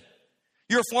Philemon.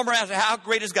 You're a former athlete. How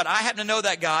great is God? I happen to know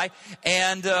that guy.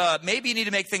 And maybe you need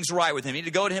to make things right with him. You need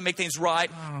to go to him, make things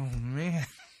right. Oh, man.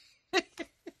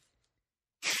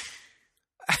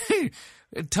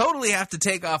 I totally have to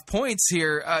take off points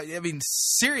here.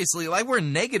 Seriously, like we're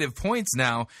negative points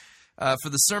now for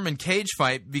the sermon cage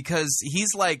fight because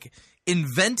he's like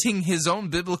inventing his own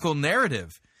biblical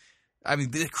narrative. I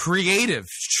mean, creative,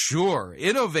 sure.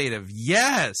 Innovative,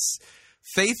 yes.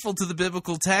 Faithful to the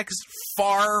biblical text,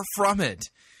 far from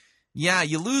it. Yeah,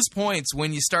 you lose points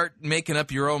when you start making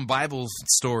up your own Bible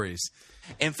stories.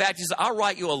 In fact, he says, I'll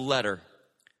write you a letter.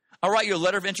 I'll write you a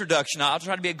letter of introduction. I'll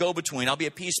try to be a go-between. I'll be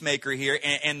a peacemaker here.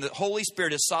 And the Holy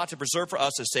Spirit has sought to preserve for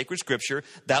us as sacred scripture.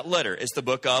 That letter is the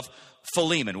book of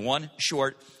Philemon, one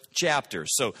short chapter.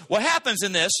 So what happens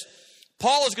in this,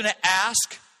 Paul is going to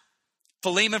ask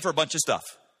Philemon for a bunch of stuff.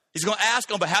 He's going to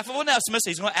ask on behalf of Onesimus.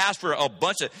 He's going to ask for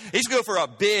he's going to go for a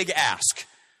big ask.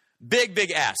 Big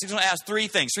ask. He's going to ask three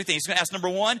things. He's going to ask, number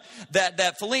one,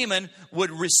 that Philemon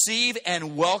would receive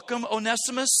and welcome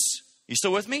Onesimus. You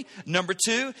still with me? Number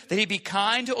two, that he be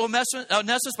kind to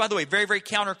Onesimus. By the way, very, very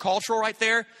countercultural right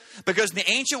there. Because in the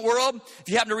ancient world, if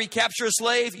you happen to recapture a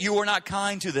slave, you were not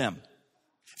kind to them.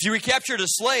 If you recaptured a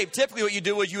slave, typically what you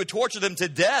do is you would torture them to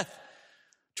death,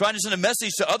 trying to send a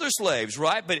message to other slaves,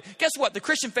 right? But guess what? The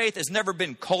Christian faith has never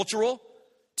been cultural.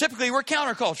 Typically, we're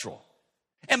countercultural.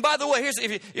 And by the way,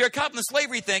 if you're caught in the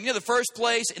slavery thing, the first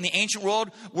place in the ancient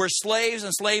world where slaves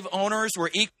and slave owners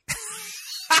were equal.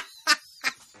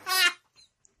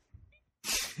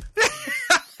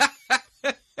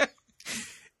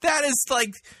 That is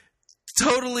like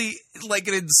totally like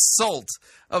an insult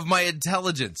of my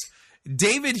intelligence.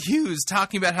 David Hughes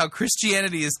talking about how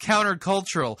Christianity is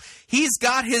countercultural. He's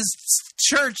got his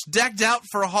church decked out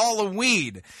for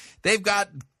Halloween. They've got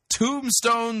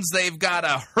tombstones, they've got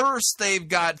a hearse, they've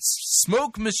got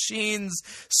smoke machines,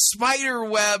 spider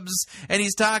webs, and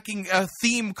he's talking a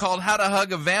theme called How to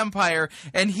Hug a Vampire,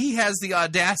 and he has the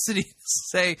audacity to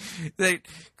say that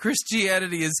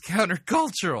Christianity is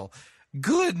countercultural.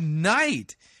 Good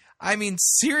night. I mean,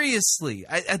 seriously,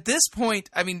 at this point,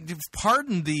 I mean,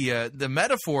 pardon the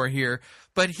metaphor here,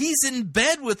 but he's in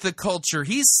bed with the culture.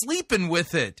 He's sleeping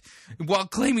with it while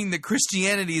claiming that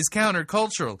Christianity is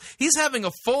countercultural. He's having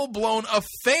a full-blown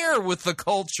affair with the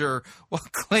culture while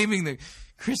claiming that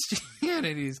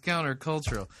Christianity is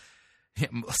countercultural.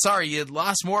 Sorry, you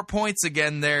lost more points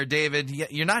again there, David.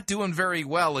 You're not doing very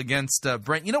well against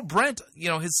Brent. Brent,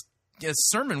 his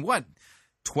sermon,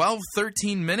 12,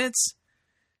 13 minutes?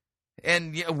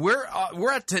 And we're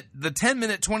at the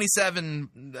 10-minute,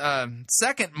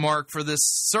 27-second mark for this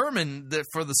sermon,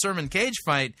 for the sermon cage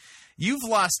fight. You've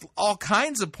lost all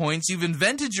kinds of points. You've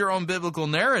invented your own biblical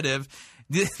narrative.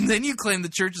 Then you claim the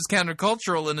church is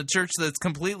countercultural in a church that's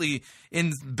completely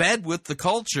in bed with the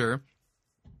culture.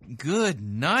 Good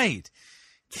night.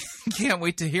 Can't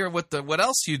wait to hear what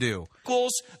else you do.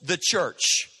 Equals the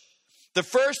church. The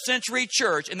first century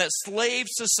church in that slave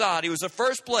society was the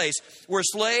first place where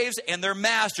slaves and their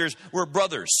masters were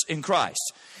brothers in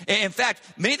Christ. In fact,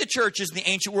 many of the churches in the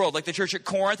ancient world, like the church at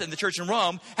Corinth and the church in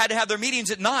Rome, had to have their meetings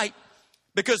at night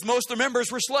because most of their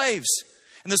members were slaves.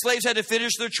 And the slaves had to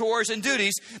finish their chores and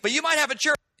duties. But you might have a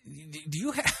church. Do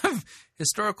you have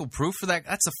historical proof for that?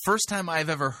 That's the first time I've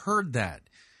ever heard that.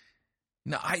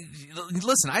 No,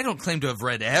 listen, I don't claim to have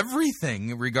read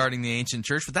everything regarding the ancient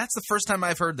church, but that's the first time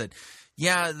I've heard that.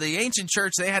 Yeah, the ancient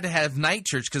church, they had to have night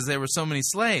church because there were so many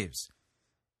slaves.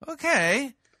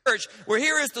 Okay. Church where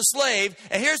here is the slave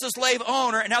and here's the slave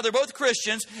owner, and now they're both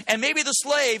Christians, and maybe the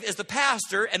slave is the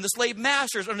pastor and the slave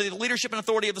master is under the leadership and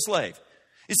authority of the slave.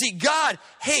 You see, God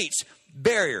hates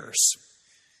barriers.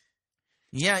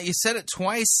 Yeah, you said it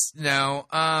twice now,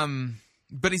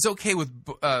 but he's okay with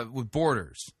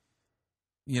borders.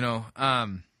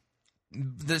 That's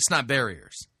not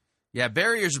barriers. Yeah,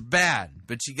 barriers are bad,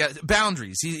 but you got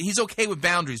boundaries. He's okay with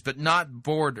boundaries, but not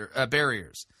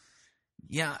barriers.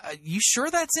 Yeah, you sure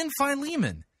that's in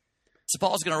Philemon? So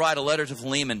Paul's going to write a letter to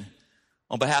Philemon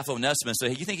on behalf of Onesimus. So,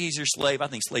 hey, you think he's your slave? I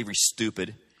think slavery's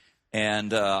stupid.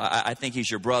 And I think he's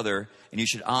your brother, and you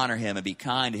should honor him and be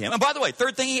kind to him. And by the way,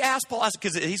 third thing he asked, Paul asked,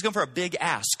 because he's going for a big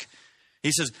ask.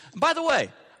 He says, by the way,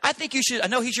 I think you should, I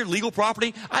know he's your legal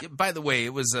property. By the way,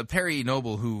 it was Perry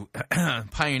Noble who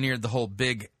pioneered the whole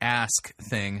big ask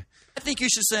thing. I think you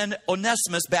should send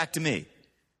Onesimus back to me.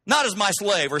 Not as my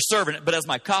slave or servant, but as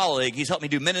my colleague. He's helped me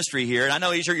do ministry here. And I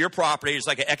know he's your property. It's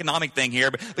like an economic thing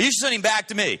here. But you should send him back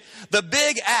to me. The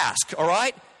big ask, all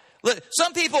right?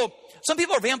 Some people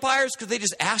are vampires because they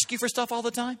just ask you for stuff all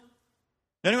the time.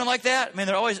 Anyone like that? I mean,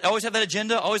 they always have that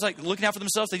agenda, always like looking out for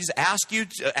themselves. They just ask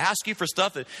you for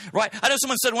stuff. Right? I know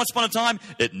someone said once upon a time,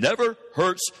 it never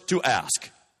hurts to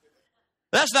ask.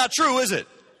 That's not true, is it?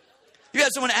 You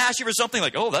had someone ask you for something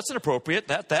like, oh, that's inappropriate.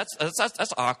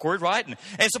 That's awkward, right?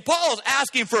 And so Paul is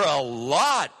asking for a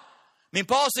lot. I mean,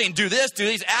 Paul's saying, do this, do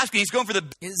this. He's asking. He's going for the.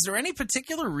 Is there any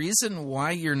particular reason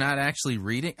why you're not actually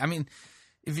reading? I mean,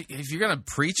 if you're going to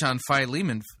preach on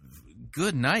Philemon,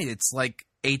 good night. It's like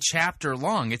a chapter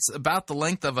long. It's about the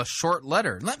length of a short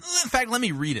letter. In fact, let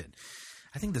me read it.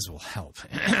 I think this will help.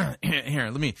 Here,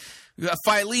 let me.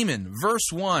 Philemon,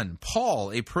 verse 1.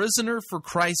 Paul, a prisoner for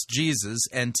Christ Jesus,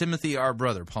 and Timothy, our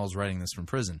brother. Paul's writing this from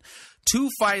prison. To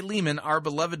Philemon, our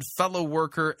beloved fellow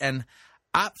worker, and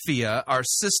Apphia, our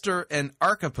sister, and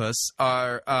Archippus,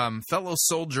 our fellow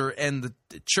soldier, and the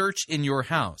church in your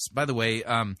house. By the way,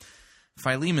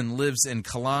 Philemon lives in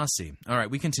Colossae. All right,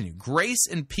 we continue. Grace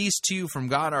and peace to you from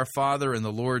God our Father and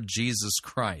the Lord Jesus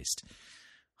Christ.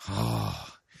 Oh,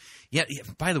 yeah,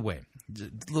 by the way,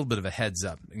 a little bit of a heads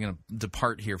up. I'm going to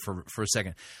depart here for a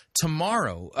second.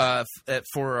 Tomorrow,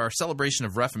 for our celebration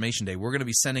of Reformation Day, we're going to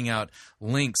be sending out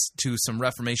links to some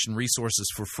Reformation resources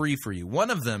for free for you. One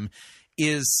of them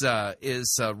is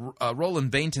Roland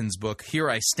Bainton's book, Here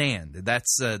I Stand.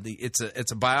 That's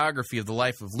it's a biography of the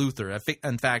life of Luther.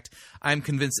 In fact, I'm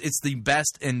convinced it's the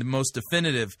best and most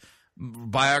definitive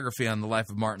biography on the life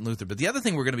of Martin Luther. But the other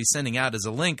thing we're going to be sending out is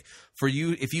a link for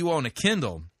you if you own a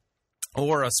Kindle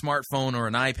or a smartphone or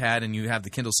an iPad and you have the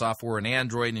Kindle software, an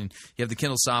Android, and you have the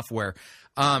Kindle software,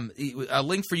 a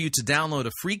link for you to download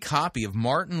a free copy of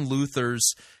Martin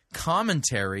Luther's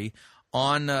commentary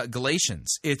on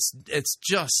Galatians. It's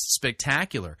just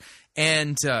spectacular.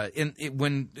 And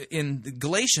in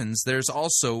Galatians, there's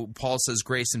also, Paul says,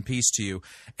 grace and peace to you.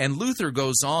 And Luther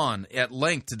goes on at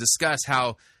length to discuss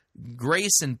how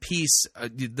grace and peace,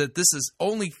 that this is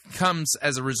only comes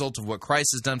as a result of what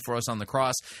Christ has done for us on the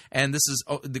cross, and this is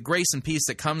the grace and peace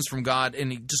that comes from God,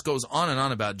 and he just goes on and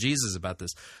on about Jesus about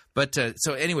this. But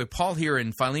so anyway, Paul here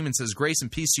in Philemon says, grace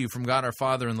and peace to you from God our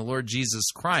Father and the Lord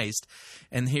Jesus Christ,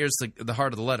 and here's the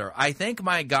heart of the letter. I thank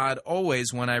my God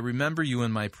always when I remember you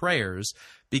in my prayers,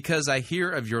 because I hear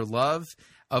of your love,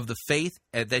 of the faith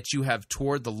that you have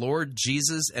toward the Lord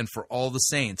Jesus and for all the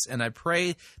saints. And I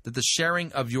pray that the sharing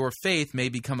of your faith may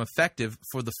become effective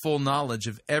for the full knowledge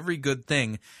of every good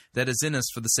thing that is in us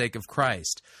for the sake of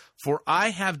Christ. For I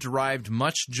have derived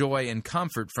much joy and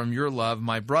comfort from your love,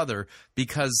 my brother,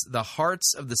 because the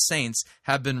hearts of the saints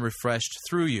have been refreshed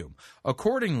through you.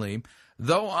 Accordingly,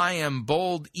 though I am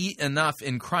bold enough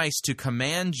in Christ to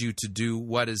command you to do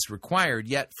what is required,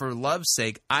 yet for love's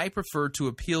sake I prefer to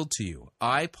appeal to you.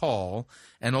 I, Paul,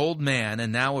 an old man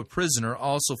and now a prisoner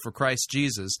also for Christ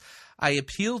Jesus, I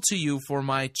appeal to you for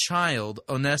my child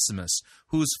Onesimus,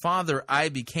 whose father I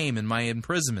became in my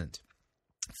imprisonment.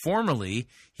 Formerly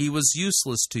he was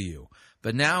useless to you,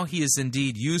 but now he is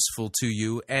indeed useful to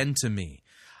you and to me.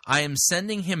 I am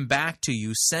sending him back to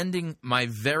you, sending my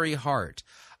very heart.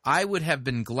 I would have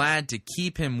been glad to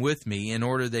keep him with me in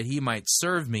order that he might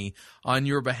serve me on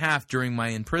your behalf during my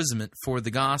imprisonment for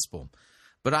the gospel.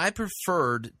 But I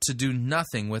preferred to do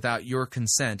nothing without your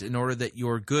consent in order that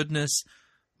your goodness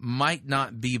might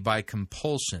not be by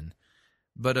compulsion,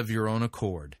 but of your own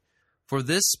accord. For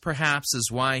this perhaps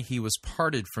is why he was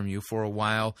parted from you for a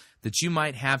while, that you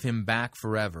might have him back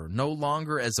forever, no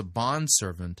longer as a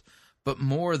bondservant, but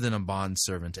more than a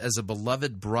bondservant, as a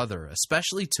beloved brother,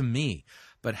 especially to me,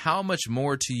 but how much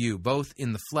more to you, both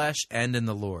in the flesh and in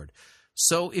the Lord.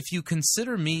 So if you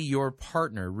consider me your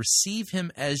partner, receive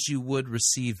him as you would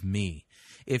receive me.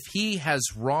 If he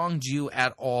has wronged you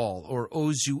at all or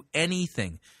owes you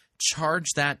anything,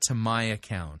 charge that to my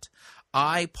account.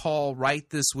 I, Paul, write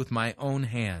this with my own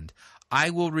hand. I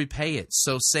will repay it,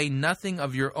 so say nothing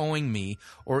of your owing me,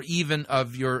 or even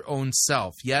of your own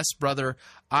self. Yes, brother,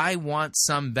 I want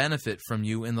some benefit from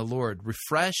you in the Lord.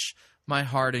 Refresh my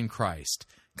heart in Christ.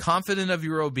 Confident of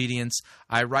your obedience,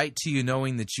 I write to you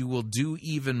knowing that you will do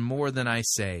even more than I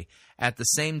say. At the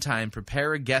same time,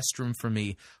 prepare a guest room for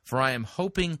me, for I am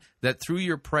hoping that through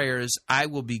your prayers I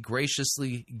will be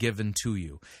graciously given to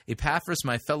you. Epaphras,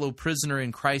 my fellow prisoner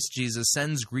in Christ Jesus,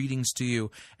 sends greetings to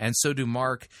you, and so do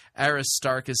Mark,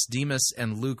 Aristarchus, Demas,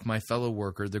 and Luke, my fellow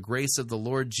worker. The grace of the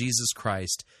Lord Jesus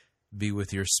Christ be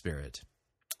with your spirit.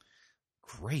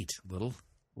 Great little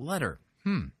letter.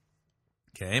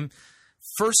 Okay.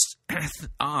 First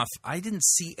off, I didn't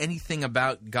see anything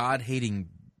about God-hating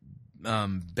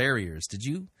barriers. Did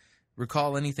you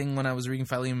recall anything when I was reading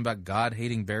Philemon about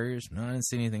God-hating barriers? No, I didn't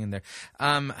see anything in there.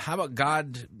 How about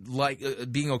God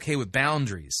being okay with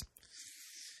boundaries?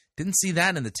 Didn't see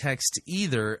that in the text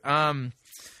either.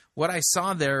 What I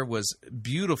saw there was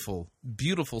beautiful,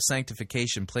 beautiful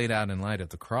sanctification played out in light of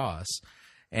the cross,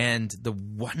 and the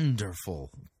wonderful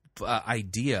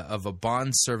idea of a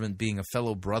bondservant being a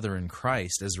fellow brother in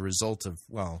Christ as a result of,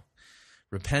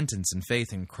 repentance and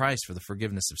faith in Christ for the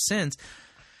forgiveness of sins.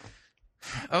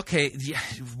 Okay,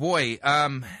 boy,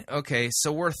 okay,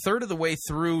 so we're a third of the way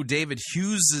through David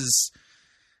Hughes's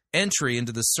entry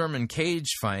into the sermon cage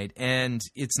fight, and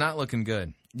it's not looking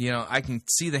good. You know, I can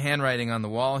see the handwriting on the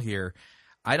wall here.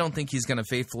 I don't think he's going to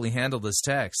faithfully handle this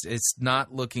text. It's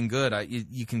not looking good.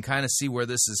 You can kind of see where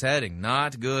this is heading.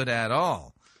 Not good at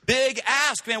all. Big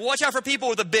ask, man. Watch out for people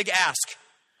with a big ask.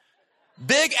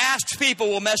 Big ask people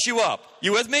will mess you up.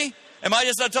 You with me? Am I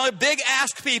just not telling you? Big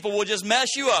ask people will just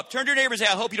mess you up. Turn to your neighbor and say,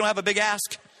 I hope you don't have a big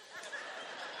ask.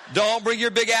 Don't bring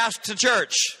your big ask to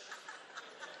church.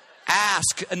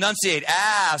 Ask, enunciate,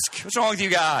 ask. What's wrong with you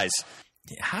guys?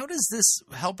 How does this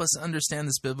help us understand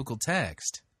this biblical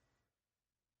text?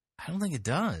 I don't think it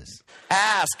does.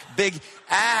 Ask, big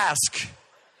ask.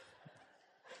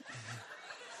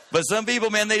 But some people,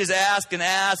 man, they just ask and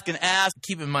ask and ask.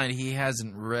 Keep in mind, he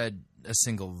hasn't read a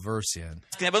single verse yet.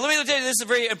 But let me tell you, this is a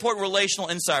very important relational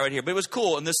insight right here. But it was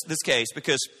cool in this case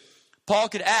because Paul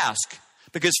could ask.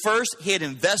 Because first, he had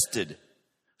invested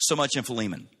so much in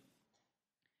Philemon.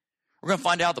 We're going to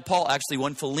find out that Paul actually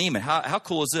won Philemon. How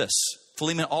cool is this?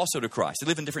 Philemon also to Christ. They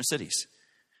live in different cities.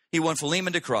 He won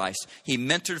Philemon to Christ. He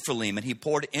mentored Philemon. He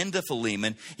poured into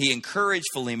Philemon. He encouraged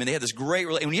Philemon. They had this great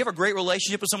relationship. When you have a great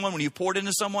relationship with someone, when you poured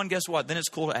into someone, guess what? Then it's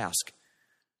cool to ask.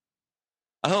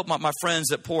 I hope my friends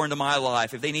that pour into my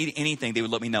life, if they need anything, they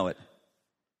would let me know it.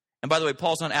 And by the way,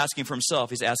 Paul's not asking for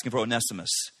himself. He's asking for Onesimus.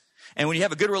 And when you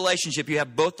have a good relationship, you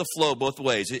have both the flow both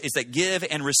ways. It's that give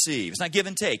and receive. It's not give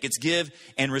and take. It's give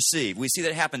and receive. We see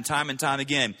that happen time and time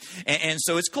again. And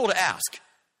so it's cool to ask.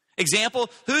 Example,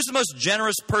 who's the most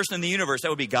generous person in the universe? That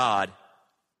would be God.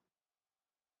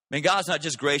 I mean, God's not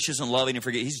just gracious and loving and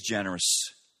forgiving. He's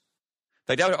generous.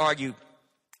 In fact, I would argue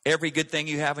every good thing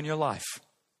you have in your life,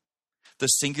 the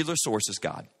singular source is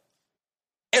God.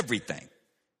 Everything.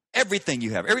 Everything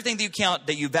you have, everything that you count,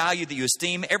 that you value, that you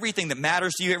esteem, everything that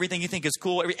matters to you, everything you think is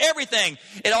cool, everything,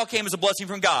 it all came as a blessing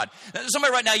from God.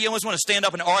 Somebody right now, you almost want to stand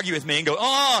up and argue with me and go,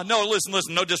 oh, no,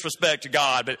 listen, no disrespect to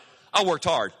God, but I worked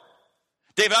hard.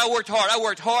 David, I worked hard.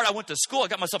 I went to school. I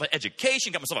got myself an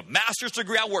education, got myself a master's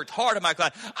degree. I worked hard in my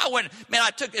class.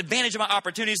 I took advantage of my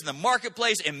opportunities in the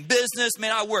marketplace, in business.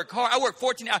 Man, I worked hard. I worked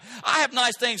 14 hours. I have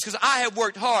nice things because I have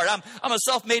worked hard. I'm a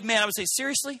self-made man. I would say,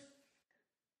 seriously?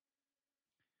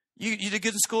 You did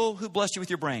good in school? Who blessed you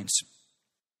with your brains?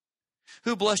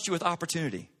 Who blessed you with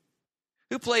opportunity?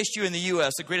 Who placed you in the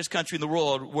U.S., the greatest country in the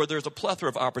world, where there's a plethora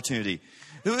of opportunity?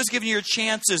 Who has given you your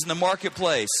chances in the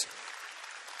marketplace?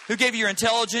 Who gave you your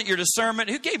intelligence, your discernment?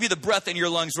 Who gave you the breath in your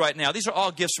lungs right now? These are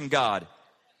all gifts from God.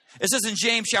 It says in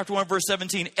James chapter 1, verse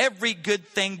 17, every good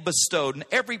thing bestowed and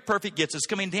every perfect gift is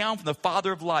coming down from the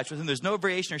Father of lights, with whom there's no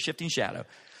variation or shifting shadow.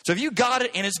 So if you got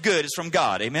it and it's good, it's from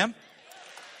God. Amen?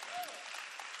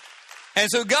 And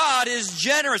so God is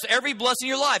generous. Every blessing in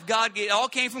your life, it all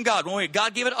came from God.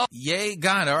 God gave it all. Yay,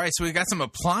 God. All right, so we got some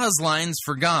applause lines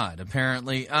for God,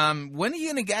 apparently. When are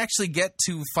you going to actually get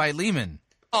to Philemon?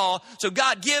 Oh, so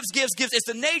God gives. It's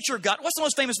the nature of God. What's the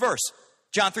most famous verse?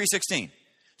 John 3:16.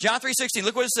 John 3:16,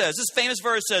 look what it says. This famous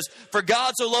verse says, for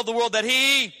God so loved the world that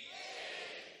He's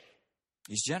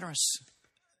generous.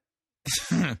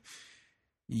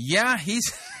 Yeah,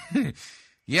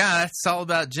 yeah, that's all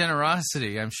about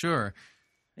generosity, I'm sure.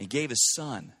 He gave His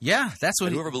Son. Yeah, that's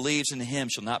what. Whoever believes in Him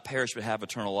shall not perish but have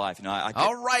eternal life.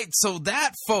 All right, so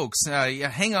that, folks,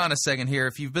 hang on a second here.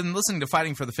 If you've been listening to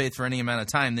Fighting for the Faith for any amount of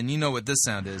time, then you know what this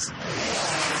sound is.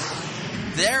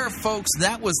 There, folks,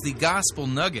 that was the gospel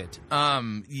nugget.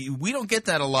 We don't get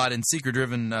that a lot in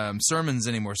seeker-driven sermons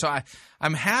anymore. So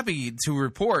I'm happy to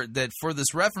report that for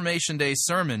this Reformation Day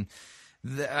sermon,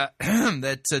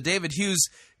 that David Hughes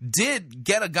did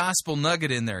get a gospel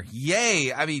nugget in there.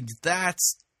 Yay! I mean,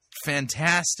 that's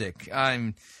fantastic.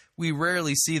 We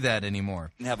rarely see that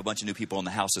anymore. We have a bunch of new people in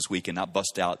the house this week and not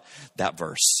bust out that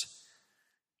verse.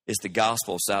 It's the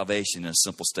gospel of salvation in a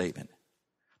simple statement.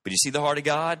 But you see the heart of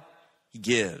God? He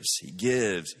gives, He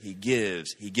gives, He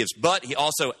gives, He gives. But He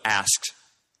also asks.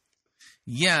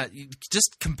 Yeah,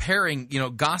 just comparing,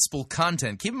 gospel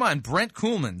content. Keep in mind, Brent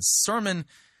Kuhlman's sermon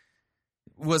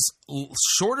was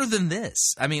shorter than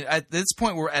this. I mean, at this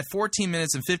point, we're at 14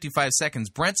 minutes and 55 seconds.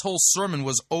 Brent's whole sermon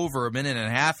was over a minute and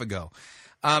a half ago.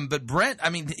 But Brent, I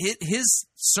mean, his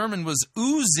sermon was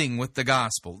oozing with the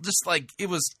gospel. Just like it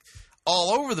was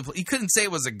all over the place. You couldn't say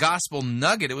it was a gospel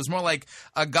nugget. It was more like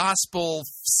a gospel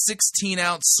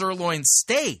 16-ounce sirloin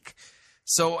steak.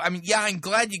 So, I mean, yeah, I'm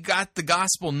glad you got the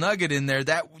gospel nugget in there.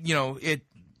 That,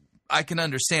 I can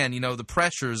understand, the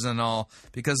pressures and all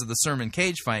because of the sermon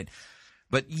cage fight.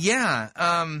 But yeah,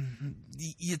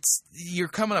 you're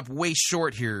coming up way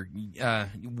short here,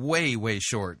 way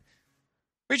short.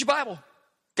 Read your Bible.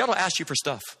 God will ask you for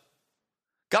stuff.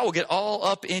 God will get all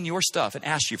up in your stuff and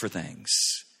ask you for things.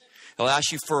 He'll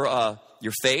ask you for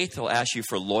your faith. He'll ask you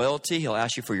for loyalty. He'll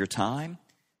ask you for your time.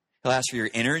 He'll ask for your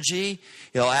energy.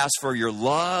 He'll ask for your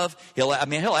love. He'll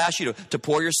ask you to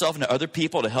pour yourself into other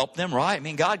people to help them, right? I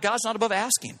mean, God's not above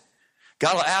asking.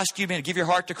 God will ask you, to give your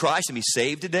heart to Christ and be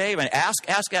saved today. I mean, ask.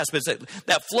 But it's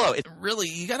that flow. Really,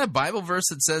 you got a Bible verse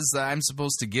that says that I'm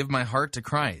supposed to give my heart to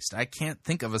Christ. I can't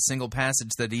think of a single passage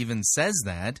that even says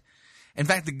that. In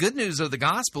fact, the good news of the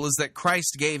gospel is that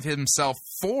Christ gave Himself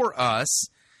for us.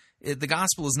 The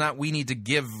gospel is not we need to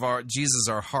give Jesus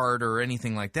our heart or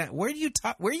anything like that. Where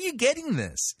are you getting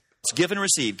this? It's give and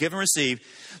receive, give and receive.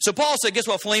 So Paul said, guess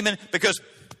what, Philemon? Because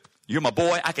you're my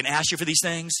boy, I can ask you for these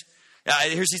things.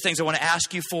 Here's these things I want to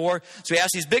ask you for. So he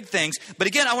asked these big things. But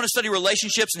again, I want to study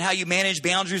relationships and how you manage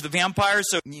boundaries with vampires.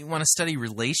 So you want to study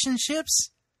relationships?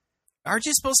 Aren't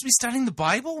you supposed to be studying the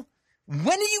Bible? When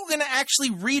are you going to actually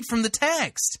read from the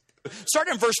text? Start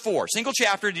in verse 4. Single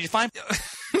chapter. Did you find?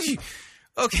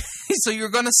 Okay, so you're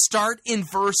going to start in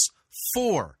verse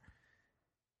 4.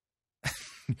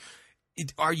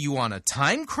 Are you on a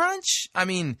time crunch? I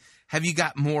mean, have you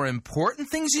got more important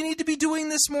things you need to be doing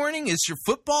this morning? Is your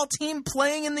football team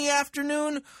playing in the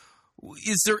afternoon?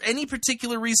 Is there any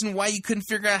particular reason why you couldn't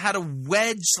figure out how to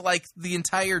wedge like the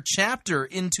entire chapter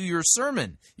into your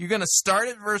sermon? You're going to start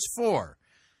at verse 4.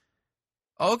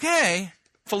 Okay.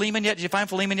 Philemon yet? Did you find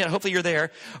Philemon yet? Hopefully you're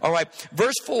there. All right.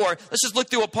 Verse 4. Let's just look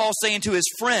through what Paul's saying to his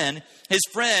friend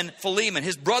Philemon,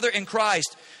 his brother in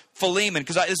Christ, Philemon,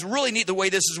 because it's really neat the way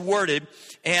this is worded.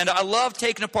 And I love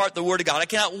taking apart the Word of God. I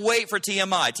cannot wait for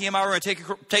TMI. TMI, we're going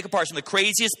to take apart some of the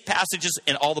craziest passages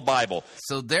in all the Bible.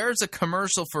 So there's a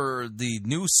commercial for the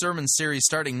new sermon series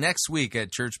starting next week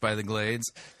at Church by the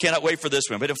Glades. Cannot wait for this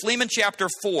one. But in Philemon chapter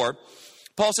 4,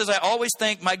 Paul says, I always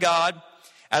thank my God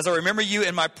as I remember you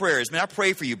in my prayers. Man, I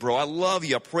pray for you, bro. I love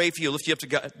you. I pray for you. Lift you up to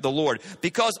God, the Lord.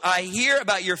 Because I hear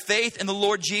about your faith in the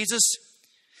Lord Jesus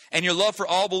and your love for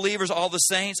all believers, all the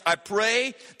saints. I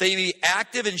pray that you be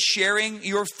active in sharing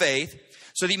your faith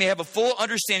so that you may have a full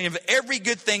understanding of every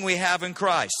good thing we have in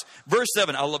Christ. Verse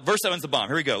 7. Verse 7 is the bomb.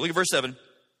 Here we go. Look at verse 7.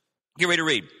 Get ready to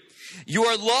read.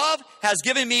 Your love has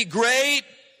given me great...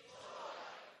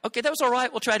 Okay, that was all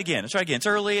right. We'll try it again. Let's try it again. It's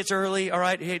early. All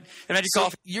right. Hey, so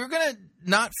you're going to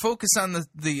not focus on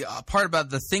the part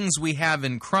about the things we have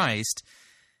in Christ,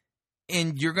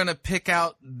 and you're going to pick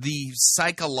out the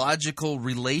psychological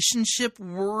relationship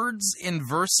words in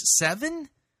verse 7?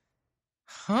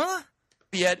 Huh?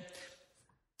 Yet,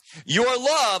 your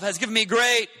love has given me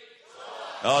great...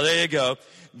 Oh, there you go.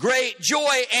 Great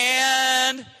joy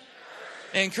and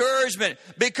encouragement.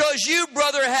 Because you,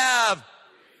 brother, have...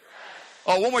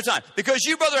 Oh, one more time. Because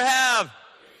you, brother, have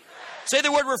Say the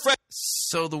word refreshed.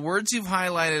 So the words you've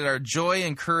highlighted are joy,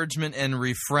 encouragement, and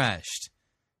refreshed.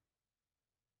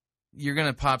 You're going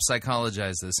to pop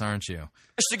psychologize this, aren't you?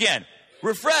 Again,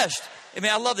 refreshed. I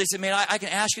mean, I love this. I mean, I can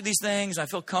ask you these things. I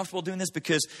feel comfortable doing this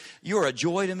because you are a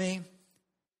joy to me.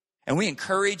 And we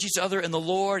encourage each other in the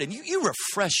Lord. And you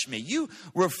refresh me. You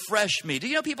refresh me. Do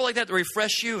you know people like that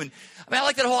refresh you? And I mean, I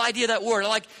like that whole idea of that word. I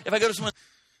like if I go to someone.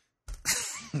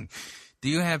 Do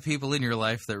you have people in your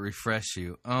life that refresh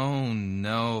you? Oh,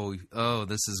 no. Oh,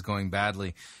 this is going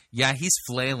badly. Yeah, he's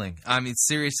flailing. I mean,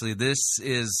 seriously, this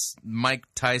is Mike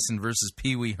Tyson versus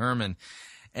Pee Wee Herman.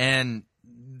 And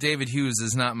David Hughes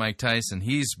is not Mike Tyson.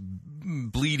 He's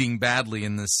bleeding badly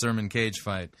in this sermon cage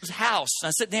fight. House. I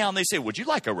sit down, they say, would you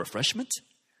like a refreshment?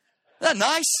 Isn't that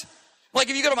nice? Like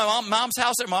if you go to my mom's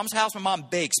house, at mom's house, my mom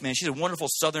bakes, man. She's a wonderful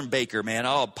southern baker, man.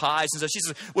 Oh, pies and stuff. She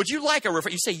says, would you like a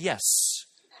refreshment? You say yes.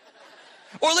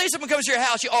 Or at least someone comes to your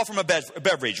house, you offer them a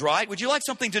beverage, right? Would you like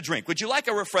something to drink? Would you like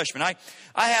a refreshment?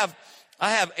 I have,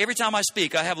 every time I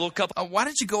speak, I have a little cup. Why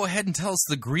don't you go ahead and tell us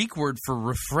the Greek word for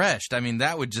refreshed? I mean,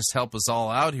 that would just help us all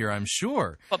out here, I'm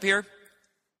sure. Up here.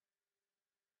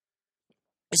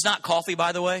 It's not coffee,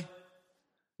 by the way.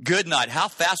 Good night. How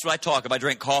fast would I talk if I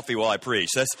drank coffee while I preach?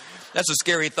 That's a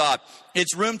scary thought.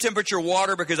 It's room temperature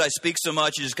water because I speak so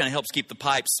much. It just kind of helps keep the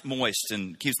pipes moist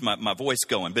and keeps my voice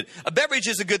going. But a beverage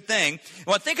is a good thing.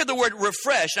 When I think of the word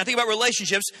refresh and I think about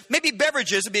relationships, maybe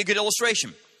beverages would be a good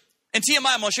illustration. In TMI,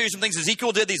 I'm going to show you some things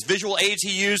Ezekiel did. These visual aids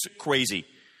he used, crazy.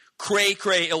 Cray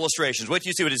illustrations. Wait till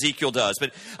you see what Ezekiel does.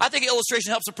 But I think illustration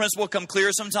helps the principle come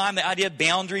clear sometime. The idea of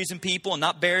boundaries in people and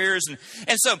not barriers.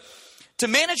 And so to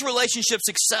manage relationships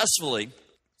successfully.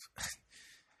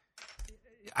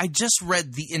 I just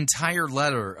read the entire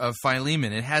letter of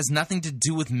Philemon. It has nothing to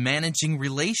do with managing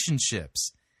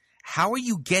relationships. How are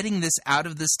you getting this out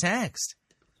of this text?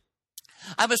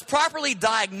 I must properly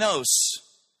diagnose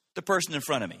the person in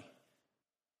front of me.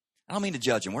 I don't mean to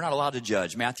judge him. We're not allowed to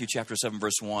judge. Matthew chapter 7,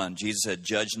 verse 1, Jesus said,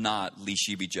 judge not, lest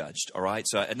ye be judged. All right?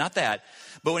 So not that.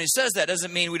 But when he says that,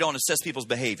 doesn't mean we don't assess people's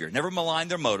behavior. Never malign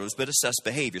their motives, but assess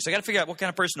behavior. So I got to figure out what kind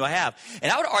of person do I have.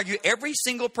 And I would argue every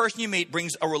single person you meet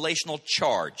brings a relational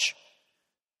charge.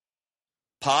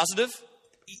 Positive.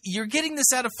 You're getting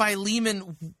this out of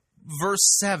Philemon,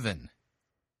 verse 7.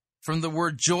 From the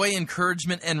word joy,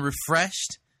 encouragement, and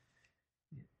refreshed.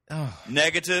 Oh.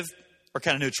 Negative or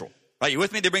kind of neutral. Right, you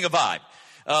with me? They bring a vibe.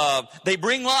 They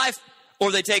bring life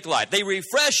or they take life. They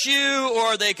refresh you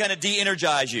or they kind of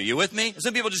de-energize you. You with me?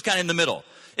 Some people just kind of in the middle.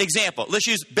 Example, let's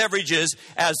use beverages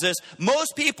as this.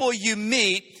 Most people you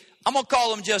meet, I'm going to call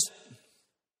them just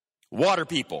water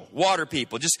people. Water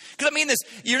people. Just because I mean this,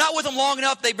 you're not with them long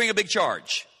enough, they bring a big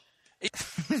charge.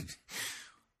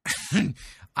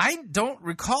 I don't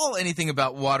recall anything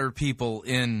about water people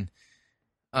in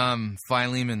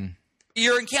Philemon.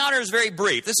 Your encounter is very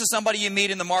brief. This is somebody you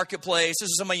meet in the marketplace. This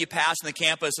is somebody you pass in the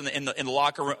campus, in the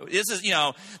locker room. This is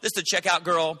the checkout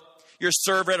girl, your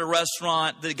server at a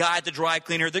restaurant, the guy at the dry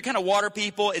cleaner. They're kind of water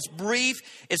people. It's brief,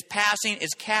 it's passing,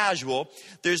 it's casual.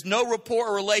 There's no rapport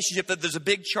or relationship that there's a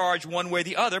big charge one way or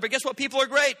the other. But guess what? People are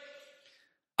great.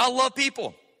 I love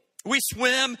people. We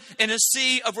swim in a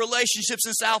sea of relationships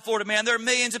in South Florida, man. There are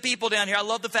millions of people down here. I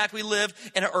love the fact we live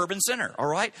in an urban center, all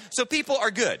right? So people are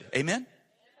good. Amen?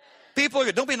 People are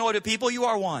good. Don't be annoyed at people. You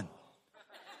are one.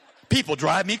 People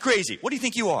drive me crazy. What do you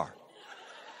think you are?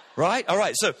 Right? All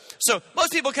right. So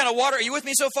most people kind of water. Are you with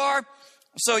me so far?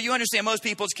 So you understand most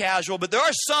people it's casual, but there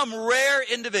are some rare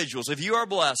individuals. If you are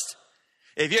blessed,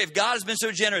 if God has been so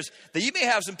generous that you may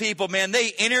have some people, man,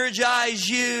 they energize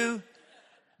you.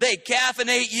 They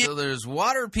caffeinate you. So there's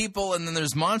water people and then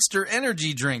there's Monster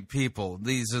energy drink people.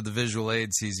 These are the visual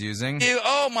aids he's using.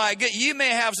 Oh my God. You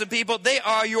may have some people. They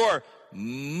are your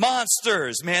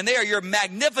monsters, man. They are your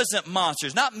magnificent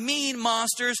monsters, not mean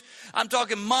monsters. I'm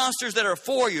talking monsters that are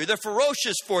for you. They're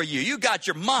ferocious for you. You got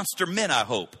your monster men, I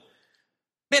hope.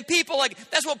 Man, people like,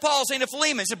 that's what Paul's saying to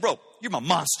Philemon. He said, bro, you're my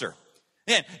monster.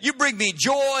 Man, you bring me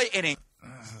joy and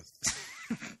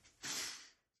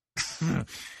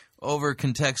over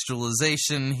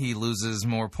contextualization, he loses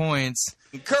more points.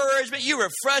 Encouragement, you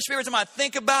refresh me every time I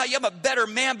think about you. I'm a better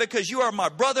man because you are my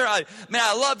brother. I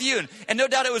love you. And no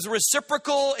doubt it was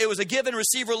reciprocal. It was a give and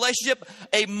receive relationship.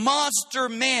 A monster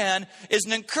man is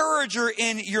an encourager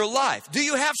in your life. Do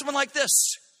you have someone like this?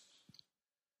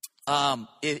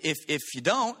 If you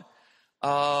don't,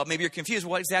 maybe you're confused.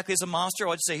 What exactly is a monster?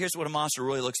 I'd say here's what a monster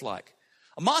really looks like.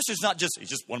 A monster is not just, he's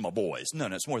just one of my boys. No,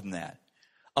 it's more than that.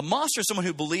 A monster is someone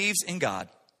who believes in God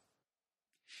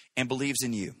and believes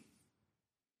in you.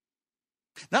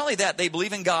 Not only that, they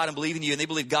believe in God and believe in you, and they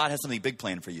believe God has something big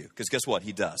planned for you. Because guess what?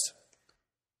 He does.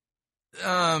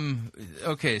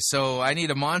 Okay, so I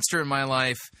need a monster in my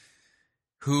life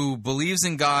who believes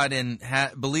in God and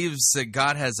believes that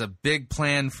God has a big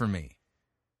plan for me.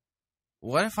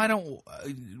 What if I don't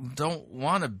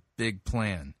want a big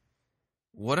plan?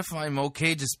 What if I'm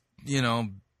okay just,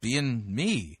 being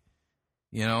me?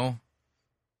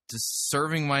 Just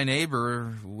serving my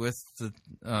neighbor with the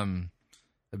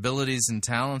abilities and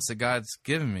talents that God's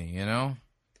given me,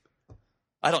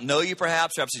 I don't know you,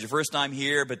 perhaps it's your first time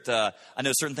here, but I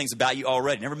know certain things about you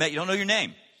already. Never met you, don't know your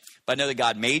name. But I know that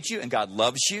God made you and God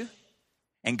loves you.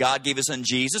 And God gave his son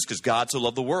Jesus, because God so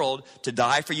loved the world, to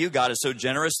die for you. God is so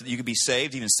generous that you can be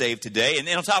saved, even saved today. And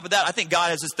on top of that, I think God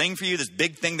has this thing for you, this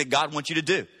big thing that God wants you to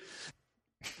do.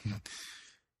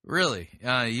 Really?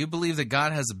 You believe that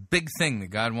God has a big thing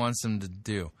that God wants him to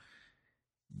do?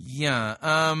 Yeah.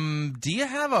 Do you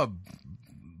have a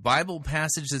Bible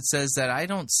passage that says that? I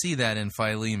don't see that in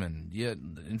Philemon. Yeah,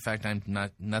 in fact,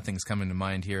 nothing's coming to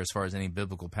mind here as far as any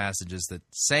biblical passages that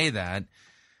say that.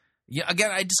 Yeah,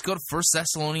 again, I just go to 1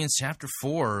 Thessalonians chapter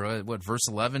 4, verse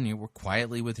 11, you work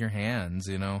quietly with your hands,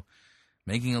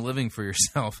 making a living for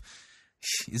yourself.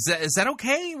 Is that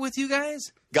okay with you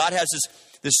guys? God has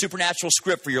this supernatural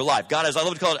script for your life. God has, I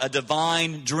love to call it a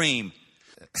divine dream.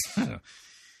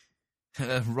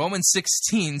 Romans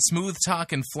 16, smooth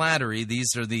talk and flattery.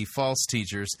 These are the false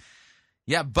teachers.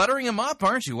 Yeah, buttering them up,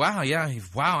 aren't you? Wow, yeah.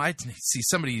 Wow, I see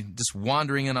somebody just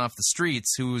wandering in off the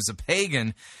streets who is a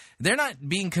pagan. They're not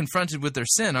being confronted with their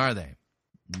sin, are they?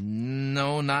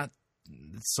 No, not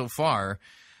so far.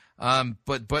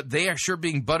 But they are sure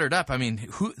being buttered up. I mean,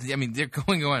 they're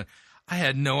going on, I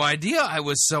had no idea I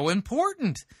was so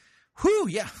important. Whew,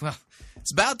 yeah, well,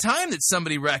 it's about time that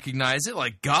somebody recognized it,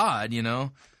 like God,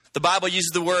 The Bible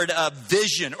uses the word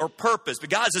vision or purpose, but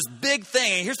God has this big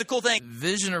thing. And here's the cool thing.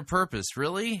 Vision or purpose,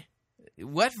 really?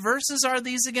 What verses are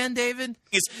these again, David?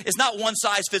 It's not one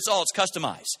size fits all. It's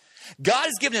customized. God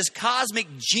has given his cosmic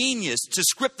genius to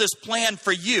script this plan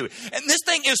for you. And this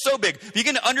thing is so big. If you're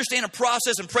going to understand and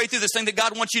process and pray through this thing that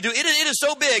God wants you to do, it is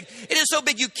so big. It is so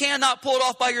big you cannot pull it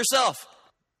off by yourself.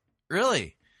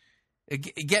 Really?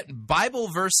 Bible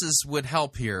verses would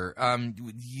help here.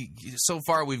 So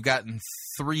far, we've gotten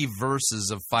 3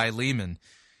 verses of Philemon.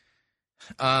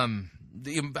 Although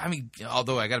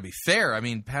I got to be fair,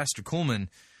 Pastor Kuhlman,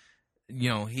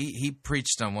 he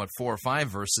preached on 4 or 5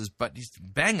 verses, but he's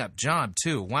bang up job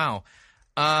too. Wow.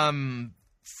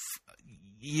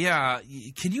 Yeah.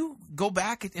 Can you go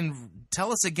back and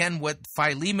tell us again what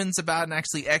Philemon's about and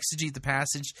actually exegete the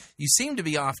passage? You seem to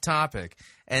be off topic,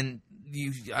 and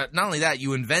you not only that,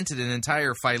 you invented an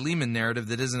entire Philemon narrative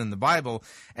that isn't in the Bible,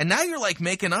 and now you're like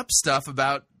making up stuff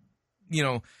about,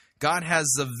 God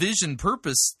has a vision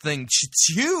purpose thing.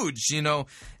 It's huge, and all.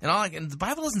 And the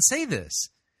Bible doesn't say this.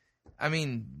 Are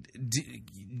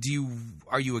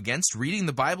you against reading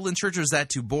the Bible in church, or is that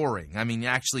too boring?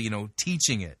 Actually,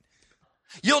 teaching it.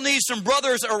 You'll need some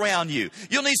brothers around you.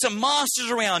 You'll need some monsters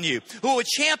around you who will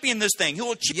champion this thing.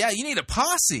 You need a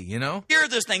posse, Hear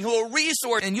this thing, who will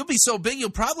resource. And you'll be so big, you'll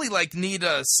probably need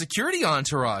a security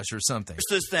entourage or something.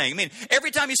 This thing.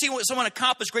 Every time you see someone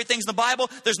accomplish great things in the Bible,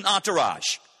 there's an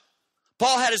entourage.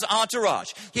 Paul had his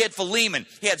entourage. He had Philemon.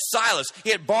 He had Silas.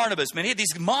 He had Barnabas. Man, he had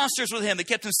these monsters with him that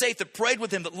kept him safe, that prayed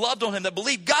with him, that loved on him, that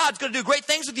believed God's going to do great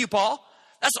things with you, Paul.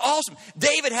 That's awesome.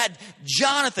 David had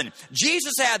Jonathan.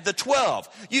 Jesus had the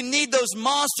 12. You need those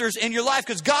monsters in your life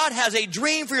because God has a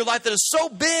dream for your life that is so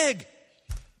big.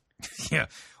 Yeah,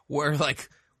 we're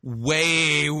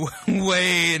way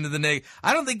into the negative.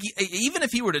 I don't think, even if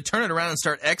he were to turn it around and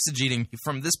start exegeting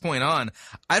from this point on,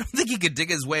 I don't think he could dig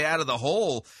his way out of the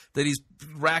hole that he's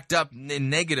racked up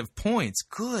in negative points.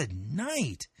 Good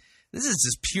night. This is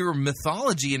just pure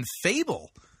mythology and fable.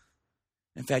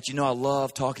 In fact, I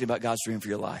love talking about God's dream for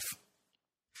your life.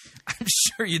 I'm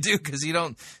sure you do, because you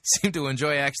don't seem to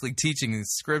enjoy actually teaching the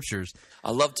scriptures.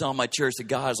 I love telling my church that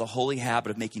God has a holy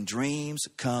habit of making dreams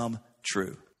come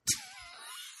true.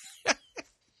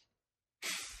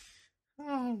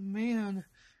 Oh, man.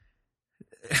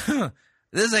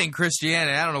 This ain't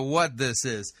Christianity. I don't know what this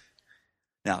is.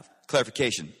 Now,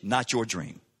 clarification, not your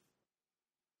dream.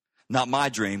 Not my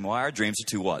dream. Why? Our dreams are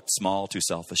too what? Small, too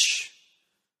selfish.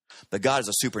 But God has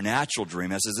a supernatural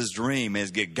dream. That says this dream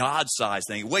is a God-sized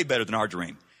thing, way better than our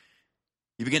dream.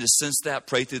 You begin to sense that,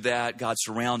 pray through that. God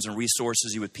surrounds and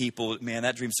resources you with people. Man,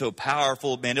 that dream's so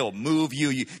powerful. Man, it'll move you.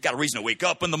 You got a reason to wake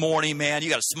up in the morning, man.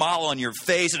 You got a smile on your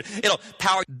face. It'll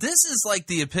power. This is like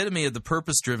the epitome of the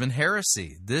purpose-driven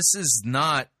heresy. This is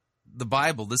not the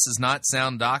Bible. This is not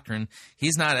sound doctrine.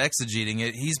 He's not exegeting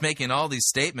it. He's making all these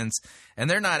statements, and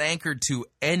they're not anchored to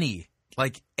any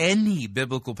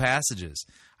biblical passages.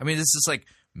 It's just like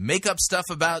make up stuff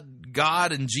about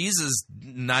God and Jesus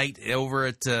night over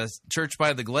at Church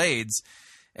by the Glades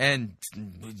and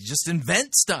just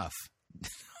invent stuff.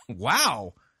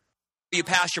 Wow. You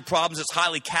pass your problems. It's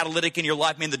highly catalytic in your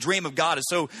life. Man, the dream of God is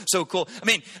so cool. I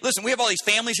mean, listen, we have all these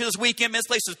families here this weekend. Man, this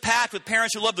place is packed with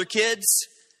parents who love their kids.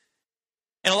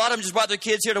 And a lot of them just brought their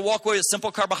kids here to walk away with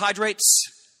simple carbohydrates.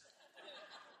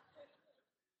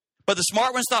 But the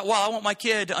smart ones thought, wow, I want my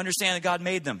kid to understand that God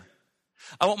made them.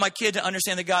 I want my kid to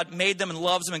understand that God made them and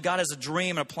loves them and God has a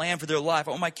dream and a plan for their life.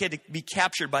 I want my kid to be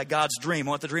captured by God's dream.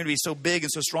 I want the dream to be so big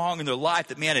and so strong in their life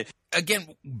that, man,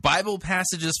 Again, Bible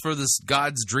passages for this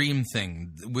God's dream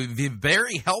thing would be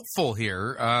very helpful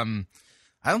here. I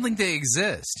don't think they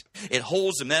exist. It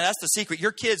holds them. That's the secret.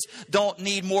 Your kids don't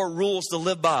need more rules to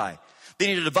live by. They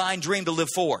need a divine dream to live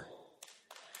for.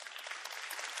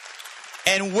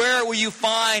 And where will you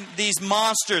find these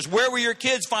monsters? Where will your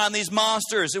kids find these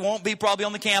monsters? It won't be probably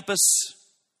on the campus,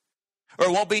 or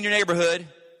it won't be in your neighborhood.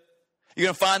 You're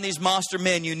going to find these monster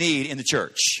men you need in the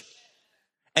church.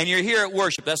 And you're here at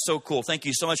worship. That's so cool. Thank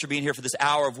you so much for being here for this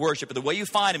hour of worship. But the way you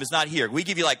find them is not here. We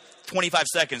give you like 25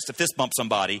 seconds to fist bump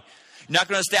somebody. You're not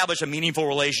going to establish a meaningful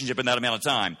relationship in that amount of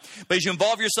time. But as you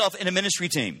involve yourself in a ministry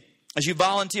team, as you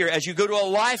volunteer, as you go to a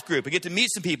life group and get to meet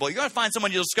some people, you're going to find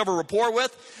someone you'll discover rapport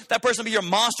with. That person will be your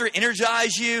monster,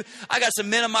 energize you. I got some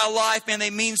men in my life, man, they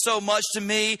mean so much to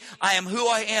me. I am who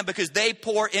I am because they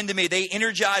pour into me. They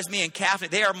energize me and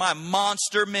caffeinate. They are my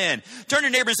monster men. Turn to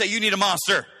your neighbor and say, you need a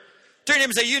monster. Turn to your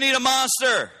neighbor and say, you need a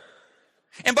monster.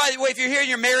 And by the way, if you're here and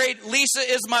you're married, Lisa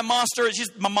is my monster.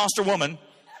 She's my monster woman.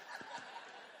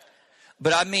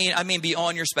 But I mean, be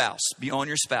on your spouse. Be on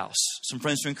your spouse. Some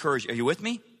friends to encourage you. Are you with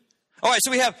me? All right,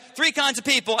 so we have three kinds of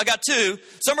people. I got two.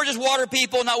 Some are just water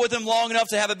people, not with them long enough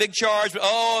to have a big charge. But,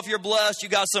 if you're blessed, you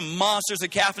got some monsters that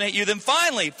caffeinate you. Then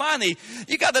finally,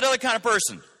 you got that other kind of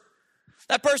person.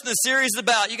 That person the series is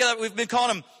about. We've been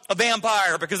calling them a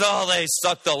vampire because, they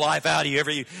suck the life out of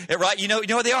you. Right? You know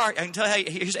what they are. I can tell you,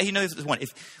 here's you know this one.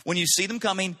 When you see them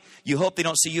coming, you hope they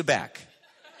don't see you back.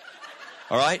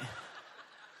 All right?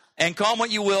 And call them what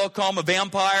you will. Call them a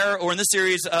vampire, or in this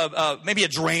series, maybe a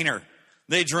drainer.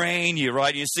 They drain you,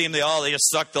 right? You see them, they just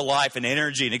suck the life and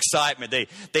energy and excitement. They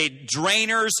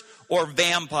drainers or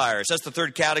vampires. That's the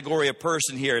third category of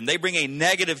person here. And they bring a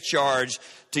negative charge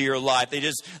to your life. They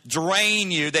just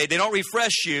drain you. They don't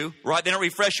refresh you, right? They don't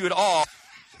refresh you at all.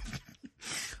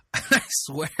 I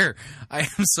swear, I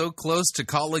am so close to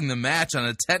calling the match on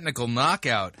a technical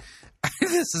knockout.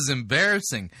 This is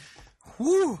embarrassing.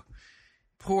 Whew.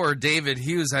 Poor David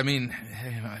Hughes. I mean,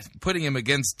 putting him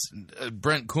against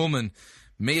Brent Kuhlman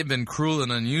may have been cruel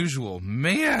and unusual.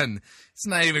 Man, it's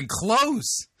not even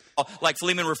close. Like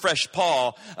Philemon refreshed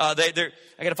Paul. I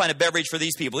got to find a beverage for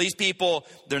these people. These people,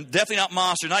 they're definitely not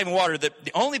monsters, not even water. The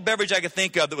only beverage I could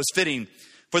think of that was fitting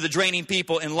for the draining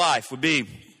people in life would be...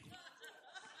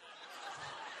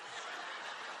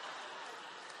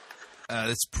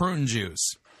 it's prune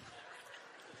juice.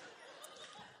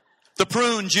 The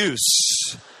prune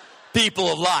juice.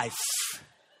 People of life.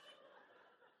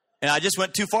 And I just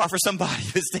went too far for somebody.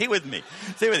 Stay with me.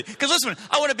 Because listen,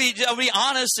 I want to be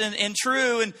honest and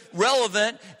true and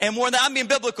relevant. And more than that, I'm being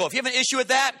biblical. If you have an issue with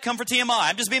that, come for TMI.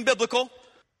 I'm just being biblical.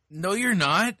 No, you're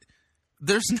not.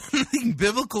 There's nothing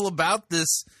biblical about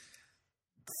this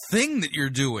thing that you're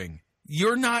doing.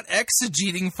 You're not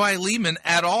exegeting Philemon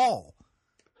at all.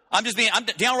 I'm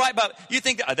downright about, you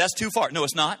think that's too far. No,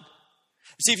 it's not.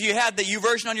 See, if you had the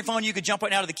YouVersion on your phone, you could jump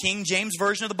right now to the King James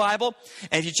Version of the Bible.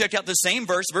 And if you check out the same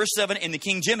verse 7 in the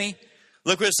King Jimmy,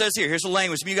 look what it says here. Here's the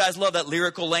language. Some of you guys love that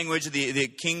lyrical language of the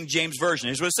King James Version.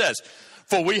 Here's what it says.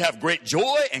 For we have great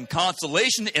joy and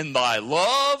consolation in thy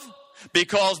love,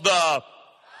 because the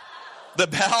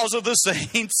bowels of the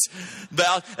saints,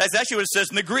 that's actually what it says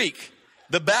in the Greek.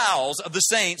 The bowels of the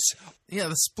saints. Yeah,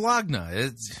 the splagna.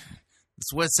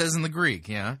 It's what it says in the Greek,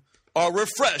 yeah. Are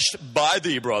refreshed by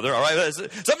thee, brother. All right. So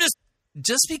I'm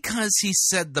just because he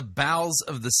said the bowels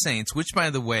of the saints, which, by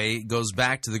the way, goes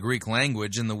back to the Greek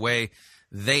language and the way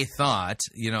they thought,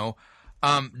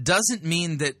 doesn't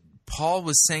mean that Paul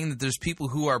was saying that there's people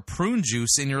who are prune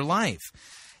juice in your life.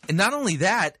 And not only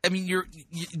that, I mean,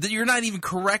 you're not even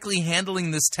correctly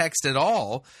handling this text at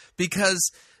all,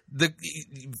 because the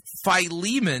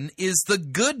Philemon is the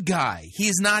good guy.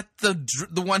 He's not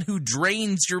the one who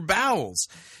drains your bowels.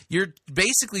 You're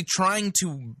basically trying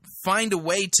to find a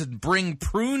way to bring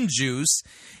prune juice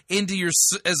into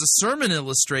as a sermon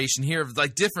illustration here of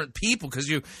like different people, because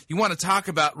you want to talk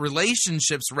about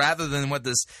relationships rather than what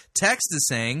this text is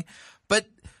saying. But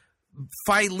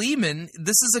Philemon,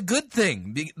 this is a good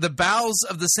thing. The bowels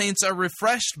of the saints are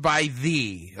refreshed by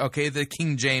thee. Okay, the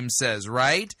King James says,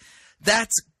 right?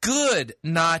 That's good,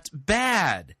 not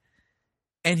bad.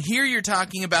 And here you're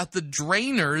talking about the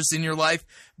drainers in your life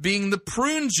being the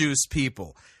prune juice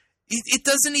people. It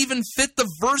doesn't even fit the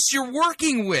verse you're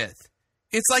working with.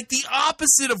 It's like the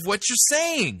opposite of what you're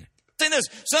saying. Saying this,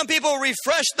 some people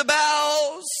refresh the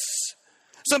bowels.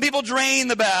 Some people drain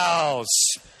the bowels.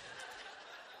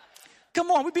 Come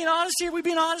on, we're being honest here. We're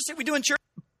doing church.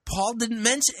 Paul didn't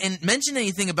mention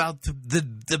anything about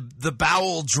the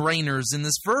bowel drainers in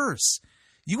this verse.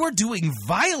 You are doing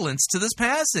violence to this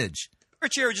passage.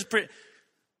 Here,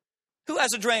 who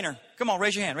has a drainer? Come on,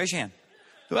 raise your hand. Raise your hand.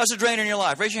 Who has a drainer in your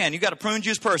life? Raise your hand. You got a prune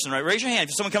juice person, right? Raise your hand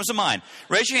if someone comes to mind.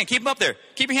 Raise your hand. Keep them up there.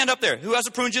 Keep your hand up there. Who has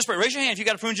a prune juice person? Raise your hand if you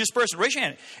got a prune juice person. Raise your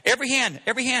hand. Every hand.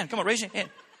 Come on, raise your hand.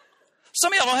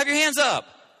 Some of y'all don't have your hands up.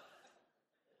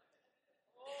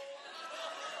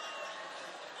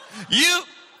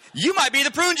 You might be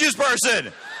the prune juice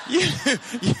person.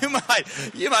 You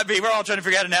might be. We're all trying to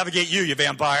figure out how to navigate you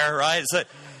vampire, right? So,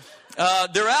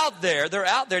 they're out there.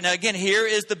 Now, again, here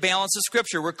is the balance of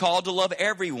Scripture. We're called to love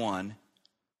everyone.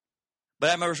 But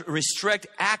I'm going to restrict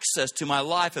access to my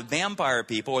life of vampire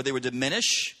people, or they would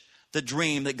diminish the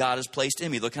dream that God has placed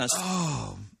in me. Look kind of.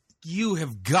 Oh, you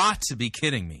have got to be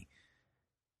kidding me.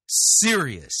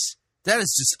 Serious. That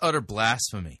is just utter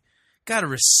blasphemy. Got to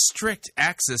restrict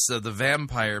access of the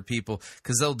vampire people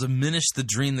because they'll diminish the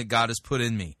dream that God has put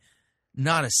in me.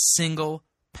 Not a single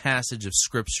passage of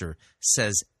Scripture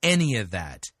says any of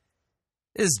that.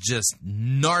 It is just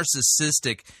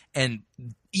narcissistic and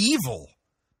evil.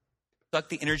 Suck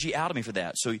the energy out of me for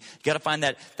that. So you got to find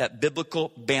that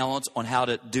biblical balance on how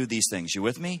to do these things. You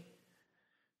with me?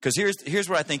 Because here's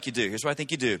what I think you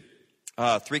do.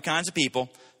 Three kinds of people: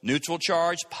 neutral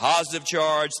charge, positive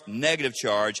charge, negative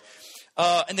charge.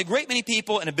 And the great many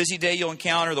people in a busy day you'll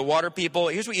encounter, the water people.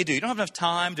 Here's what you do. You don't have enough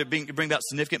time to bring about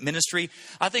significant ministry.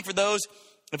 I think for those,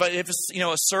 if it's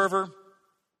a server, if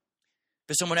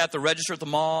it's someone at the register at the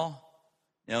mall,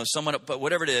 someone, but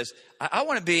whatever it is, I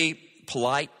want to be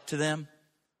polite to them.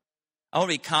 I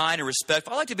want to be kind and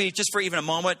respectful. I like to be, just for even a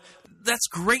moment. That's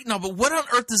great now, but what on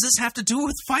earth does this have to do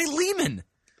with Philemon?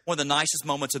 One of the nicest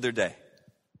moments of their day.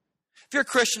 If you're a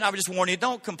Christian, I would just warn you,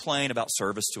 don't complain about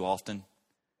service too often.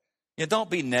 Don't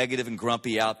be negative and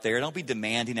grumpy out there. Don't be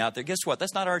demanding out there. Guess what?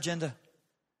 That's not our agenda.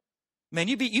 Man,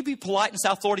 you be polite in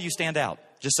South Florida, you stand out.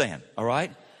 Just saying, all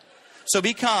right? So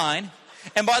be kind.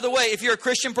 And by the way, if you're a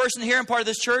Christian person here and part of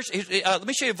this church, let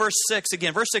me show you verse 6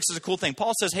 again. Verse 6 is a cool thing.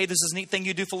 Paul says, hey, this is a neat thing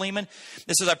you do, Philemon.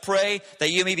 This says, I pray that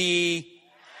you may be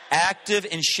active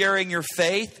in sharing your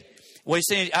faith. Well, he's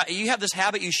saying, you have this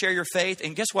habit, you share your faith.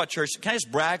 And guess what, church? Can I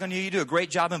just brag on you? You do a great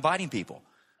job inviting people.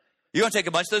 You're going to take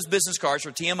a bunch of those business cards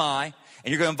for TMI, and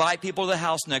you're going to invite people to the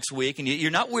house next week, and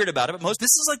you're not weird about it. But this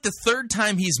is like the third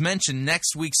time he's mentioned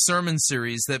next week's sermon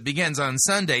series that begins on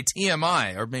Sunday,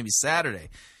 TMI, or maybe Saturday.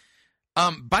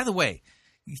 By the way,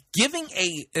 giving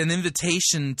an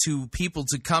invitation to people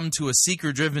to come to a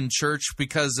seeker-driven church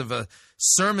because of a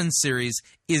sermon series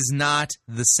is not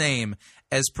the same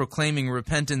as proclaiming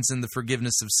repentance and the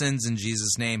forgiveness of sins in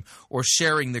Jesus' name, or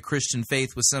sharing the Christian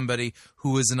faith with somebody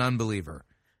who is an unbeliever.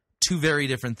 Two very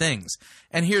different things.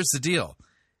 And here's the deal.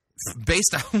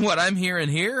 Based on what I'm hearing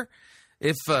here,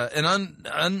 if an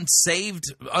unsaved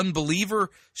unbeliever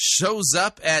shows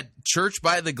up at Church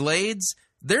by the Glades,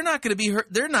 they're not going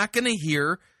to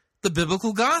hear the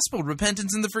biblical gospel,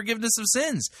 repentance and the forgiveness of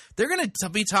sins. They're going to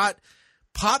be taught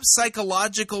pop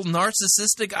psychological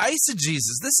narcissistic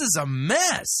eisegesis. This is a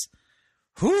mess.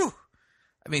 Whew.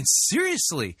 I mean,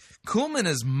 seriously, Kuhlman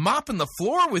is mopping the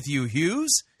floor with you,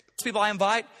 Hughes. People I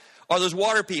invite are those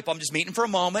water people. I'm just meeting for a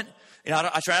moment.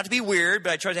 I try not to be weird,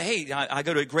 but I try to say, hey, I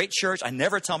go to a great church. I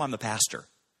never tell them I'm the pastor.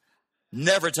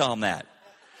 Never tell them that.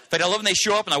 In fact, I love when they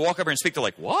show up and I walk over and speak. They're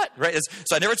like, what? Right?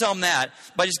 So I never tell them that.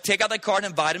 But I just take out that card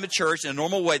and invite them to church in a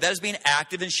normal way. That is being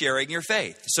active and sharing your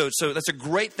faith. So that's a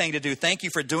great thing to do. Thank you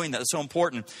for doing that. It's so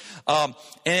important. And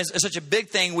it's such a big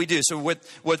thing we do. So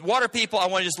with water people, I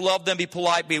want to just love them, be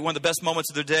polite, be one of the best moments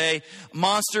of their day.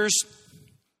 Monsters,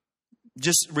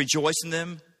 just rejoice in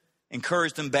them.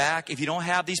 Encourage them back. If you don't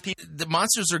have these people, the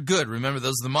monsters are good. Remember,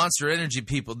 those are the Monster Energy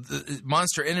people, the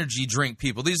Monster Energy drink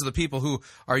people. These are the people who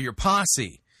are your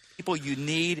posse. You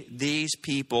need these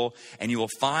people, and you will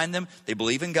find them. They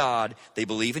believe in God. They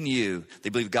believe in you. They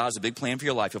believe God has a big plan for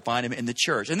your life. You'll find them in the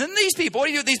church. And then these people, what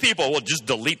do you do with these people? Well, just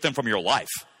delete them from your life.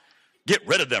 Get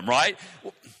rid of them, right?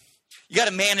 You got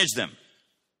to manage them.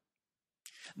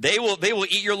 They will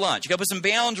eat your lunch. You got to put some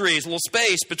boundaries, a little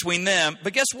space between them.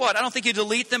 But guess what? I don't think you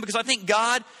delete them, because I think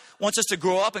God wants us to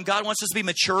grow up, and God wants us to be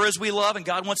mature as we love, and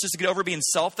God wants us to get over being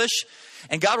selfish.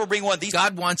 And God will bring one of these.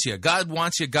 God wants you. God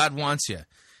wants you. God wants you.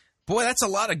 Boy, that's a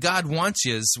lot of God wants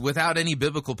yous without any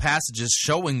biblical passages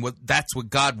showing that's what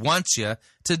God wants you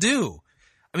to do.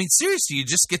 I mean, seriously, you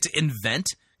just get to invent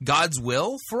God's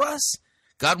will for us?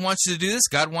 God wants you to do this.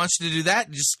 God wants you to do that,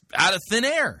 just out of thin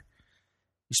air.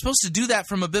 You're supposed to do that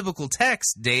from a biblical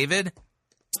text, David.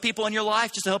 People in your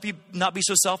life just to help you not be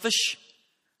so selfish.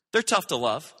 They're tough to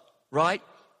love, right?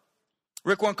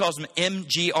 Rick Warren calls them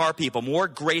MGR people, more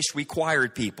grace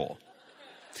required people.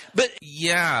 But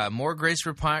yeah, more grace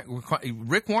required.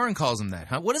 Rick Warren calls them that,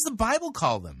 huh? What does the Bible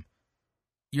call them?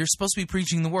 You're supposed to be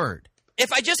preaching the word.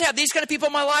 If I just have these kind of people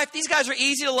in my life, these guys are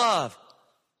easy to love.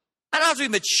 I don't have to be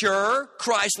mature,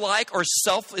 Christ-like, or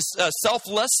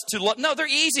selfless to love. No, they're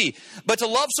easy. But to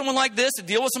love someone like this, to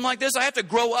deal with someone like this, I have to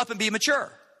grow up and be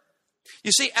mature.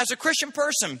 You see, as a Christian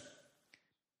person,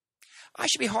 I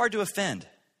should be hard to offend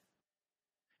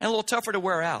and a little tougher to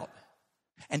wear out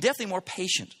and definitely more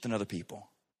patient than other people.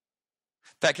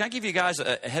 In fact, can I give you guys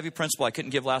a heavy principle I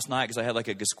couldn't give last night because I had like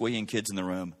a gazillion kids in the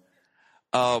room?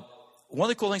 One of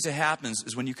the cool things that happens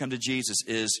is when you come to Jesus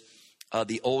is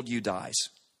the old you dies.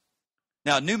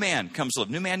 Now, a new man comes to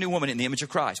live, new man, new woman in the image of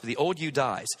Christ, but the old you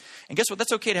dies. And guess what?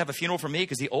 That's okay to have a funeral for me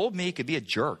because the old me could be a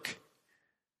jerk.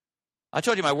 I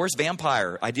told you my worst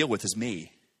vampire I deal with is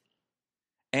me.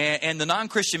 And the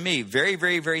non-Christian me, very,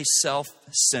 very, very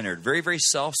self-centered, very, very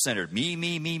self-centered.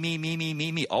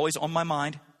 Me, always on my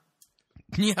mind.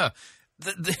 Yeah.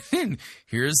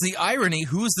 Here's the irony.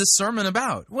 Who's this sermon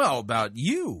about? Well, about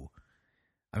you.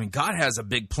 I mean, God has a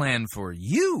big plan for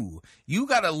you. You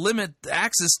got to limit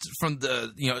access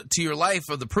to your life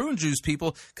of the prune juice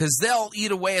people because they'll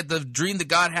eat away at the dream that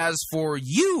God has for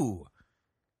you.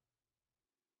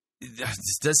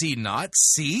 Does he not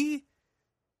see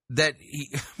that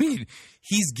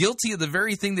he's guilty of the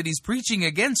very thing that he's preaching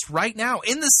against right now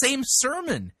in the same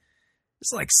sermon?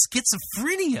 It's like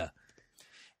schizophrenia.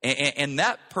 And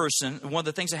that person, one of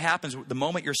the things that happens the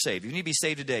moment you're saved, you need to be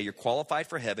saved today. You're qualified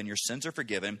for heaven. Your sins are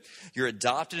forgiven. You're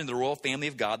adopted into the royal family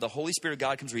of God. The Holy Spirit of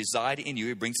God comes to reside in you.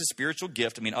 He brings a spiritual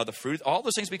gift. The fruit, all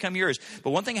those things become yours.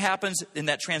 But one thing happens in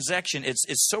that transaction,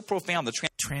 it's so profound, the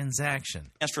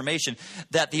transformation,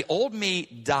 that the old me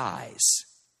dies.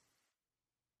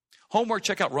 Homework,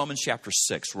 check out Romans chapter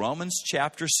 6. Romans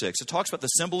chapter 6. It talks about the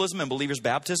symbolism in believers'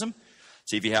 baptism.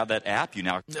 See if you have that app.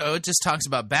 No, it just talks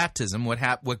about baptism,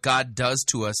 what God does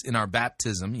to us in our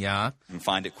baptism, yeah. You can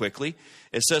find it quickly.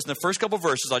 It says in the first couple of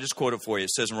verses, I'll just quote it for you.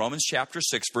 It says in Romans chapter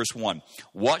 6, verse 1,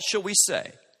 "What shall we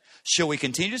say? Shall we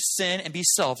continue to sin and be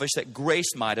selfish that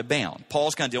grace might abound?"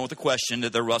 Paul's kind of dealing with the question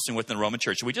that they're wrestling with in the Roman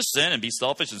church. Should we just sin and be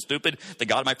selfish and stupid that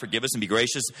God might forgive us and be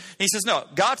gracious? And he says, no,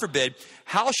 God forbid.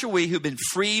 How shall we who've been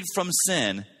freed from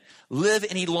sin live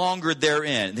any longer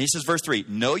therein? And he says, verse 3,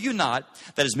 "Know you not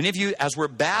that as many of you as were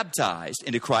baptized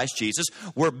into Christ Jesus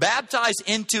were baptized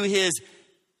into his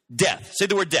death?" Say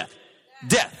the word death.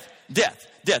 Death.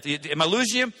 Am I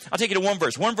losing you? I'll take you to one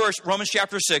verse. Romans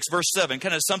chapter 6, verse 7,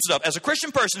 kind of sums it up. As a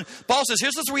Christian person, Paul says,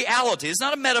 here's this reality. It's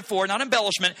not a metaphor, not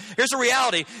embellishment. Here's the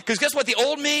reality. Because guess what? The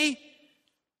old me,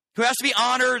 who has to be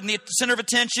honored and the center of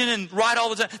attention and right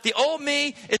all the time, the old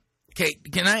me is... Okay,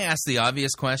 can I ask the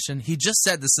obvious question? He just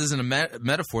said this isn't a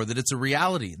metaphor, that it's a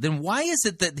reality. Then why is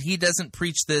it that he doesn't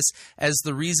preach this as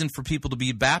the reason for people to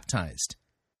be baptized?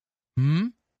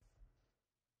 It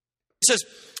says,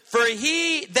 "For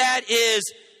he that is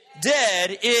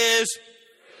dead is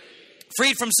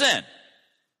freed from sin."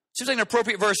 Seems like an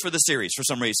appropriate verse for the series for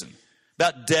some reason.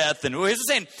 About death. And here's the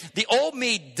saying, the old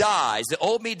me dies. The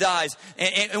old me dies.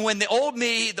 And when the old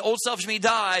me, the old selfish me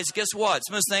dies, guess what?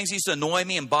 Some of those things used to annoy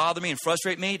me and bother me and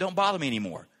frustrate me don't bother me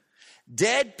anymore.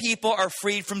 Dead people are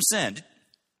freed from sin.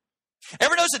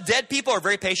 Ever notice that dead people are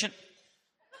very patient?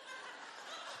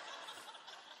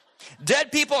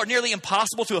 Dead people are nearly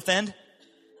impossible to offend.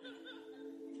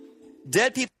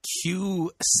 Dead people.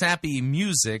 Cue sappy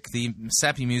music. The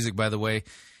sappy music, by the way,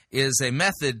 is a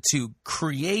method to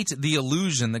create the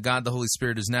illusion that God the Holy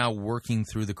Spirit is now working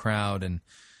through the crowd and,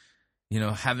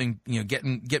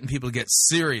 getting people to get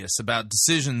serious about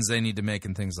decisions they need to make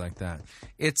and things like that.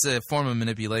 It's a form of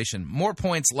manipulation. More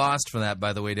points lost for that,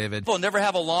 by the way, David. People never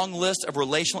have a long list of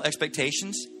relational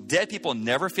expectations. Dead people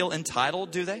never feel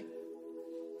entitled, do they?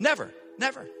 Never.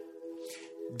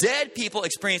 Dead people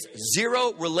experience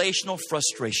zero relational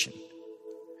frustration.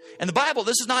 And the Bible,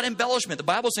 this is not embellishment. The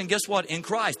Bible is saying, guess what? In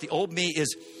Christ, the old me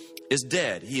is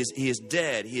dead. He is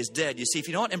dead. He is dead. You see, if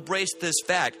you don't embrace this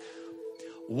fact,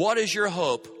 what is your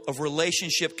hope of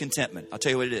relationship contentment? I'll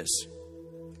tell you what it is.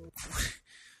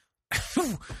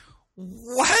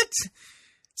 What?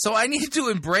 So I need to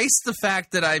embrace the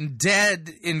fact that I'm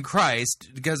dead in Christ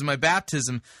because of my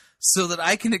baptism so that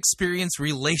I can experience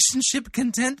relationship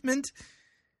contentment?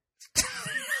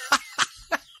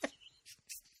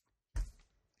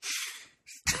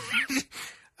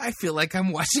 I feel like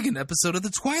I'm watching an episode of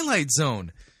The Twilight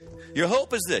Zone. Your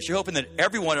hope is this. You're hoping that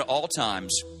everyone at all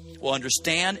times will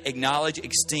understand, acknowledge,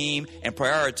 esteem, and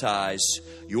prioritize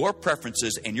your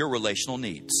preferences and your relational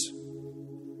needs.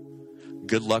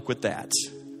 Good luck with that.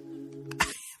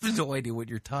 I have no idea what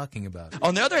you're talking about.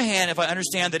 On the other hand, if I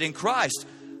understand that in Christ,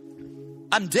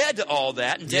 I'm dead to all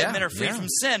that, and dead men are free from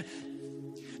sin.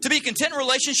 To be content in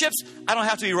relationships, I don't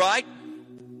have to be right.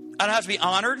 I don't have to be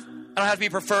honored. I don't have to be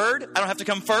preferred. I don't have to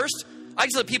come first. I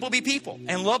just let people be people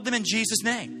and love them in Jesus'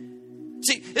 name.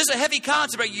 See, this is a heavy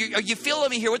concept. Are you feeling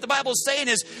me here? What the Bible is saying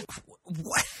is,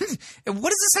 what does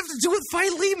this have to do with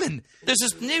Philemon? There's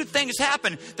this new thing that's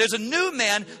happened. There's a new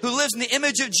man who lives in the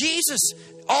image of Jesus.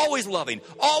 Always loving,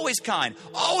 always kind,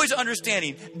 always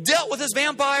understanding. Dealt with his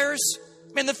vampires.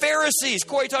 Man, the Pharisees,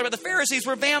 Corey talked about the Pharisees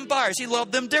were vampires. He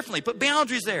loved them differently, put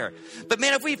boundaries there. But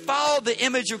man, if we follow the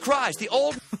image of Christ, the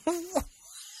old...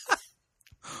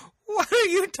 What are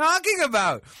you talking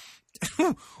about?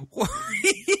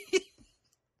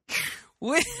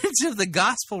 Which of the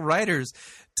gospel writers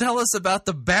tell us about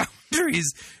the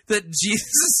boundaries that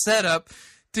Jesus set up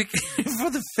for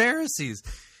the Pharisees?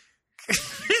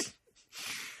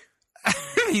 I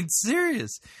mean,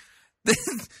 serious.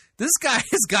 This guy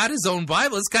has got his own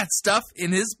Bible. It's got stuff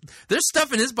in his... There's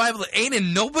stuff in his Bible that ain't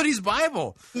in nobody's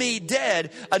Bible. Me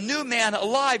dead, a new man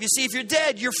alive. You see, if you're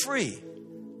dead, you're free.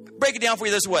 Break it down for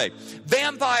you this way.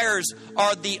 Vampires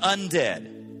are the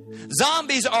undead.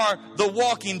 Zombies are the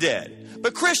walking dead.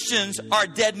 But Christians are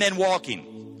dead men walking.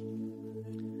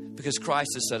 Because Christ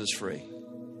has set us free.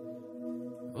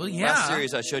 Well, yeah. Last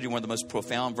series, I showed you one of the most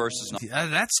profound verses.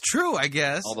 That's true, I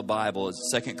guess. All the Bible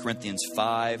is 2 Corinthians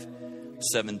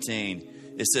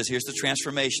 5:17. It says, here's the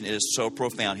transformation. It is so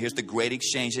profound. Here's the great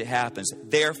exchange that happens.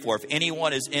 Therefore, if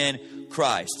anyone is in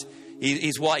Christ,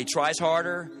 he's what? He tries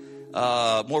harder,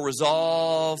 more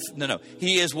resolve. No.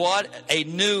 He is what? A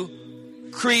new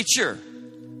creature.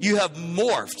 You have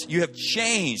morphed. You have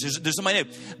changed. There's somebody new.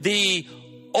 The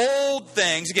old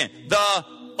things, again, the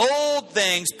old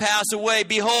things pass away.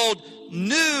 Behold,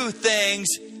 new things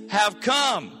have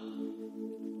come.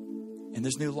 And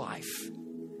there's new life.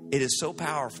 It is so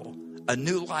powerful. A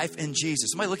new life in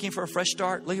Jesus. Somebody looking for a fresh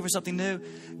start? Looking for something new?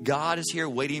 God is here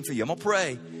waiting for you. I'm going to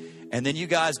pray. And then you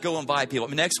guys go invite people. I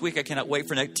mean, next week, I cannot wait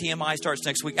for TMI starts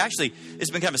next week. Actually, it's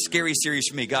been kind of a scary series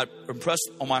for me. God impressed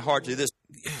on my heart to do this.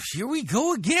 Here we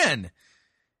go again.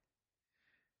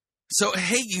 So,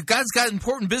 hey, you guys got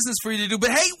important business for you to do.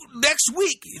 But, hey, next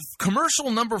week,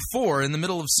 commercial number 4 in the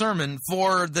middle of sermon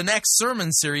for the next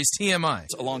sermon series, TMI.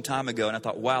 It's a long time ago, and I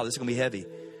thought, wow, this is going to be heavy.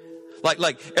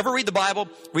 Like, ever read the Bible,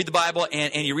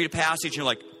 and you read a passage, and you're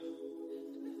like,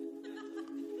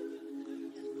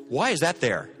 why is that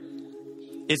there?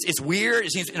 It's weird.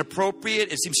 It seems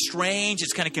inappropriate. It seems strange.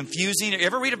 It's kind of confusing. You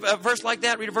ever read a verse like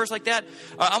that?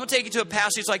 I'm going to take you to a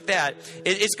passage like that.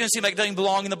 It's going to seem like it doesn't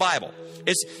belong in the Bible.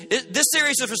 This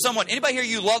series is for someone. Anybody here,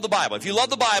 you love the Bible. If you love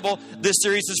the Bible, this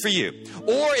series is for you.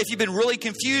 Or if you've been really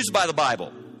confused by the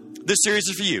Bible, this series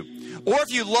is for you. Or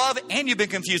if you love and you've been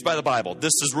confused by the Bible,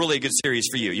 this is really a good series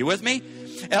for you. You with me?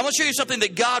 And I'm going to show you something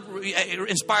that God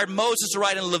inspired Moses to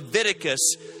write in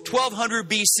Leviticus 1200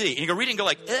 BC. And you go read it and go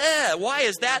like, why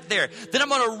is that there? Then I'm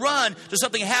going to run to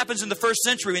something that happens in the first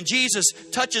century when Jesus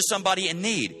touches somebody in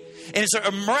need. And it's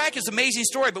a miraculous, amazing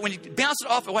story. But when you bounce it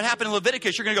off at what happened in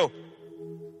Leviticus, you're going to go,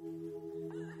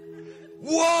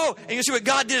 whoa! And you see what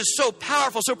God did is so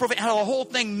powerful, so profound, how the whole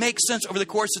thing makes sense over the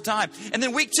course of time. And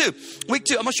then week two, I'm going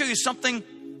to show you something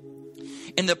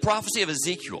in the prophecy of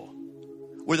Ezekiel,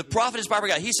 where the prophet inspired by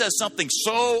God, he says something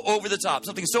so over the top,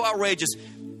 something so outrageous.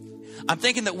 I'm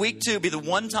thinking that week 2 will be the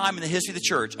one time in the history of the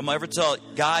church I'm going to ever tell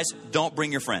guys, don't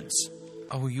bring your friends.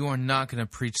 Oh, you are not going to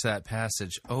preach that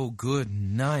passage. Oh, good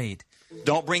night.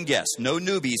 Don't bring guests. No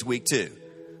newbies week 2.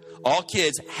 All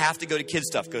kids have to go to kids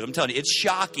stuff because I'm telling you, it's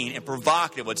shocking and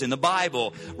provocative what's in the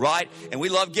Bible, right? And we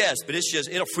love guests, but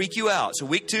it'll freak you out. So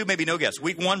week 2, maybe no guests.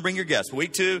 Week 1, bring your guests.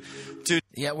 Week 2.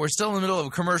 Yeah, we're still in the middle of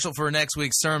a commercial for next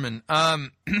week's sermon.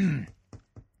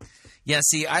 Yeah,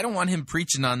 see, I don't want him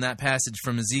preaching on that passage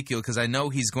from Ezekiel because I know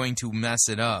he's going to mess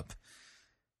it up.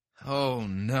 Oh,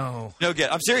 no. No good.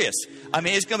 I'm serious. I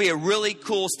mean, it's going to be a really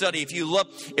cool study.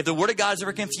 If the Word of God has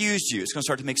ever confused you, it's going to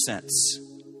start to make sense.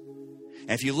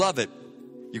 And if you love it,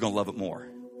 you're going to love it more.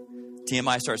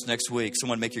 TMI starts next week.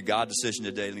 Someone make your God decision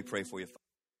today. Let me pray for you.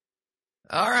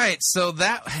 All right, so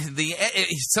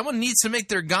someone needs to make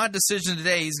their God decision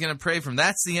today. He's going to pray from.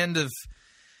 That's the end of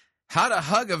How to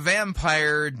Hug a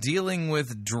Vampire, Dealing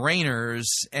with Drainers.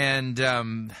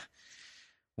 And,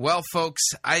 well, folks,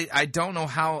 I don't know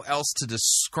how else to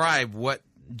describe what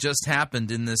just happened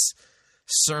in this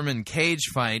sermon cage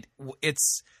fight.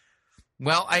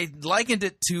 I likened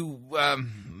it to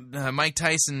Mike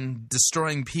Tyson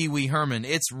destroying Pee Wee Herman.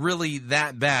 It's really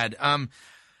that bad.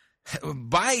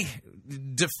 By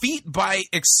defeat by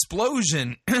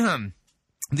explosion,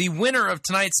 the winner of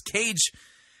tonight's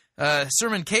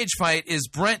sermon cage fight is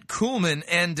Brent Kuhlman,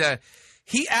 and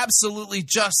he absolutely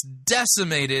just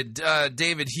decimated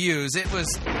David Hughes. It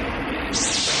was...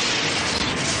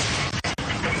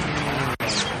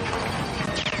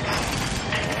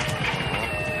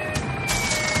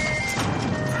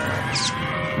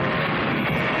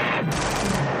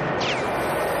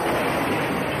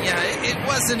 It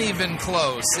wasn't even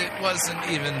close. It wasn't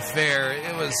even fair.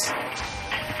 It was...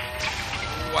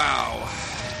 Wow.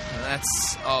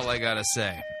 That's all I gotta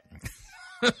say.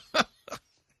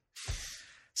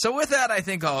 So with that, I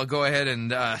think I'll go ahead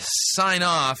and sign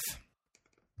off.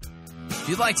 If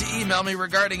you'd like to email me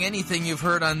regarding anything you've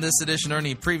heard on this edition or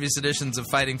any previous editions of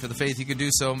Fighting for the Faith, you can do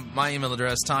so. My email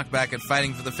address,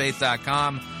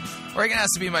 talkback@fightingforthefaith.com. Or you can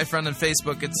ask to be my friend on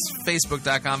Facebook. It's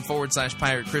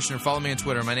facebook.com/Pirate Christian. Or follow me on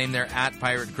Twitter. My name there,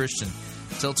 @Pirate Christian.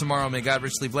 Till tomorrow, may God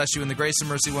richly bless you in the grace and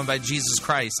mercy won by Jesus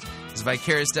Christ, his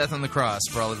vicarious death on the cross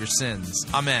for all of your sins.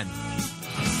 Amen.